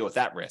company to deal with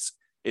that risk.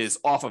 It is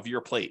off of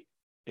your plate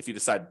if you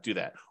decide to do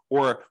that.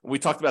 Or we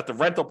talked about the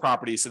rental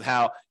properties and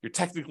how you're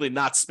technically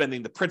not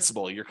spending the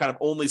principal. You're kind of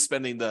only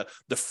spending the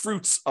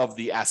fruits of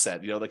the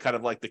asset, the kind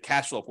of like the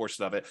cash flow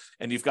portion of it.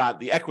 And you've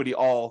got the equity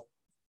all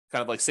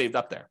kind of like saved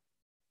up there.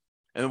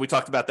 And then we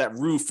talked about that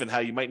roof and how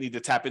you might need to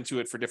tap into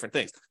it for different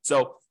things.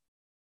 So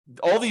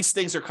all these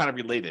things are kind of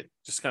related,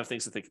 just kind of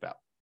things to think about.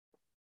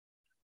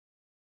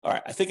 All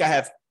right, I think I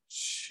have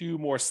 2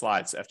 more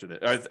slides after this,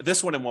 or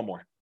this one and one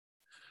more.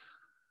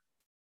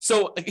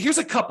 So here's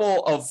a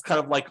couple of kind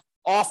of like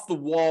off the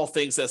wall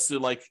things as to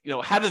like,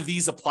 how do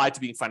these apply to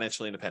being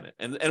financially independent?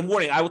 And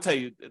warning, I will tell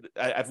you,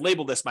 I've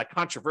labeled this my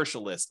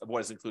controversial list of what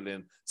is included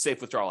in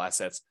safe withdrawal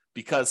assets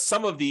because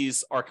some of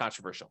these are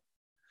controversial.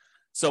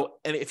 So,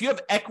 and if you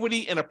have equity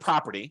in a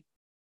property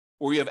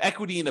or you have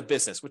equity in a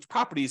business, which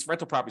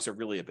rental properties are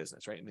really a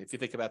business, right? And if you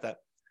think about that,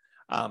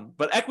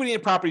 but equity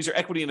in properties or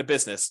equity in a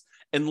business,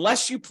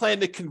 unless you plan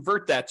to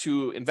convert that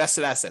to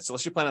invested assets,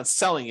 unless you plan on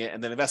selling it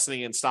and then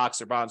investing in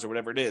stocks or bonds or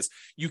whatever it is,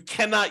 you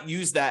cannot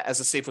use that as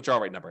a safe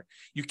withdrawal rate number.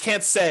 You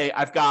can't say,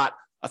 I've got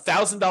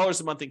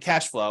 $1,000 a month in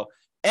cash flow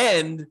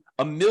and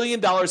 $1 million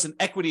in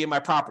equity in my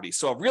property.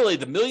 So really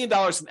the $1 million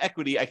in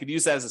equity, I could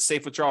use that as a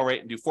safe withdrawal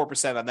rate and do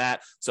 4% on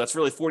that. So it's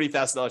really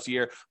 $40,000 a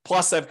year.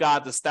 Plus I've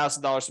got this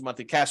 $1,000 a month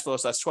in cash flow.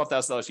 So that's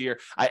 $12,000 a year.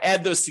 I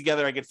add those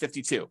together, I get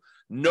 52.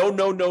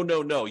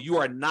 No. You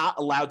are not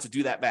allowed to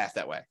do that math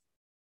that way.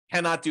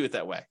 Cannot do it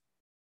that way.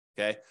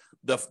 Okay.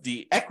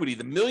 The equity,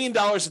 the $1 million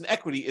in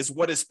equity is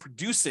what is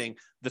producing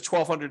the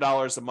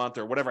 $1,200 a month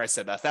or whatever I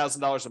said,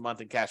 $1,000 a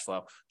month in cash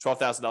flow,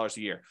 $12,000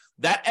 a year.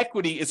 That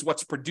equity is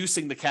what's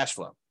producing the cash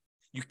flow.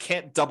 You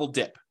can't double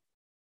dip.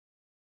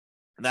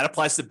 And that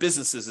applies to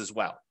businesses as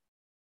well.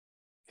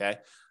 Okay.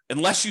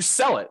 Unless you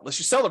sell it, unless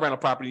you sell the rental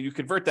property, you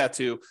convert that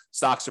to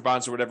stocks or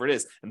bonds or whatever it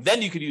is. And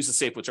then you could use a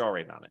safe withdrawal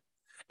rate on it.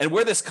 And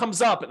where this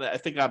comes up, and I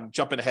think I'm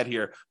jumping ahead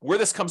here, where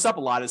this comes up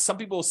a lot is some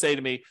people will say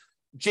to me,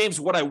 James,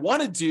 what I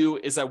want to do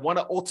is I want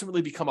to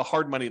ultimately become a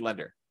hard money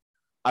lender.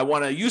 I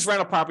want to use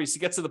rental properties to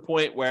get to the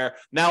point where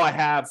now I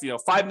have,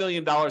 $5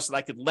 million that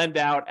I could lend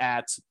out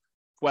at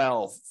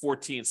 12,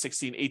 14,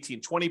 16,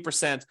 18,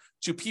 20%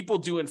 to people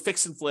doing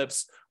fix and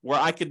flips where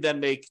I could then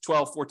make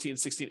 12, 14,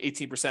 16,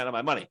 18% of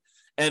my money.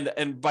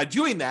 And by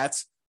doing that,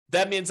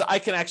 that means I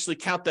can actually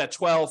count that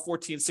 12,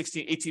 14,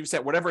 16,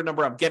 18%, whatever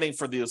number I'm getting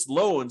for those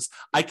loans,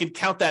 I can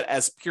count that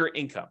as pure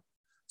income.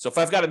 So if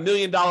I've got $1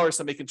 million,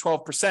 I'm making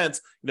 12%,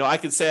 I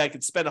could say I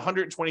could spend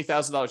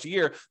 $120,000 a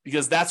year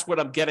because that's what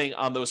I'm getting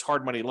on those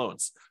hard money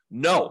loans.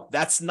 No,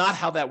 that's not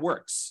how that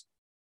works.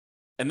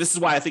 And this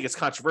is why I think it's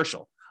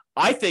controversial.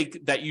 I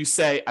think that you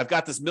say, I've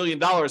got this $1 million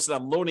that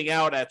I'm loaning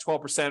out at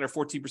 12%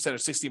 or 14% or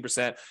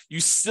 16%. You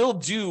still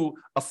do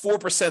a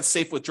 4%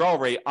 safe withdrawal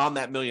rate on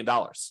that $1 million.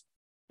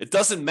 It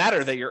doesn't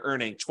matter that you're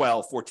earning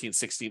 12, 14,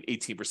 16,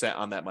 18%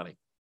 on that money.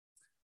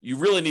 You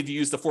really need to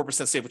use the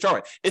 4% safe withdrawal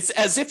rate. It's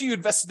as if you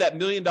invested that $1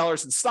 million in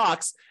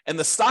stocks and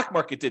the stock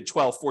market did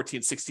 12,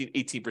 14, 16,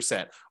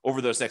 18% over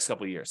those next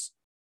couple of years.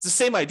 It's the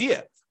same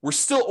idea. We're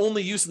still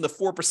only using the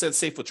 4%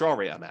 safe withdrawal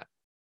rate on that.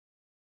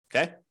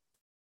 Okay?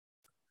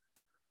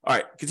 All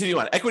right, continue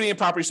on. Equity in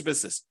properties to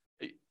business.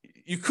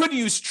 You could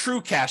use true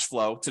cash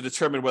flow to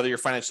determine whether you're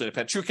financially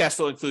independent. True cash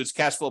flow includes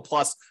cash flow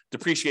plus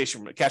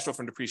depreciation, cash flow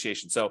from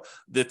depreciation. So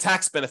the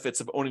tax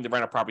benefits of owning the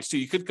rental properties too,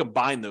 you could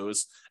combine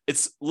those.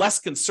 It's less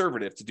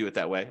conservative to do it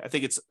that way. I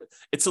think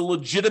it's a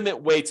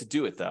legitimate way to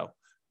do it though,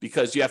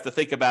 because you have to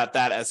think about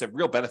that as a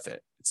real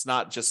benefit. It's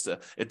not just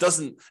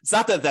it's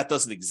not that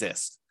doesn't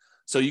exist.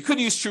 So you could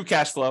use true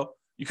cash flow.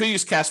 You could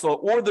use cash flow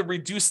or the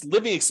reduced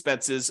living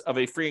expenses of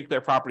a free and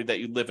clear property that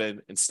you live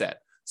in instead.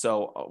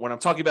 So when I'm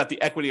talking about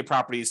the equity of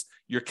properties,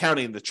 you're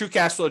counting the true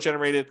cash flow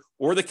generated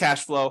or the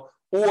cash flow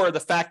or the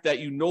fact that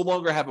you no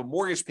longer have a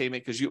mortgage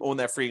payment because you own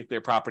that free and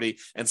clear property.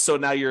 And so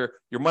now your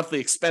monthly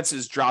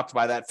expenses dropped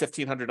by that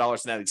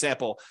 $1,500 in that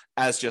example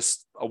as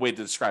just a way to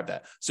describe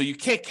that. So you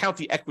can't count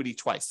the equity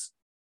twice.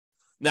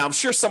 Now, I'm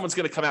sure someone's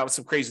going to come out with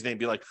some crazy thing and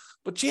be like,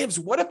 but James,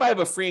 what if I have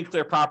a free and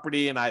clear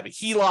property and I have a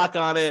HELOC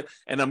on it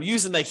and I'm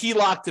using the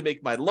HELOC to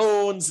make my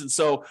loans? And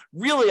so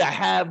really I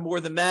have more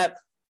than that.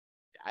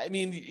 I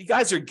mean, you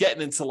guys are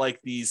getting into like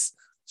these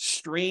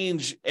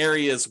strange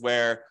areas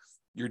where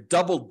you're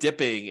double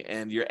dipping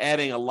and you're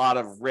adding a lot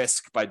of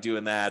risk by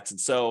doing that. And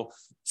so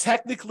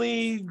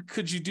technically,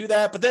 could you do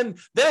that? But then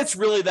it's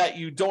really that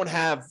you don't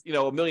have,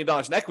 $1 million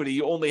in equity.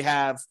 You only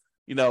have,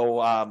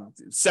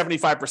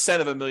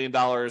 75% of $1 million,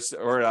 or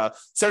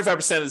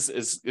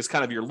 75% is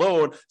kind of your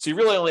loan. So you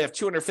really only have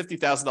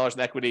 $250,000 in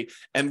equity.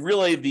 And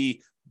really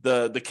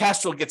the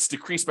cash flow gets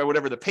decreased by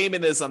whatever the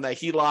payment is on that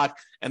HELOC.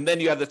 And then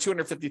you have the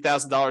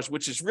 $250,000,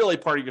 which is really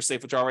part of your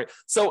safe withdrawal rate.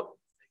 So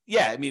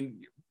yeah, I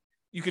mean,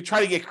 you could try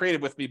to get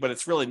creative with me, but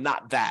it's really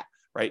not that,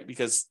 right?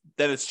 Because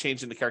then it's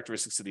changing the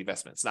characteristics of the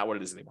investment. It's not what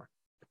it is anymore.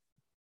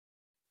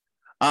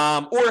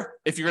 Or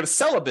if you're going to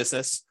sell a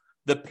business,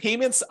 the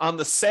payments on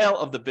the sale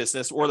of the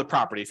business or the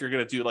property, if you're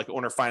going to do like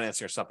owner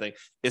financing or something,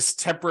 is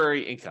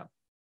temporary income.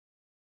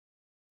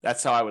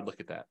 That's how I would look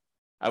at that.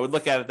 I would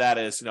look at it that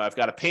as, I've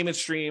got a payment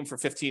stream for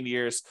 15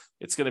 years.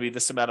 It's going to be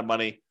this amount of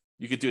money.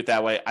 You could do it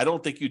that way. I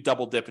don't think you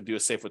double dip and do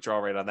a safe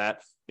withdrawal rate on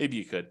that. Maybe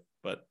you could,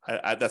 but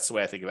that's the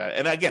way I think about it.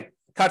 And again,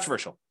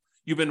 controversial.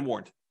 You've been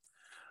warned.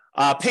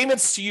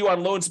 Payments to you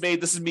on loans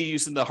made. This is me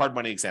using the hard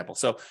money example.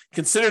 So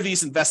consider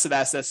these invested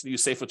assets and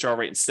use safe withdrawal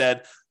rate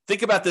instead.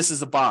 Think about this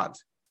as a bond.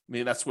 I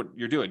mean, that's what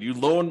you're doing. You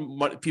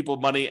loan people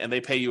money and they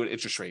pay you an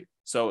interest rate.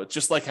 So it's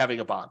just like having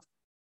a bond.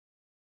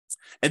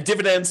 And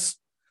dividends,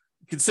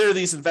 consider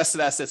these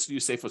invested assets and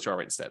use safe withdrawal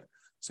rate instead.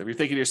 So if you're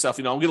thinking to yourself,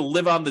 I'm going to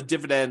live on the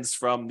dividends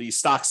from the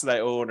stocks that I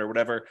own or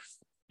whatever,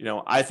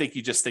 I think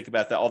you just think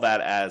about that, all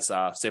that as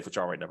safe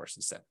withdrawal rate numbers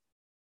instead.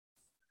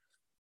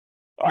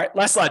 All right,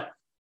 last slide.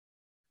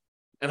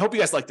 And hope you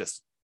guys like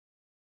this.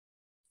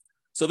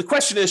 So the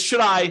question is,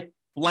 should I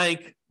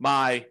blank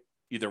my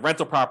either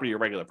rental property or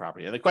regular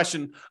property? And the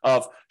question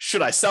of,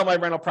 should I sell my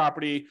rental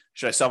property?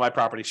 Should I sell my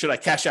property? Should I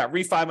cash out,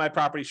 refi my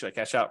property? Should I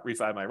cash out,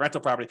 refi my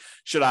rental property?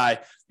 Should I,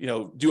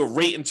 do a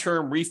rate and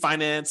term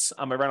refinance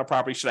on my rental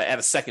property? Should I add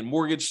a second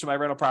mortgage to my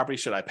rental property?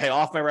 Should I pay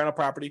off my rental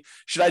property?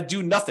 Should I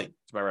do nothing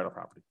to my rental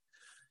property?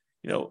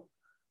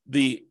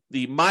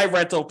 The my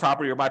rental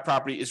property or my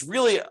property is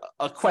really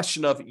a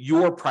question of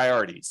your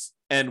priorities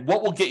and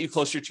what will get you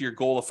closer to your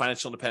goal of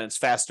financial independence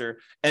faster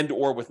and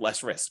or with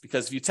less risk.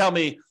 Because if you tell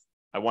me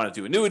I want to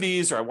do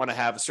annuities or I want to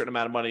have a certain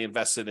amount of money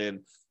invested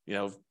in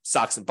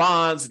stocks and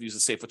bonds and use a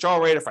safe withdrawal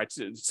rate, if I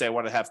say I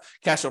want to have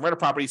cash on rental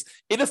properties,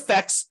 it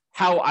affects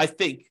how I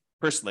think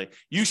personally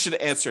you should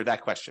answer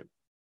that question.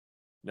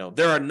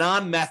 There are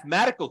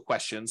non-mathematical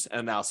questions and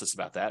analysis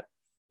about that,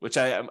 which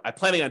I'm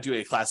planning on doing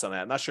a class on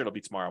that. I'm not sure it'll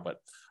be tomorrow, but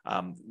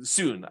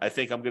soon. I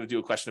think I'm going to do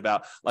a question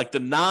about like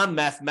the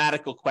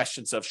non-mathematical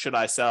questions of should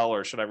I sell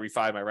or should I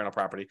refi my rental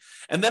property?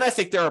 And then I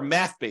think there are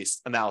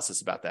math-based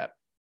analysis about that.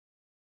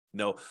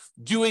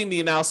 Doing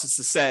the analysis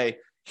to say,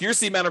 here's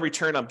the amount of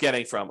return I'm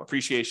getting from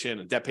appreciation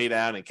and debt pay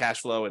down and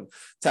cash flow and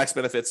tax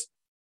benefits.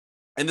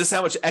 And this is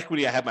how much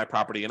equity I have in my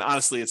property. And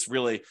honestly, it's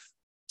really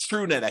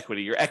true net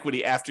equity, your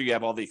equity after you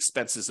have all the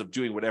expenses of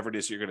doing whatever it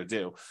is you're going to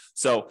do.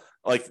 So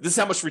like this is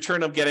how much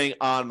return I'm getting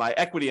on my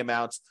equity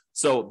amounts.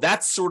 So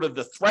that's sort of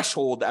the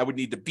threshold that I would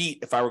need to beat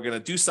if I were going to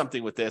do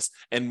something with this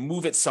and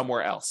move it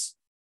somewhere else.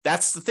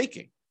 That's the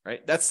thinking,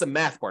 right? That's the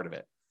math part of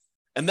it.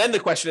 And then the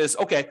question is,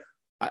 okay,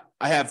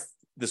 I have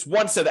this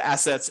one set of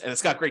assets and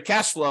it's got great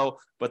cash flow,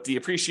 but the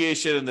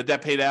appreciation and the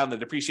debt pay down, the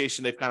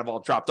depreciation, they've kind of all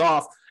dropped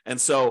off.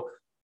 And so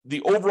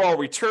the overall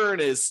return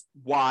is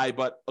Y,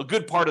 but a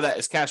good part of that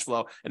is cash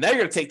flow. And now you're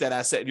going to take that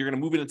asset and you're going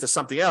to move it into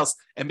something else.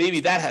 And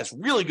maybe that has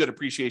really good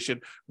appreciation,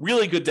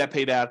 really good debt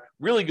pay down,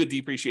 really good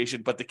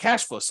depreciation, but the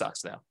cash flow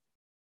sucks now.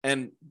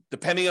 And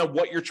depending on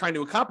what you're trying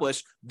to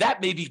accomplish,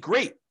 that may be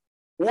great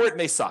or it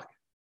may suck,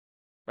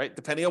 right?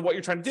 Depending on what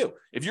you're trying to do.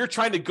 If you're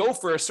trying to go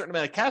for a certain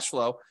amount of cash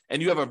flow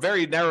and you have a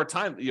very narrow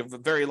time, you have a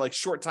very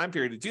short time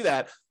period to do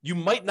that, you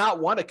might not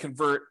want to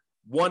convert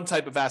one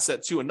type of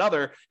asset to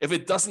another if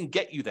it doesn't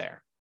get you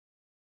there.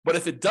 But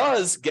if it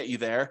does get you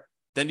there,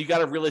 then you got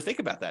to really think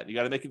about that. You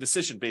got to make a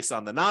decision based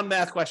on the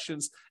non-math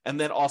questions and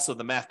then also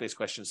the math-based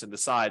questions and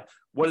decide,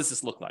 what does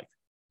this look like?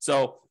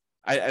 So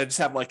I just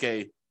have like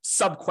a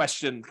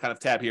sub-question kind of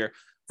tab here.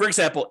 For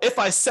example, if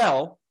I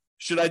sell,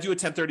 should I do a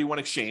 1031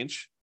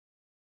 exchange?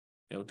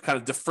 Kind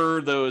of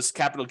defer those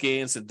capital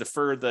gains and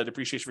defer the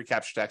depreciation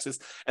recapture taxes.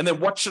 And then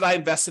what should I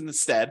invest in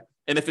instead?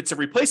 And if it's a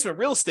replacement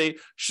real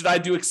estate, should I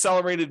do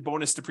accelerated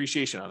bonus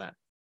depreciation on that?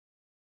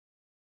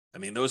 I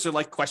mean, those are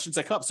like questions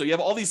that come up. So you have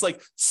all these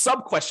like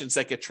sub questions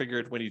that get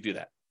triggered when you do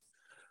that.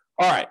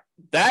 All right,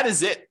 that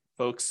is it,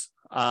 folks.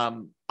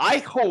 I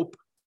hope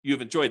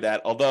you've enjoyed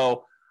that,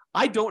 although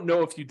I don't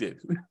know if you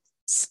did.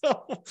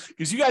 So,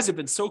 because you guys have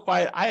been so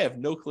quiet, I have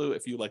no clue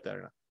if you like that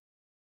or not.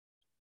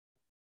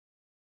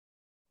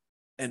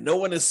 And no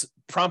one is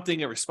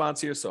prompting a response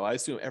here, so I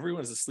assume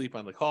everyone is asleep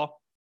on the call,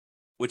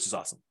 which is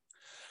awesome.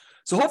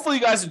 So hopefully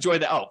you guys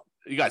enjoyed that. Oh,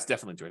 you guys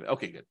definitely enjoyed it.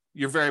 Okay, good.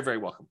 You're very, very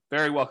welcome.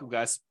 Very welcome,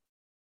 guys.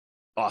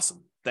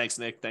 Awesome. Thanks,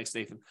 Nick. Thanks,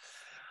 Nathan.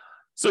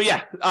 So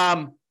yeah,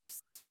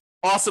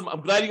 awesome.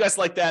 I'm glad you guys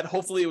like that.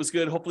 Hopefully it was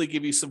good. Hopefully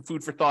give you some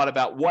food for thought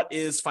about what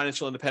is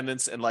financial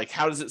independence and like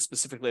how does it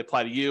specifically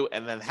apply to you,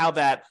 and then how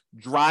that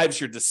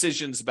drives your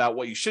decisions about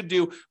what you should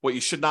do, what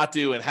you should not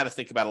do, and how to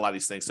think about a lot of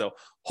these things. So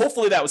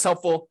hopefully that was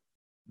helpful.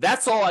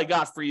 That's all I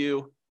got for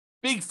you.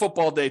 Big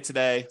football day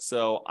today.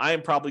 So I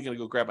am probably going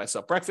to go grab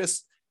myself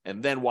breakfast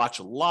and then watch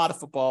a lot of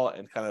football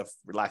and kind of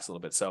relax a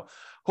little bit. So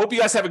hope you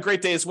guys have a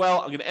great day as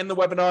well. I'm going to end the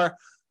webinar.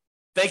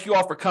 Thank you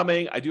all for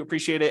coming. I do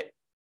appreciate it.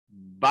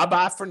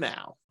 Bye-bye for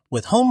now.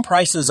 With home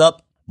prices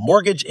up,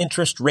 mortgage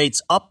interest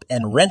rates up,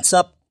 and rents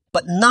up,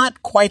 but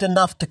not quite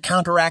enough to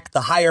counteract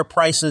the higher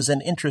prices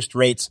and interest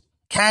rates,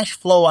 cash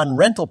flow on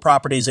rental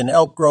properties in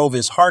Elk Grove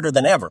is harder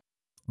than ever.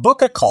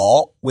 Book a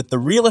call with the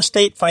Real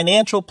Estate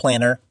Financial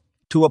Planner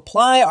to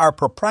apply our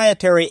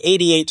proprietary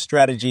 88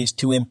 strategies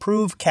to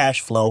improve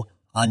cash flow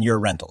on your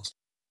rentals.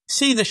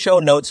 See the show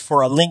notes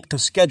for a link to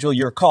schedule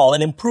your call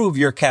and improve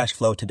your cash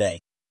flow today.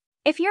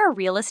 If you're a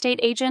real estate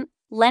agent,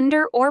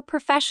 lender, or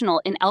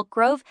professional in Elk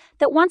Grove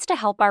that wants to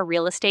help our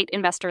real estate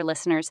investor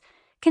listeners,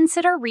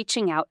 consider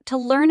reaching out to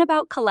learn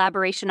about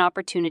collaboration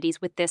opportunities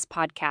with this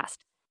podcast.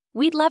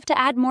 We'd love to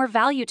add more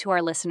value to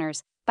our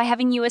listeners by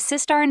having you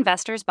assist our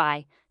investors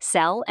buy,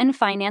 sell, and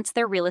finance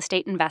their real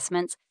estate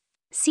investments.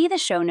 See the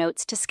show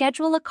notes to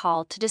schedule a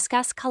call to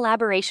discuss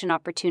collaboration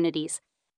opportunities.